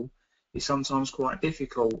level is sometimes quite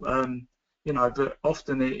difficult. You know, but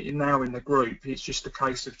often now in the group, it's just a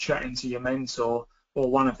case of chatting to your mentor or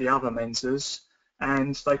one of the other mentors,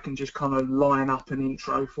 and they can just kind of line up an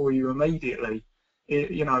intro for you immediately.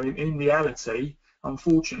 You know, in reality,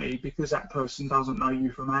 unfortunately, because that person doesn't know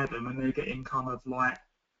you from Adam, and they're getting kind of like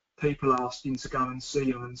people asking to go and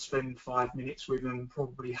see them and spend 5 minutes with them,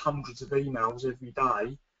 probably hundreds of emails every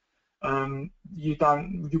day,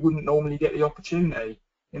 you wouldn't normally get the opportunity,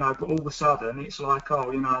 you know. But all of a sudden, it's like,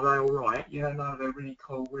 oh, you know, they're all right, yeah, no, they're really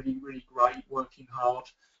cool, really, really great, working hard,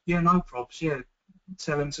 yeah, no probs, yeah,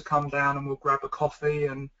 tell them to come down and we'll grab a coffee,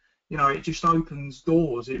 and you know, it just opens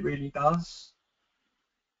doors, it really does.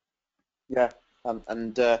 Yeah,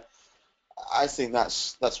 and I think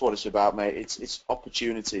that's what it's about, mate. It's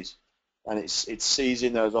opportunities, and it's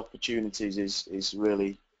seizing those opportunities is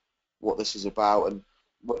really what this is about. And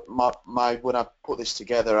my when I put this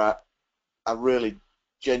together, I really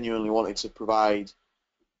genuinely wanted to provide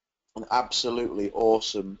an absolutely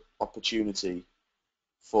awesome opportunity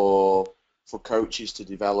for coaches to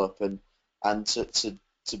develop and to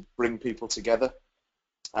bring people together.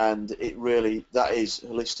 And it really, that is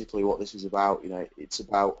holistically what this is about. It's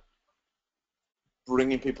about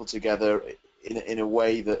bringing people together in a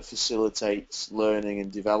way that facilitates learning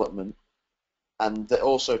and development, and that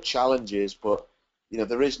also challenges. But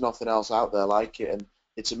there is nothing else out there like it, and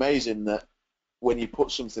it's amazing that when you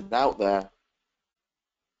put something out there,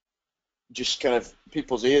 just kind of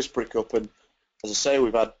people's ears prick up. And as I say,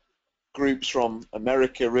 we've had groups from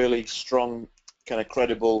America, really strong, kind of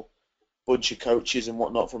credible bunch of coaches and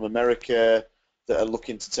whatnot from America that are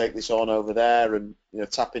looking to take this on over there and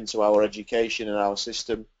tap into our education and our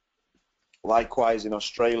system. Likewise in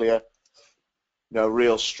Australia,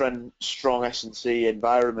 real strong S&C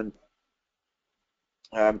environment.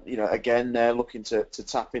 Again, they're looking to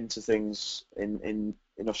tap into things in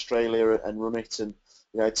Australia and run it, and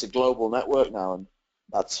it's a global network now, and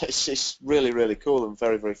it's really, really cool and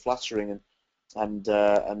very, very flattering, and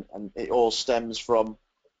it all stems from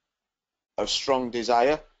a strong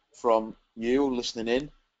desire from you listening in,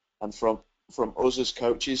 and from us as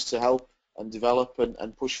coaches to help and develop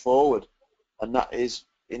and push forward. And that is,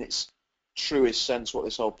 in its truest sense, what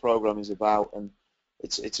this whole program is about, and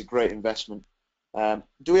it's a great investment.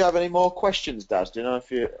 Do we have any more questions, Daz? Do you know if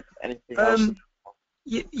you anything else? Um,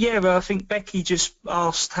 yeah, but I think Becky just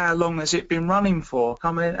asked how long has it been running for?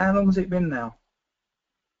 I mean, how long has it been now?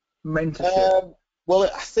 Mentorship. Well,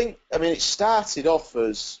 I mean, it started off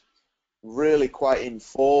as really quite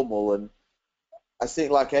informal, and I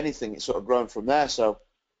think like anything, it's sort of grown from there. So,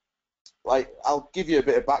 like, I'll give you a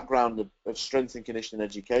bit of background of strength and conditioning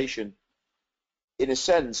education, in a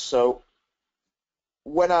sense. So,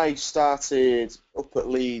 when I started up at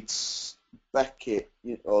Leeds Beckett,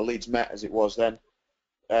 or Leeds Met as it was then,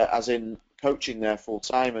 as in coaching there full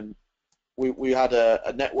time, and we had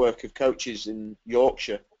a network of coaches in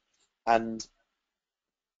Yorkshire, and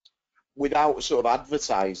without sort of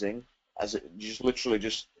advertising, as it just literally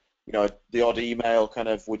just the odd email kind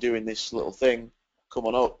of, we're doing this little thing, come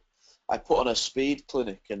on up. I put on a speed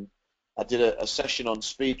clinic, and I did a session on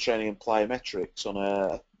speed training and plyometrics on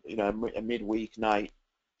a midweek night,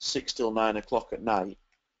 6 till 9 o'clock at night,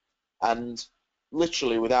 and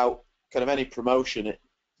literally without kind of any promotion,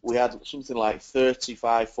 we had something like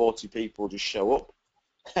 35, 40 people just show up,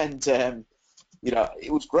 and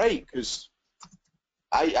it was great because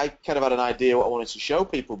I kind of had an idea what I wanted to show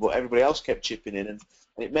people, but everybody else kept chipping in, and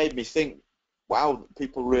it made me think, wow,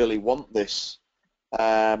 people really want this,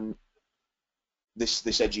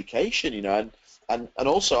 this education, and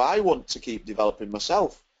also I want to keep developing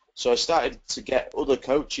myself. So I started to get other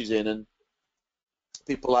coaches in, and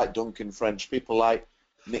people like Duncan French, people like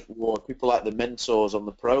Nick Ward, people like the mentors on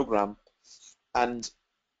the program, and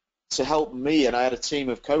to help me. And I had a team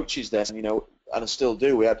of coaches there, and I still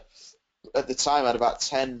do. We had, at the time, I had about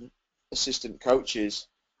 10 assistant coaches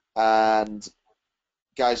and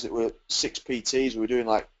guys that were 6 PTs. We were doing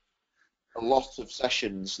like a lot of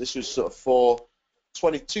sessions. This was sort of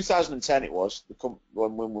 2010 it was,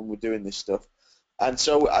 when we were doing this stuff. And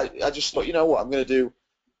so I just thought, you know what, I'm going to do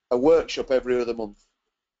a workshop every other month,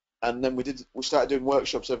 and then we started doing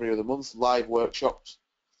workshops every other month, live workshops,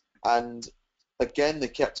 and again they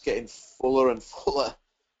kept getting fuller and fuller,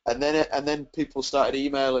 and then people started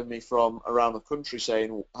emailing me from around the country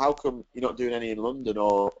saying, how come you're not doing any in London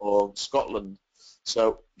or Scotland?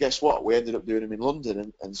 So guess what? We ended up doing them in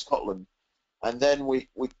London and Scotland, and then we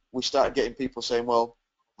started getting people saying, well,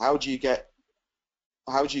 how do you get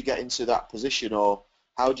into that position, or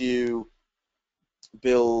how do you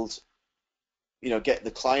build, get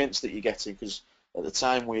the clients that you're getting? Because at the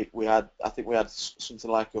time we had, I think we had something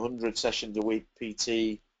like 100 sessions a week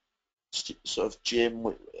PT, sort of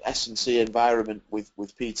gym, S&C environment with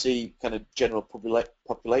PT kind of general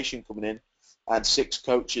population coming in, and 6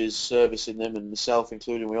 coaches servicing them, and myself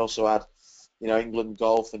including. We also had, England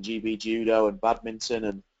golf and GB judo and badminton,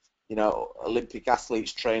 and Olympic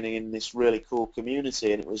athletes training in this really cool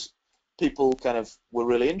community, and it was, people kind of were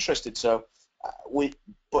really interested. So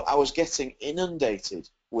but I was getting inundated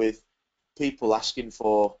with people asking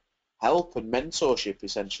for help and mentorship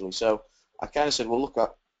essentially. So I kind of said, well, look,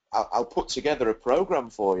 I'll put together a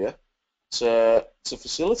program for you to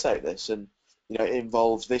facilitate this, and it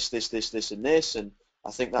involves this, and this, and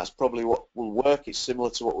I think that's probably what will work. It's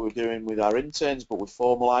similar to what we were doing with our interns, but we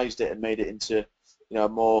formalized it and made it into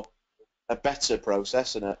a better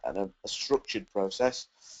process and a structured process.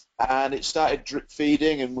 And it started drip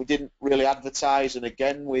feeding, and we didn't really advertise, and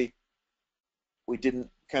again we didn't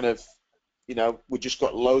kind of, we just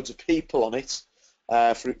got loads of people on it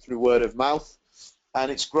through word of mouth,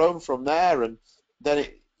 and it's grown from there. And then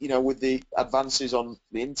with the advances on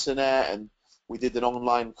the internet, and we did an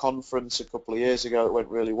online conference a couple of years ago. It went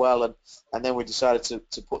really well, and then we decided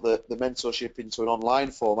to put the mentorship into an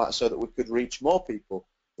online format so that we could reach more people.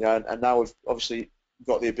 And now we've obviously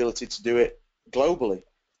got the ability to do it globally,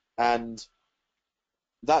 and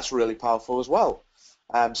that's really powerful as well.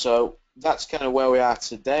 So that's kind of where we are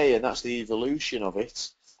today, and that's the evolution of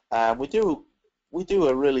it. We do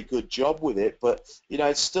a really good job with it, but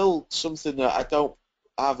it's still something that I don't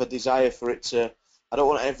have a desire for it to. I don't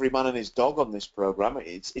want every man and his dog on this program.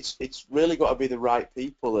 It's really got to be the right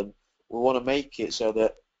people, and we want to make it so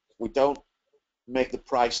that we don't make the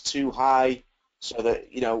price too high, so that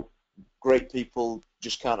great people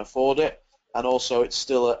just can't afford it, and also it's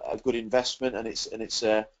still a good investment, and it's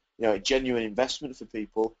a a genuine investment for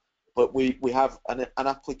people. But we have an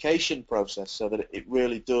application process so that it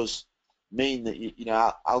really does mean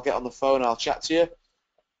that I'll get on the phone, I'll chat to you,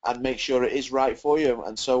 and make sure it is right for you,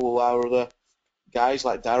 and so will our other guys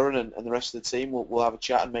like Darren and the rest of the team. We'll have a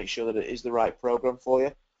chat and make sure that it is the right program for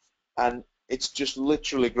you. And it's just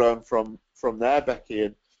literally grown from there, Becky.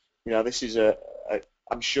 And this is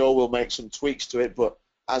I'm sure we'll make some tweaks to it, but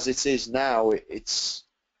as it is now, it's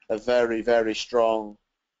a very, very strong,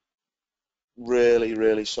 really,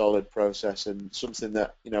 really solid process, and something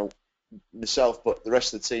that myself, but the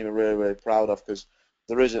rest of the team are really, really proud of, because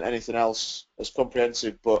there isn't anything else as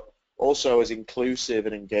comprehensive, but also as inclusive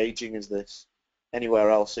and engaging as this anywhere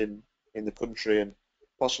else in the country, and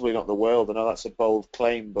possibly not the world. I know that's a bold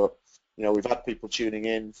claim, but we've had people tuning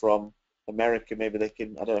in from America. Maybe they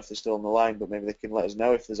can, I don't know if they're still on the line, but maybe they can let us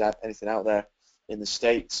know if there's anything out there in the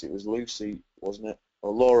States. It was Lucy, wasn't it?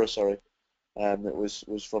 Or Laura, sorry, that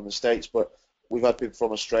was from the States. But we've had people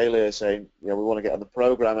from Australia saying, we want to get on the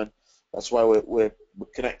program, and that's why we're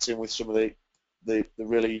connecting with some of the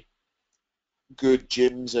really good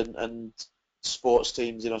gyms and sports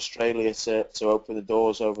teams in Australia to open the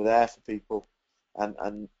doors over there for people, and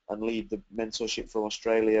lead the mentorship from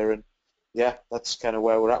Australia. And yeah, that's kind of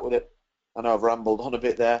where we're at with it. I know I've rambled on a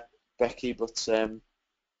bit there, Becky, but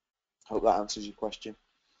hope that answers your question.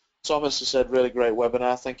 Thomas has said, really great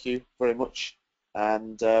webinar, thank you very much.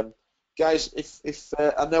 And guys, if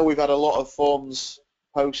I know we've had a lot of forms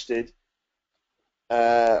posted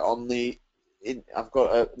on the, I've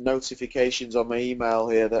got notifications on my email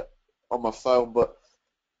here, that on my phone, but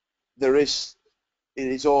it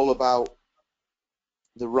is all about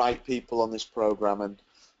the right people on this program. And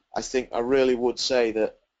I think I really would say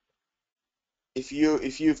that if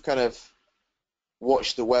you've kind of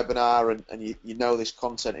watched the webinar, and you know this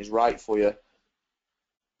content is right for you,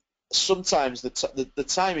 sometimes the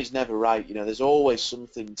time is never right. There's always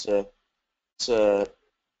something to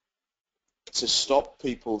stop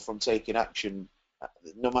people from taking action,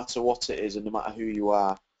 no matter what it is and no matter who you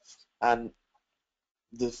are. And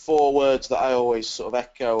the 4 words that I always sort of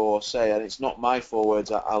echo or say, and it's not my 4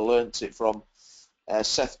 words, I learnt it from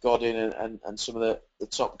Seth Godin and some of the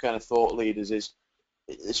top kind of thought leaders, is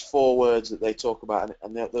there's 4 words that they talk about,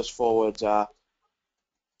 and those 4 words are: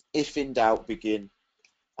 if in doubt, begin.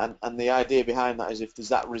 And the idea behind that is if there's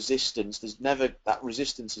that resistance, that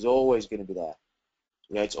resistance is always going to be there.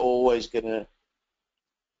 It's always going to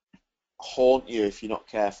haunt you if you're not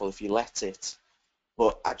careful, if you let it.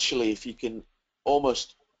 But actually, if you can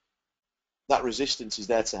almost, that resistance is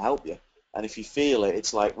there to help you. And if you feel it,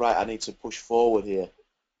 it's like, right, I need to push forward here,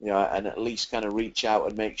 and at least kind of reach out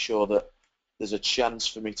and make sure that there's a chance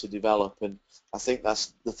for me to develop. And I think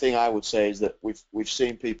that's the thing I would say is that we've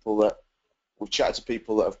seen people that we've chatted to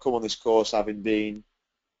people that have come on this course having been,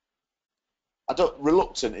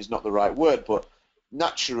 reluctant is not the right word, but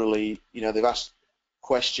naturally, they've asked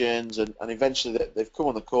questions and eventually they've come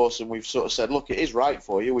on the course and we've sort of said, look, it is right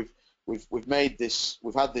for you. We've made this,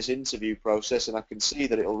 we've had this interview process and I can see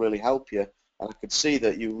that it'll really help you and I can see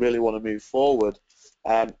that you really want to move forward.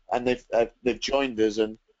 And they've joined us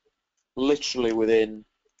and literally within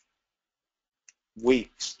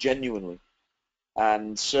weeks, genuinely,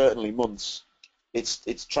 and certainly months, it's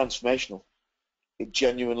transformational. It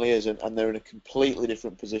genuinely is, and they're in a completely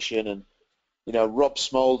different position. And Rob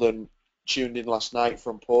Smolden tuned in last night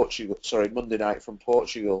from Portugal, sorry, Monday night from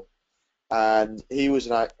Portugal, and he was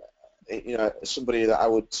somebody that I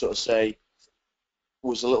would sort of say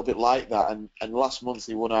was a little bit like that. And last month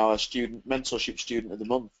he won our mentorship student of the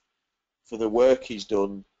month for the work he's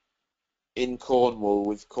done in Cornwall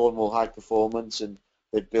with Cornwall High Performance, and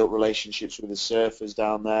they've built relationships with the surfers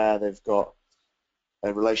down there. They've got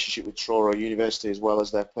a relationship with Truro University as well as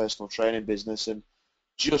their personal training business, and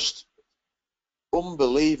just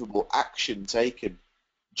unbelievable action taken,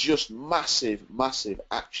 just massive, massive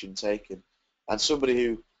action taken. And somebody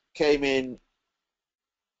who came in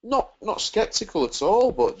not skeptical at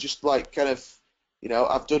all, but just like kind of,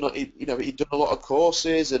 I've done, he'd done a lot of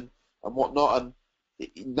courses and whatnot, and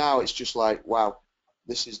now it's just like, wow,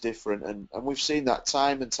 this is different. And we've seen that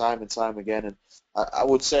time and time and time again. And I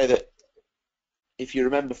would say that if you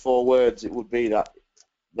remember 4 words, it would be that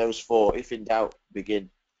those 4, if in doubt, begin.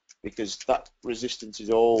 Because that resistance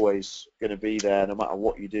is always going to be there no matter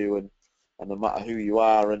what you do and no matter who you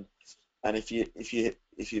are. And if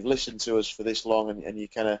you've listened to us for this long and you're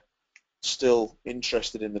kind of still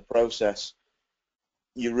interested in the process,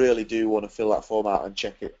 you really do want to fill that form out and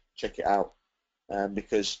check it out,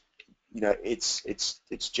 because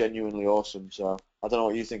it's genuinely awesome. So I don't know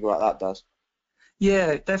what you think about that, Daz.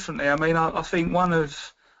 Yeah, definitely. I mean, I think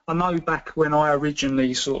I know back when I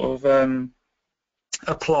originally sort of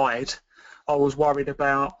applied, I was worried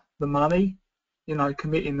about the money,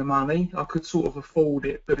 committing the money. I could sort of afford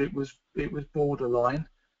it, but it was borderline,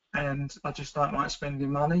 and I just don't like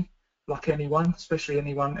spending money, like anyone, especially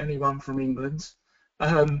anyone from England.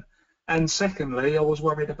 Um, and secondly, I was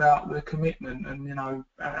worried about the commitment and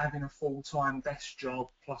having a full-time desk job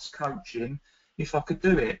plus coaching, if I could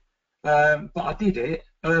do it. But I did it.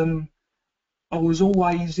 I was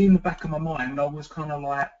always in the back of my mind. I was kind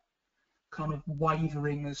of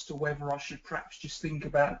wavering as to whether I should perhaps just think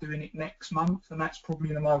about doing it next month, and that's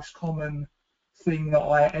probably the most common thing that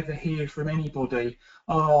I ever hear from anybody.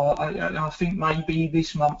 Oh, I think maybe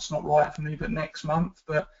this month's not right for me, but next month.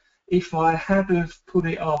 But if I had have put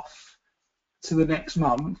it off to the next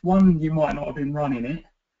month, one, you might not have been running it,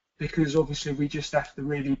 because obviously we just have to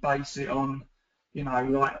really base it on,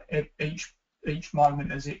 like each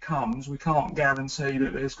moment as it comes. We can't guarantee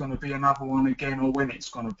that there's going to be another one again or when it's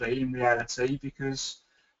going to be in reality, because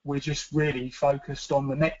we're just really focused on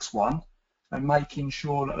the next one and making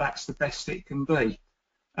sure that that's the best it can be.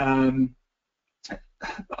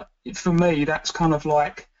 For me, that's kind of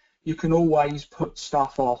like, you can always put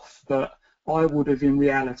stuff off, but I would have in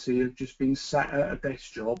reality have just been sat at a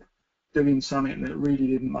desk job doing something that really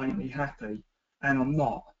didn't make me happy, and I'm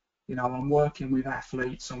not. I'm working with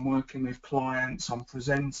athletes, I'm working with clients, I'm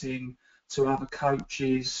presenting to other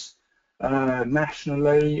coaches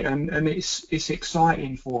nationally, and it's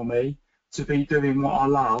exciting for me to be doing what I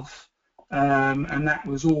love, and that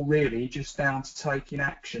was all really just down to taking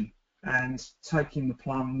action and taking the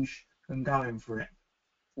plunge and going for it.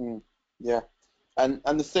 Yeah, and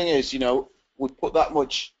the thing is, we put that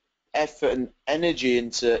much effort and energy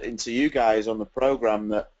into you guys on the program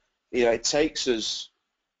that it takes us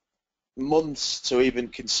months to even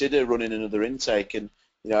consider running another intake. And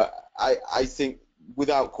I think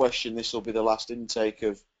without question this will be the last intake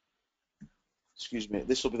of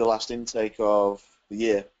the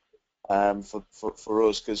year, for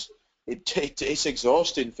us, because it's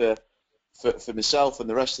exhausting for myself and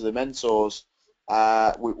the rest of the mentors.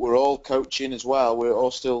 We're all coaching as well. We're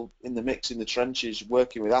all still in the mix, in the trenches,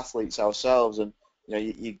 working with athletes ourselves, and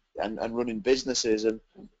and running businesses,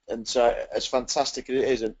 and so as fantastic as it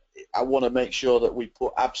is, and I want to make sure that we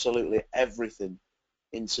put absolutely everything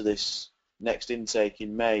into this next intake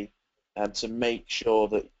in May, to make sure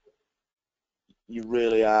that you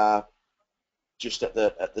really are just at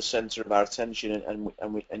the centre of our attention,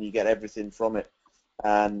 and you get everything from it.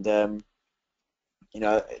 And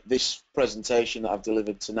this presentation that I've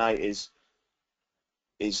delivered tonight is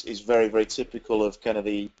very, very typical of kind of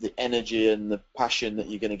the energy and the passion that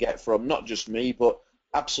you're going to get from not just me, but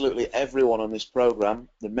absolutely everyone on this program,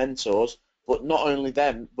 the mentors, but not only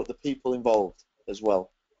them, but the people involved as well.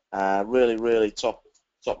 Really, really top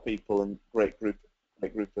people, and great group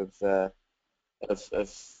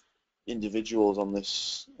of individuals on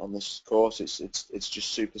this course. It's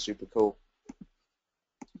just super, super cool.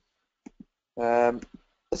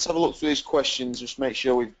 Let's have a look through these questions, just make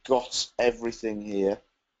sure we've got everything here.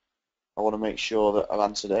 I want to make sure that I've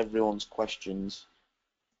answered everyone's questions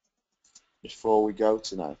before we go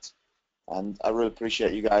tonight. And I really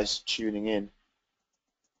appreciate you guys tuning in.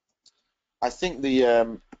 I think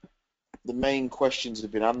the main questions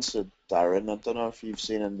have been answered, Darren. I don't know if you've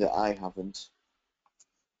seen any that I haven't.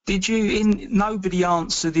 Did you? Nobody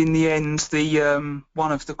answered in the end the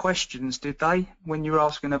one of the questions, did they? When you were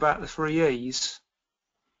asking about the 3 E's.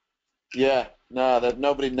 Yeah, no,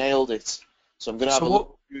 nobody nailed it. So I'm going to have a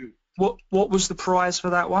look through. What was the prize for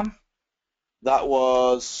that one? That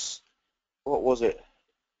was, what was it?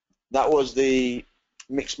 That was the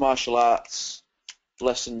mixed martial arts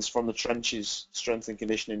lessons from the trenches strength and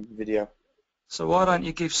conditioning video. So why don't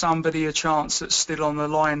you give somebody a chance that's still on the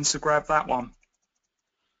line to grab that one?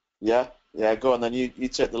 Yeah, go on then. You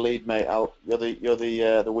take the lead, mate. You're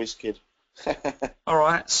the whiz kid. All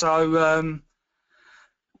right. So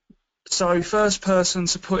first person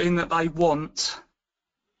to put in that they want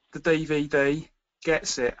the DVD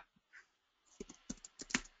gets it.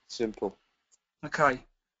 Simple. Okay.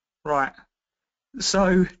 Right.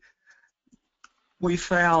 So we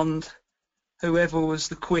found whoever was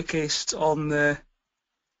the quickest on the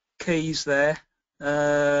keys there.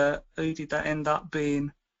 Who did that end up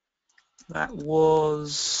being? That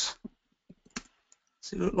was,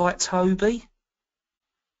 does it look like Toby?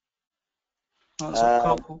 That's a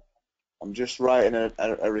couple. I'm just writing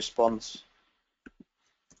a response.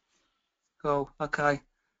 Cool, okay.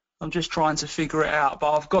 I'm just trying to figure it out,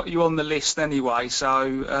 but I've got you on the list anyway, so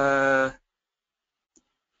let's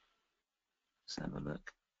have a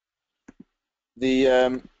look.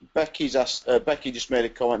 Becky just made a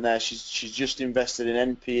comment there. She's just invested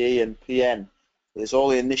in NPE and PN. There's all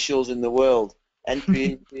the initials in the world.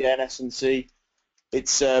 NPE, PN, S&C.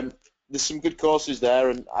 It's there's some good courses there,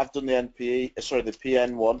 and I've done the the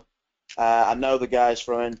PN one. I know the guys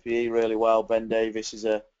from NPE really well. Ben Davis is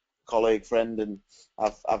a colleague, friend, and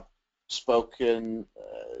I've spoken,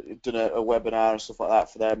 done a webinar and stuff like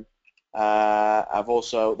that for them.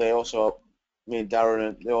 Me and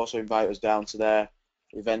Darren, they also invite us down to their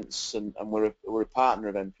events, and we're a partner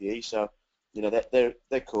of NPE, so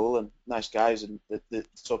they're cool and nice guys, and they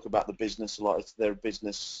talk about the business a lot. It's their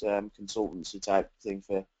business consultancy type thing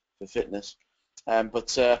for fitness.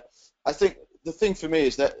 But I think the thing for me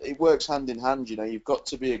is that it works hand in hand. You've got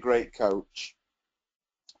to be a great coach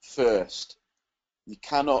first. You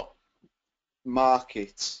cannot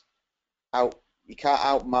market out. You can't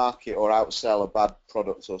outmarket or outsell a bad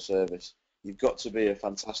product or service. You've got to be a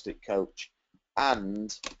fantastic coach.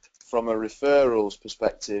 And from a referrals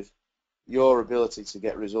perspective, your ability to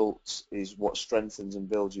get results is what strengthens and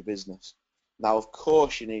builds your business. Now, of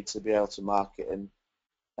course, you need to be able to market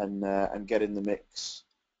and get in the mix.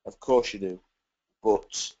 Of course you do.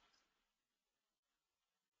 But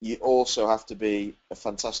you also have to be a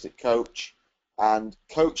fantastic coach. And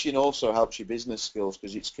coaching also helps your business skills,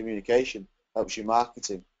 because it's communication, helps your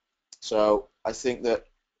marketing. So I think that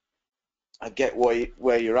I get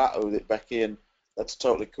where you're at with it, Becky, and that's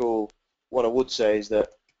totally cool. What I would say is that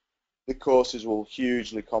the courses will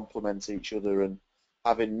hugely complement each other, and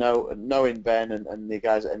knowing Ben and the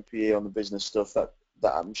guys at NPE on the business stuff, that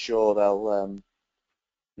I'm sure they'll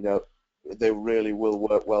they really will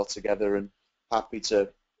work well together, and happy to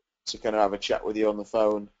kind of have a chat with you on the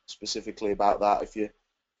phone specifically about that. If you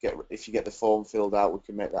get the form filled out, we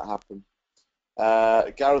can make that happen.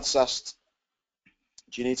 Gareth's asked,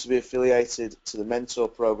 do you need to be affiliated to the mentor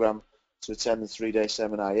program to attend the 3-day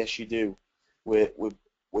seminar? Yes, you do.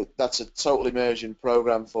 That's a total immersion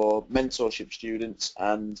program for mentorship students,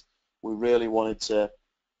 and we really wanted to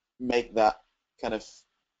make that kind of,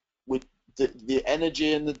 with the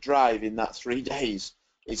energy and the drive in that 3 days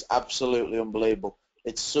is absolutely unbelievable.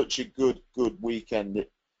 It's such a good weekend.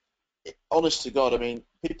 Honest to God, I mean,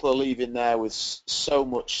 people are leaving there with so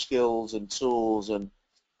much skills and tools and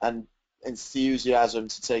enthusiasm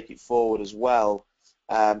to take it forward as well.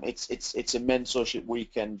 It's a mentorship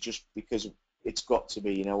weekend just because it's got to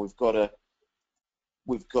be. You know, we've got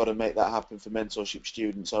to make that happen for mentorship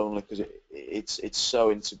students only because it's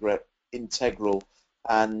so integral.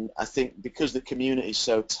 And I think because the community is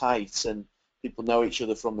so tight and people know each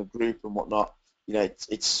other from the group and whatnot, you know,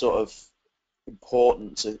 it's sort of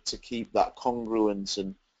important to keep that congruence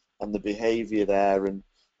and the behaviour there and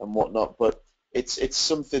whatnot. But it's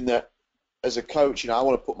something that as a coach, you know, I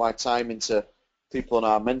want to put my time into people on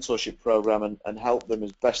our mentorship program and help them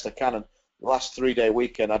as best I can. And the last 3-day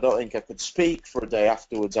weekend, I don't think I could speak for a day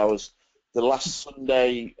afterwards. The last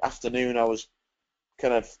Sunday afternoon, I was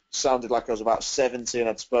kind of sounded like I was about 70 and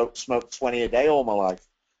I'd smoked 20 a day all my life.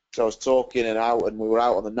 So I was talking and out, and we were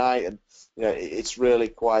out on the night, and you know, it's really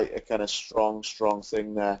quite a kind of strong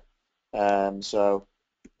thing there. So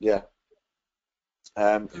yeah.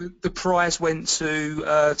 The prize went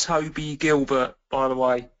to Toby Gilbert, by the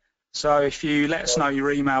way. So if you let us know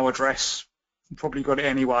your email address, you probably got it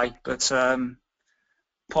anyway, but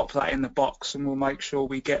pop that in the box and we'll make sure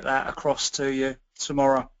we get that across to you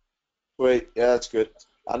tomorrow. Sweet, yeah, that's good.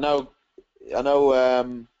 I know.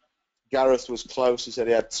 Gareth was close. He said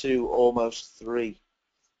he had 2, almost 3.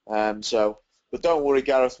 But don't worry,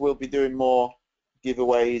 Gareth. We'll be doing more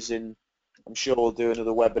giveaways in. I'm sure we'll do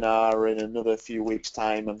another webinar in another few weeks'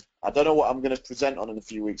 time. And I don't know what I'm going to present on in a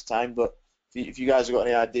few weeks' time, but if you guys have got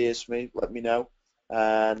any ideas for me, let me know.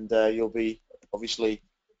 And you'll be obviously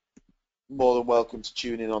more than welcome to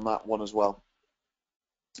tune in on that one as well.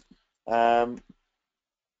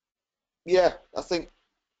 Yeah, I think,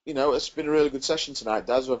 you know, it's been a really good session tonight,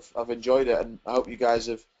 Daz. I've enjoyed it, and I hope you guys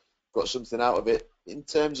have got something out of it. In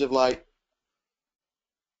terms of like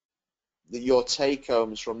your take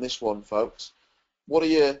homes from this one, folks, what are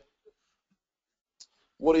your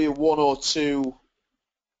one or two?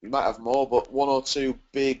 You might have more, but one or two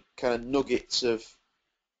big kind of nuggets of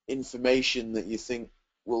information that you think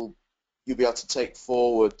you'll be able to take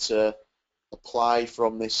forward to apply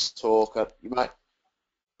from this talk. You might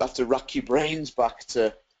have to rack your brains back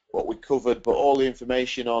to what we covered, but all the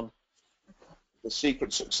information on the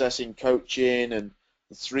secret success in coaching and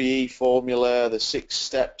the 3E formula, the 6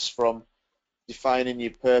 steps from defining your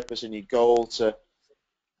purpose and your goal to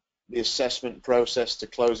the assessment process to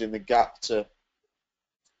closing the gap to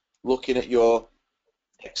looking at your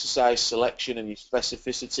exercise selection and your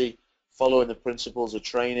specificity, following the principles of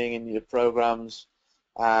training in your programs,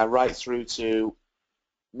 right through to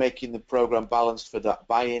making the program balanced for that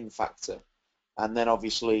buy-in factor, and then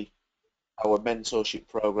obviously our mentorship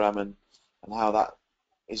program and how that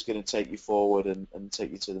is going to take you forward and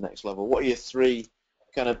take you to the next level. What are your 3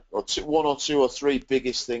 kind of, one or 2 or 3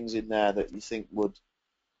 biggest things in there that you think would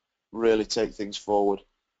really take things forward?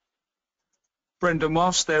 Brendan,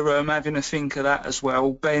 whilst they're having a think of that as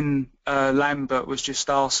well, Ben Lambert was just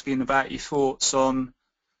asking about your thoughts on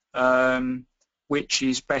which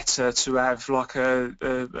is better to have, like a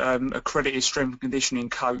accredited strength and conditioning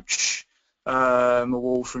coach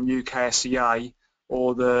award from UKSEA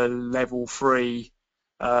or the level 3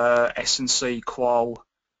 S&C qual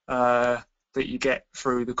that you get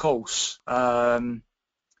through the course. Yeah.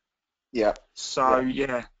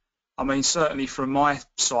 Yeah, I mean, certainly from my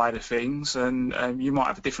side of things, and you might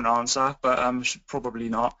have a different answer, but probably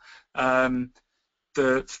not.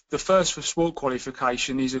 The first for sport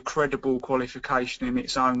qualification is a credible qualification in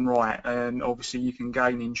its own right, and obviously you can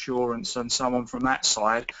gain insurance and so on from that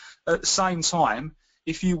side. At the same time,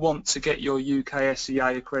 if you want to get your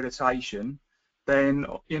UKSEA accreditation, then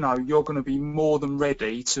you know you're going to be more than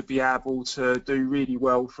ready to be able to do really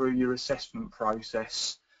well through your assessment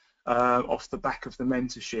process off the back of the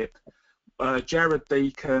mentorship. Jared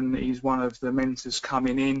Deacon is one of the mentors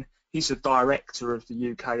coming in. He's a director of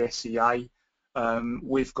the UKSEA.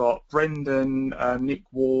 We've got Brendan, Nick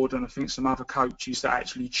Ward, and I think some other coaches that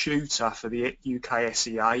actually tutor for the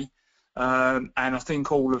UKSEA. And I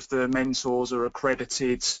think all of the mentors are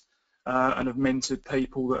accredited and have mentored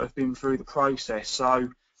people that have been through the process. So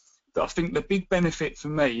I think the big benefit for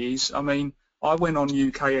me is, I mean, I went on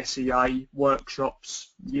UKSEA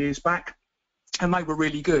workshops years back and they were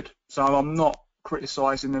really good. So I'm not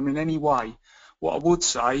criticising them in any way. What I would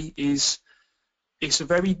say is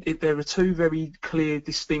there are 2 very clear,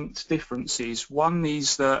 distinct differences. One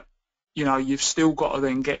is that, you know, you've still got to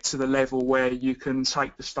then get to the level where you can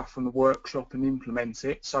take the stuff from the workshop and implement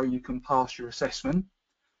it so you can pass your assessment,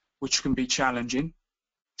 which can be challenging.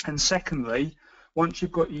 And secondly, once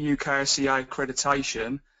you've got your UKSEA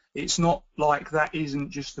accreditation, it's not like that isn't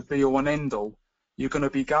just the be-all and end-all. You're going to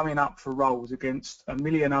be going up for roles against a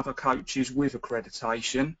million other coaches with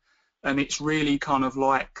accreditation, and it's really kind of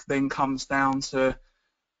like then comes down to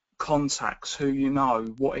contacts, who you know,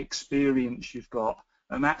 what experience you've got.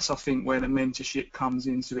 And that's, I think, where the mentorship comes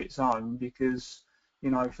into its own, because,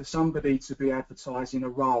 you know, for somebody to be advertising a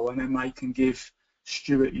role and then they can give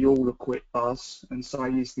Stuart Yall a quick buzz and say,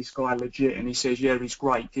 is this guy legit? And he says, yeah, he's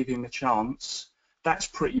great, give him a chance. That's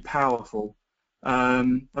pretty powerful.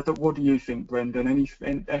 What do you think, Brendan? Any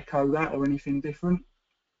echo that or anything different?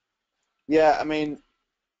 Yeah, I mean,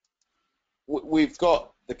 we've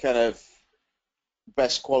got the kind of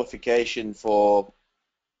best qualification for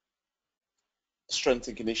strength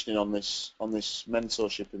and conditioning on this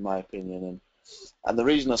mentorship, in my opinion, and the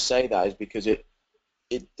reason I say that is because it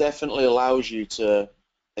definitely allows you to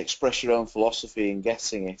express your own philosophy in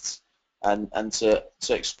getting it, and to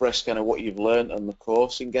express kind of what you've learned on the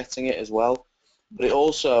course in getting it as well. But it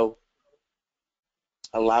also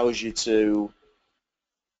allows you to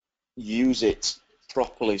use it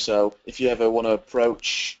properly. So if you ever want to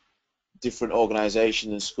approach different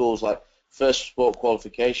organisations and schools, like first sport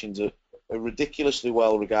qualifications are ridiculously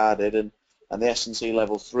well regarded, and the S&C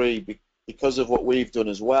level 3, because of what we've done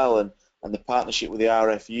as well, and the partnership with the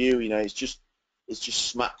RFU, you know, it's just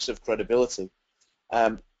smacks of credibility.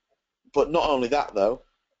 But not only that though,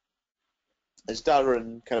 as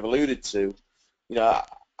Darren kind of alluded to, you know,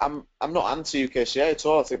 I'm not anti UKCA at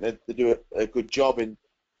all. I think they do a good job in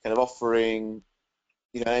kind of offering,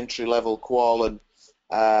 you know, entry level qual, and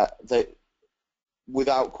they,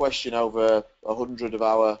 without question, over 100 of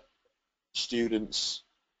our students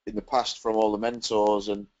in the past from all the mentors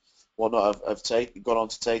and whatnot have gone on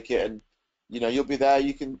to take it, and you know, you'll be there.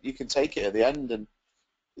 You can take it at the end, and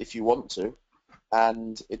if you want to,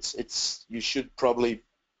 and it's you should probably,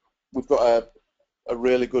 we've got a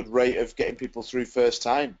really good rate of getting people through first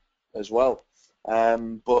time as well.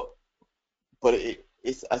 But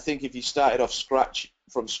I think if you started off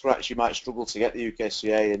from scratch, you might struggle to get the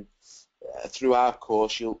UKCA, and through our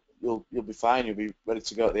course, you'll be fine. You'll be ready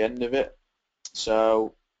to go at the end of it.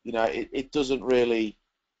 So you know, it doesn't really,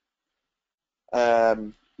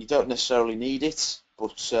 you don't necessarily need it,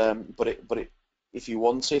 but if you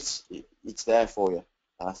want it, it's there for you.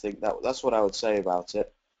 And I think that's what I would say about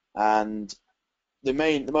it. And the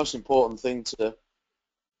most important thing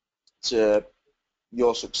to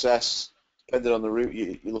your success, depending on the route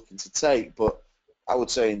you're looking to take, but I would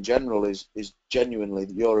say in general is genuinely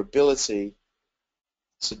your ability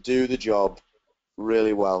to do the job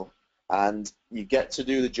really well. And you get to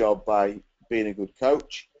do the job by being a good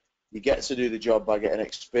coach. You get to do the job by getting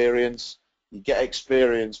experience. You get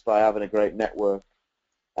experience by having a great network.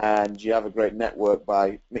 And you have a great network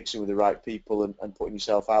by mixing with the right people and putting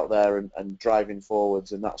yourself out there and driving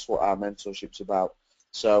forwards. And that's what our mentorship's about.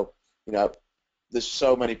 So, you know, there's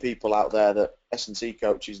so many people out there, that S&C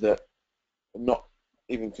coaches, that have not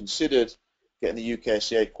even considered getting the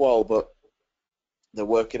UKCA qual, but they're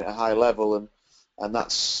working at a high level, and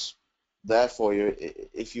that's there for you.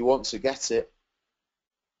 If you want to get it,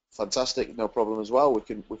 fantastic, no problem as well. We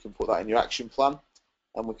can put that in your action plan,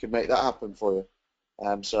 and we can make that happen for you.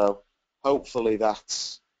 So hopefully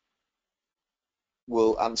that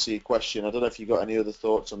will answer your question. I don't know if you got any other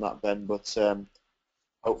thoughts on that, Ben, but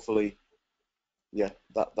hopefully, yeah,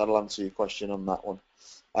 that'll answer your question on that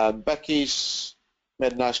one. Becky's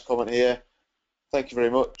made a nice comment here. Thank you very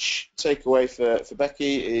much. Takeaway for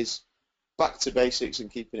Becky is back to basics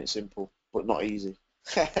and keeping it simple, but not easy.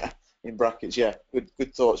 In brackets, yeah.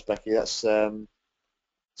 Good thoughts, Becky. That's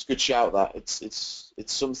it's a good shout. That it's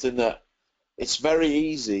something that it's very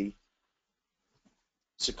easy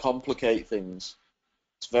to complicate things.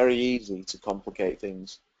 It's very easy to complicate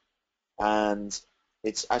things, and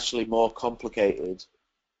it's actually more complicated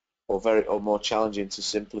or more challenging to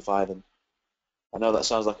simplify them. I know that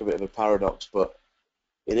sounds like a bit of a paradox, but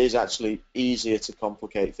it is actually easier to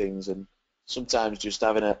complicate things, and sometimes just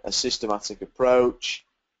having a systematic approach,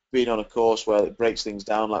 being on a course where it breaks things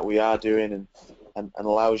down like we are doing, and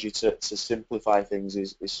allows you to simplify things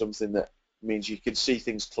is something that means you can see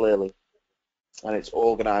things clearly, and it's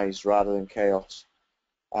organized rather than chaos.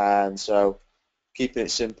 And so keeping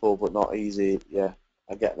it simple but not easy, yeah,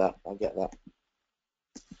 I get that.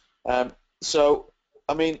 So,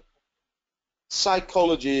 I mean,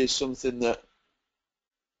 psychology is something that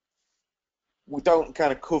we don't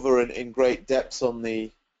kind of cover in great depth on the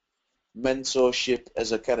mentorship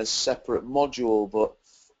as a kind of separate module, but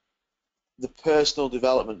the personal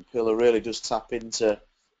development pillar really does tap into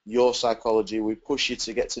your psychology. We push you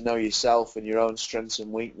to get to know yourself and your own strengths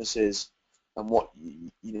and weaknesses, and what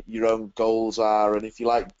your own goals are, and if you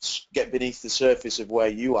like, get beneath the surface of where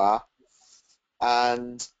you are.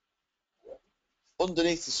 And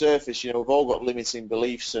underneath the surface, you know, we've all got limiting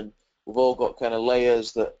beliefs, and we've all got kind of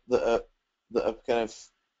layers that are kind of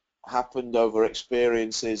happened over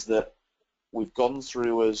experiences that we've gone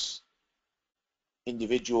through as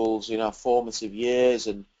individuals in our formative years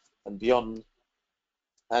and beyond.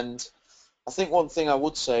 And I think one thing I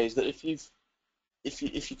would say is that if you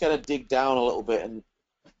kind of dig down a little bit, and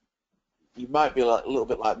you might be like a little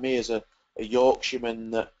bit like me as a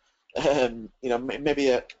Yorkshireman that maybe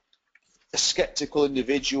a skeptical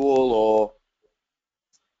individual or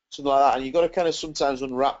something like that, and you've got to kind of sometimes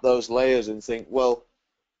unwrap those layers and think, well,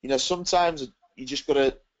 sometimes you just got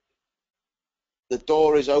to, the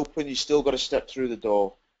door is open, you still got to step through the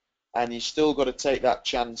door, and you still got to take that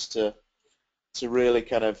chance to really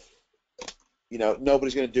kind of,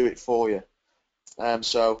 nobody's going to do it for you.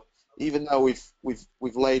 So even though we've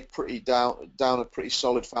laid down a pretty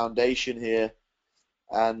solid foundation here,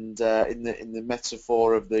 and in the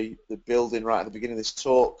metaphor of the building right at the beginning of this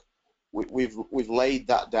talk, we've laid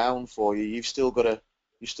that down for you. You've still got to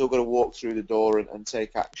walk through the door and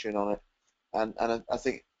take action on it. And I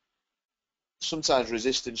think sometimes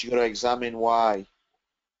resistance, you've got to examine why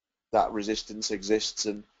that resistance exists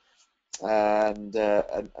and why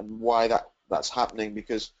that's happening.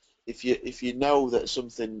 Because if you know that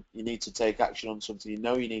something, you need to take action on something, you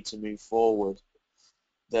need to move forward,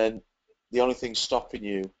 then the only thing stopping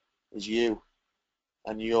you is you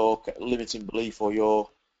and your limiting belief or your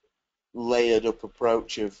layered up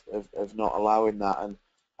approach of not allowing that. And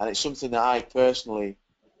it's something that I personally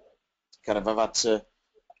kind of have had to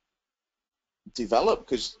develop,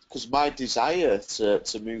 because my desire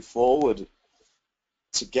to move forward,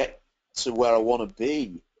 to get to where I want to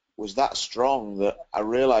be, was that strong that I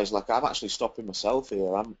realized, like, I'm actually stopping myself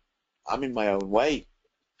here. I'm in my own way,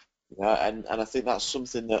 and I think that's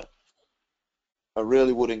something that I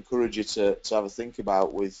really would encourage you to have a think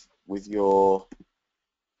about with your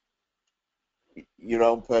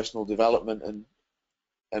own personal development,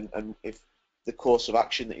 and if the course of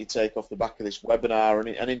action that you take off the back of this webinar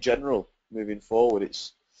and in general moving forward,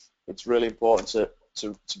 it's really important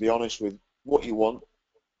to be honest with what you want,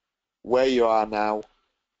 where you are now,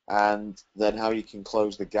 and then how you can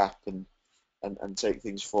close the gap and take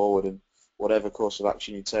things forward in whatever course of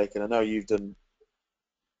action you take. And I know you've done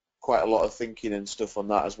quite a lot of thinking and stuff on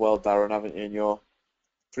that as well, Darren, haven't you, in your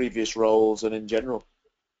previous roles and in general?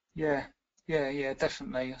 Yeah, yeah,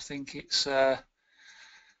 definitely. I think it's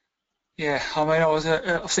yeah. I mean,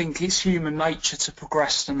 I think it's human nature to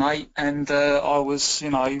procrastinate, and I was,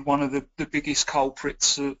 one of the biggest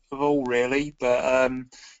culprits of all, really. But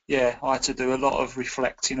yeah, I had to do a lot of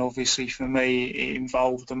reflecting. Obviously, for me, it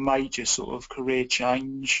involved a major sort of career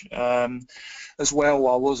change. As well,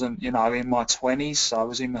 I wasn't, in my 20s, so I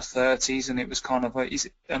was in my 30s, and it was kind of,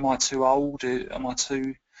 am I too old? Am I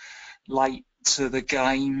too late to the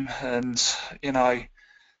game? And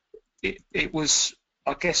it was,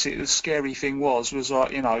 I guess the scary thing was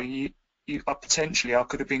like, potentially I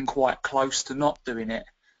could have been quite close to not doing it.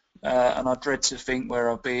 And I dread to think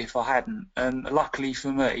where I'd be if I hadn't. And luckily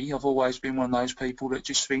for me, I've always been one of those people that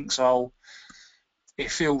just thinks, oh,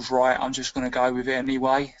 it feels right, I'm just going to go with it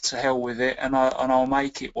anyway, to hell with it, and I'll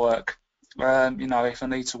make it work. If I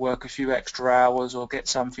need to work a few extra hours or get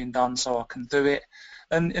something done so I can do it.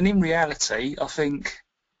 And in reality, I think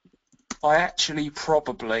I actually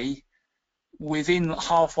probably, within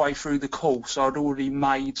halfway through the course, I'd already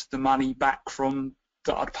made the money back from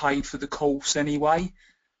that I'd paid for the course anyway,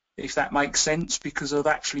 if that makes sense, because I'd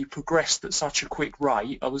actually progressed at such a quick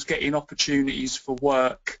rate. I was getting opportunities for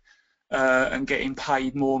work and getting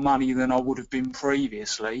paid more money than I would have been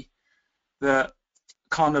previously, that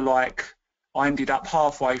kind of like I ended up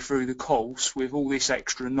halfway through the course with all this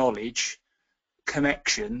extra knowledge,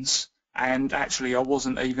 connections, and actually I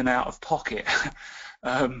wasn't even out of pocket.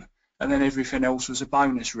 And then everything else was a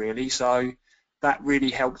bonus, really. So that really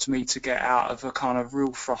helped me to get out of a kind of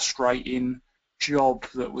real frustrating job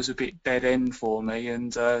that was a bit dead end for me,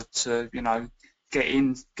 and to get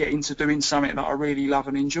into doing something that I really love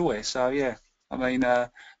and enjoy. So yeah, I mean,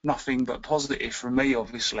 nothing but positive from me,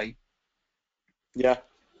 obviously. Yeah,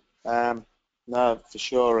 no, for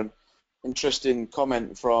sure. And interesting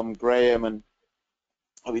comment from Graham, and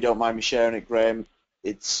hope you don't mind me sharing it, Graham.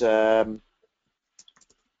 It's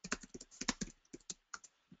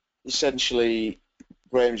essentially,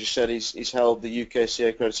 Graham just said he's held the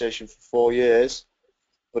UKCA accreditation for 4 years,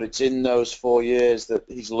 but it's in those 4 years that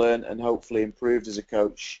he's learned and hopefully improved as a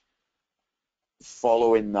coach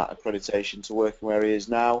following that accreditation to working where he is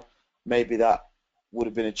now. Maybe that would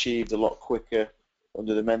have been achieved a lot quicker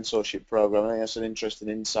under the mentorship program. I think that's an interesting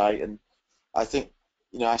insight. And I think,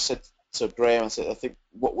 I said to Graham, I think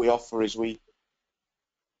what we offer is we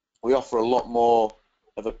offer a lot more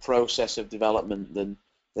of a process of development than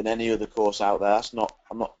any other course out there.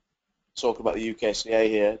 I'm not talk about the UKCA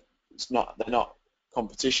here, they're not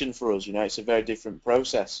competition for us. It's a very different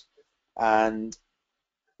process, and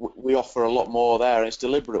we offer a lot more there. And it's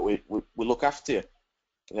deliberate. We look after you.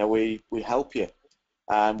 We help you,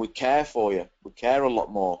 and we care for you. We care a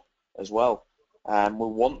lot more as well, and we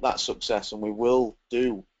want that success, and we will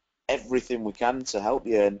do everything we can to help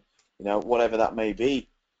you, and whatever that may be.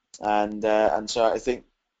 And so I think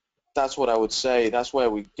that's what I would say. That's where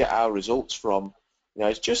we get our results from.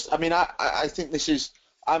 It's just, I mean, I think this is,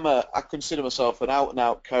 I consider myself an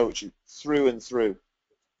out-and-out coach through and through.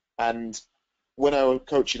 And when I was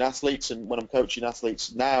coaching athletes, and when I'm coaching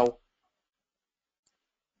athletes now,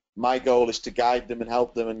 my goal is to guide them and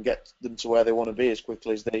help them and get them to where they want to be as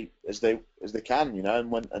quickly as they can,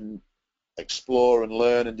 and explore and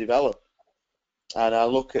learn and develop. And I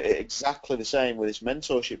look at it exactly the same with this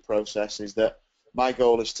mentorship process, is that my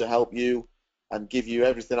goal is to help you and give you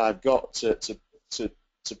everything I've got to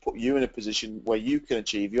put you in a position where you can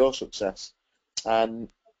achieve your success. And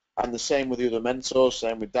the same with the other mentors,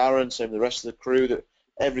 same with Darren, same with the rest of the crew, that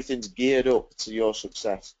everything's geared up to your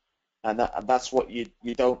success. And that's what you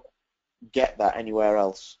don't get that anywhere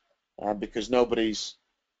else, because nobody's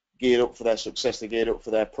geared up for their success, they're geared up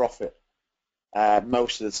for their profit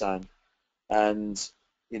most of the time. And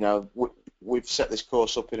we've set this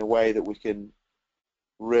course up in a way that we can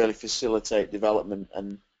really facilitate development,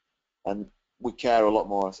 and we care a lot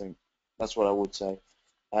more, I think. That's what I would say.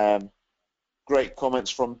 Great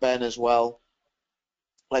comments from Ben as well.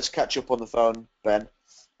 Let's catch up on the phone, Ben.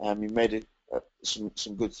 You made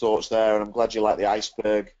some good thoughts there, and I'm glad you like the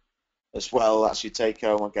iceberg as well. That's your take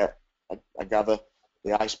home, I gather,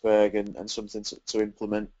 the iceberg and something to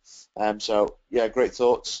implement. So yeah, great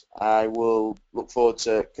thoughts. I will look forward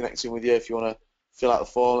to connecting with you. If you want to fill out the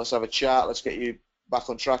form, let's have a chat. Let's get you back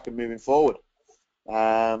on track and moving forward.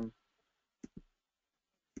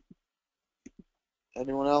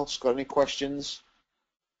 Anyone else got any questions?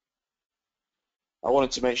 I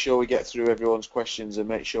wanted to make sure we get through everyone's questions and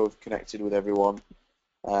make sure we've connected with everyone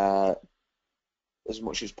as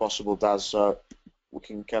much as possible, Daz, so we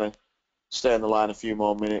can kind of stay on the line a few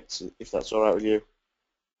more minutes, if that's all right with you.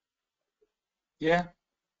 Yeah.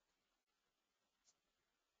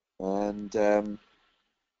 And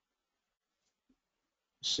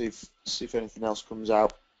see if anything else comes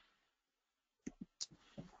out.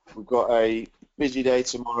 We've got a busy day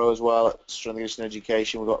tomorrow as well at Strength and Conditioning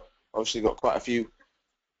Education. We've obviously got quite a few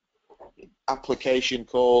application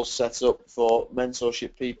calls set up for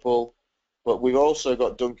mentorship people, but we've also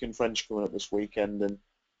got Duncan French coming up this weekend, and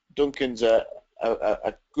Duncan's a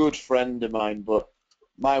good friend of mine, but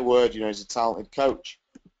my word, he's a talented coach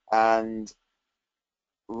and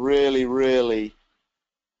really, really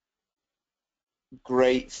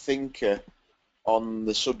great thinker on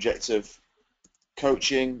the subject of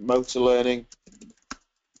coaching, motor learning.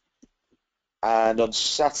 And on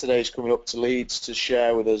Saturday, he's coming up to Leeds to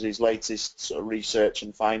share with us his latest sort of research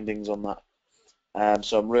and findings on that.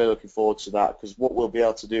 So I'm really looking forward to that, because what we'll be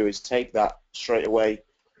able to do is take that straight away.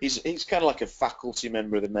 He's kind of like a faculty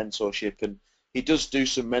member of the mentorship, and he does do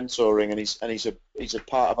some mentoring, and he's a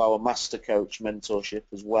part of our master coach mentorship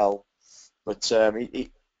as well. But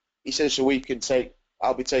he says so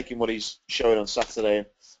I'll be taking what he's showing on Saturday and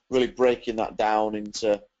really breaking that down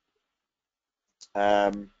into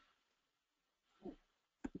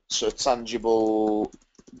sort of tangible,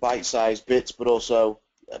 bite-sized bits, but also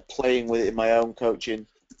playing with it in my own coaching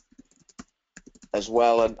as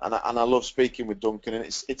well. And I love speaking with Duncan, and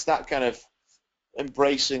it's that kind of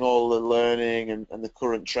embracing all the learning and the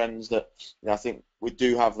current trends that I think we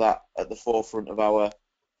do have that at the forefront of our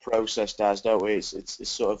process, Daz, don't we? It's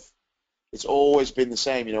sort of, it's always been the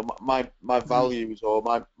same. My values, or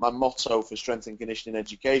my motto for strength and conditioning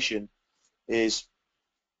education is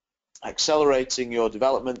accelerating your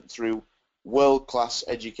development through world-class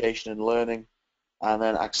education and learning, and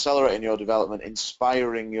then accelerating your development,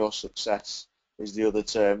 inspiring your success is the other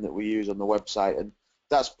term that we use on the website. And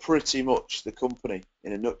that's pretty much the company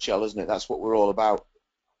in a nutshell, isn't it? That's what we're all about.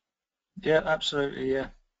 Yeah, absolutely, yeah.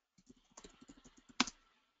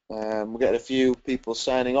 We're getting a few people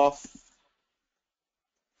signing off.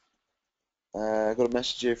 I got a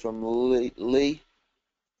message here from Lee.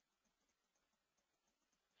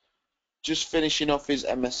 Just finishing off his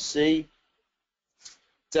MSc.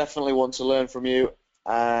 Definitely want to learn from you,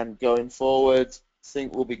 and going forward,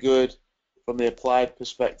 think will be good from the applied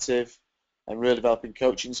perspective and really developing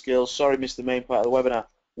coaching skills. Sorry, missed the main part of the webinar.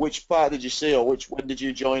 Which part did you see, or when did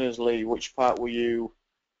you join us, Lee? Which part were you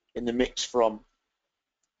in the mix from?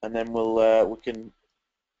 And then we can,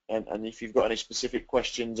 and if you've got any specific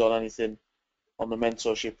questions on anything, on the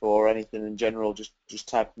mentorship or anything in general, just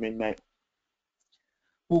type them in, mate.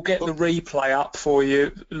 We'll get the Cool. replay up for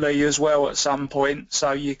you, Lee, as well at some point,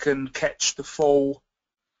 so you can catch the full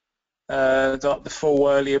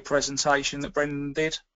earlier presentation that Brendan did.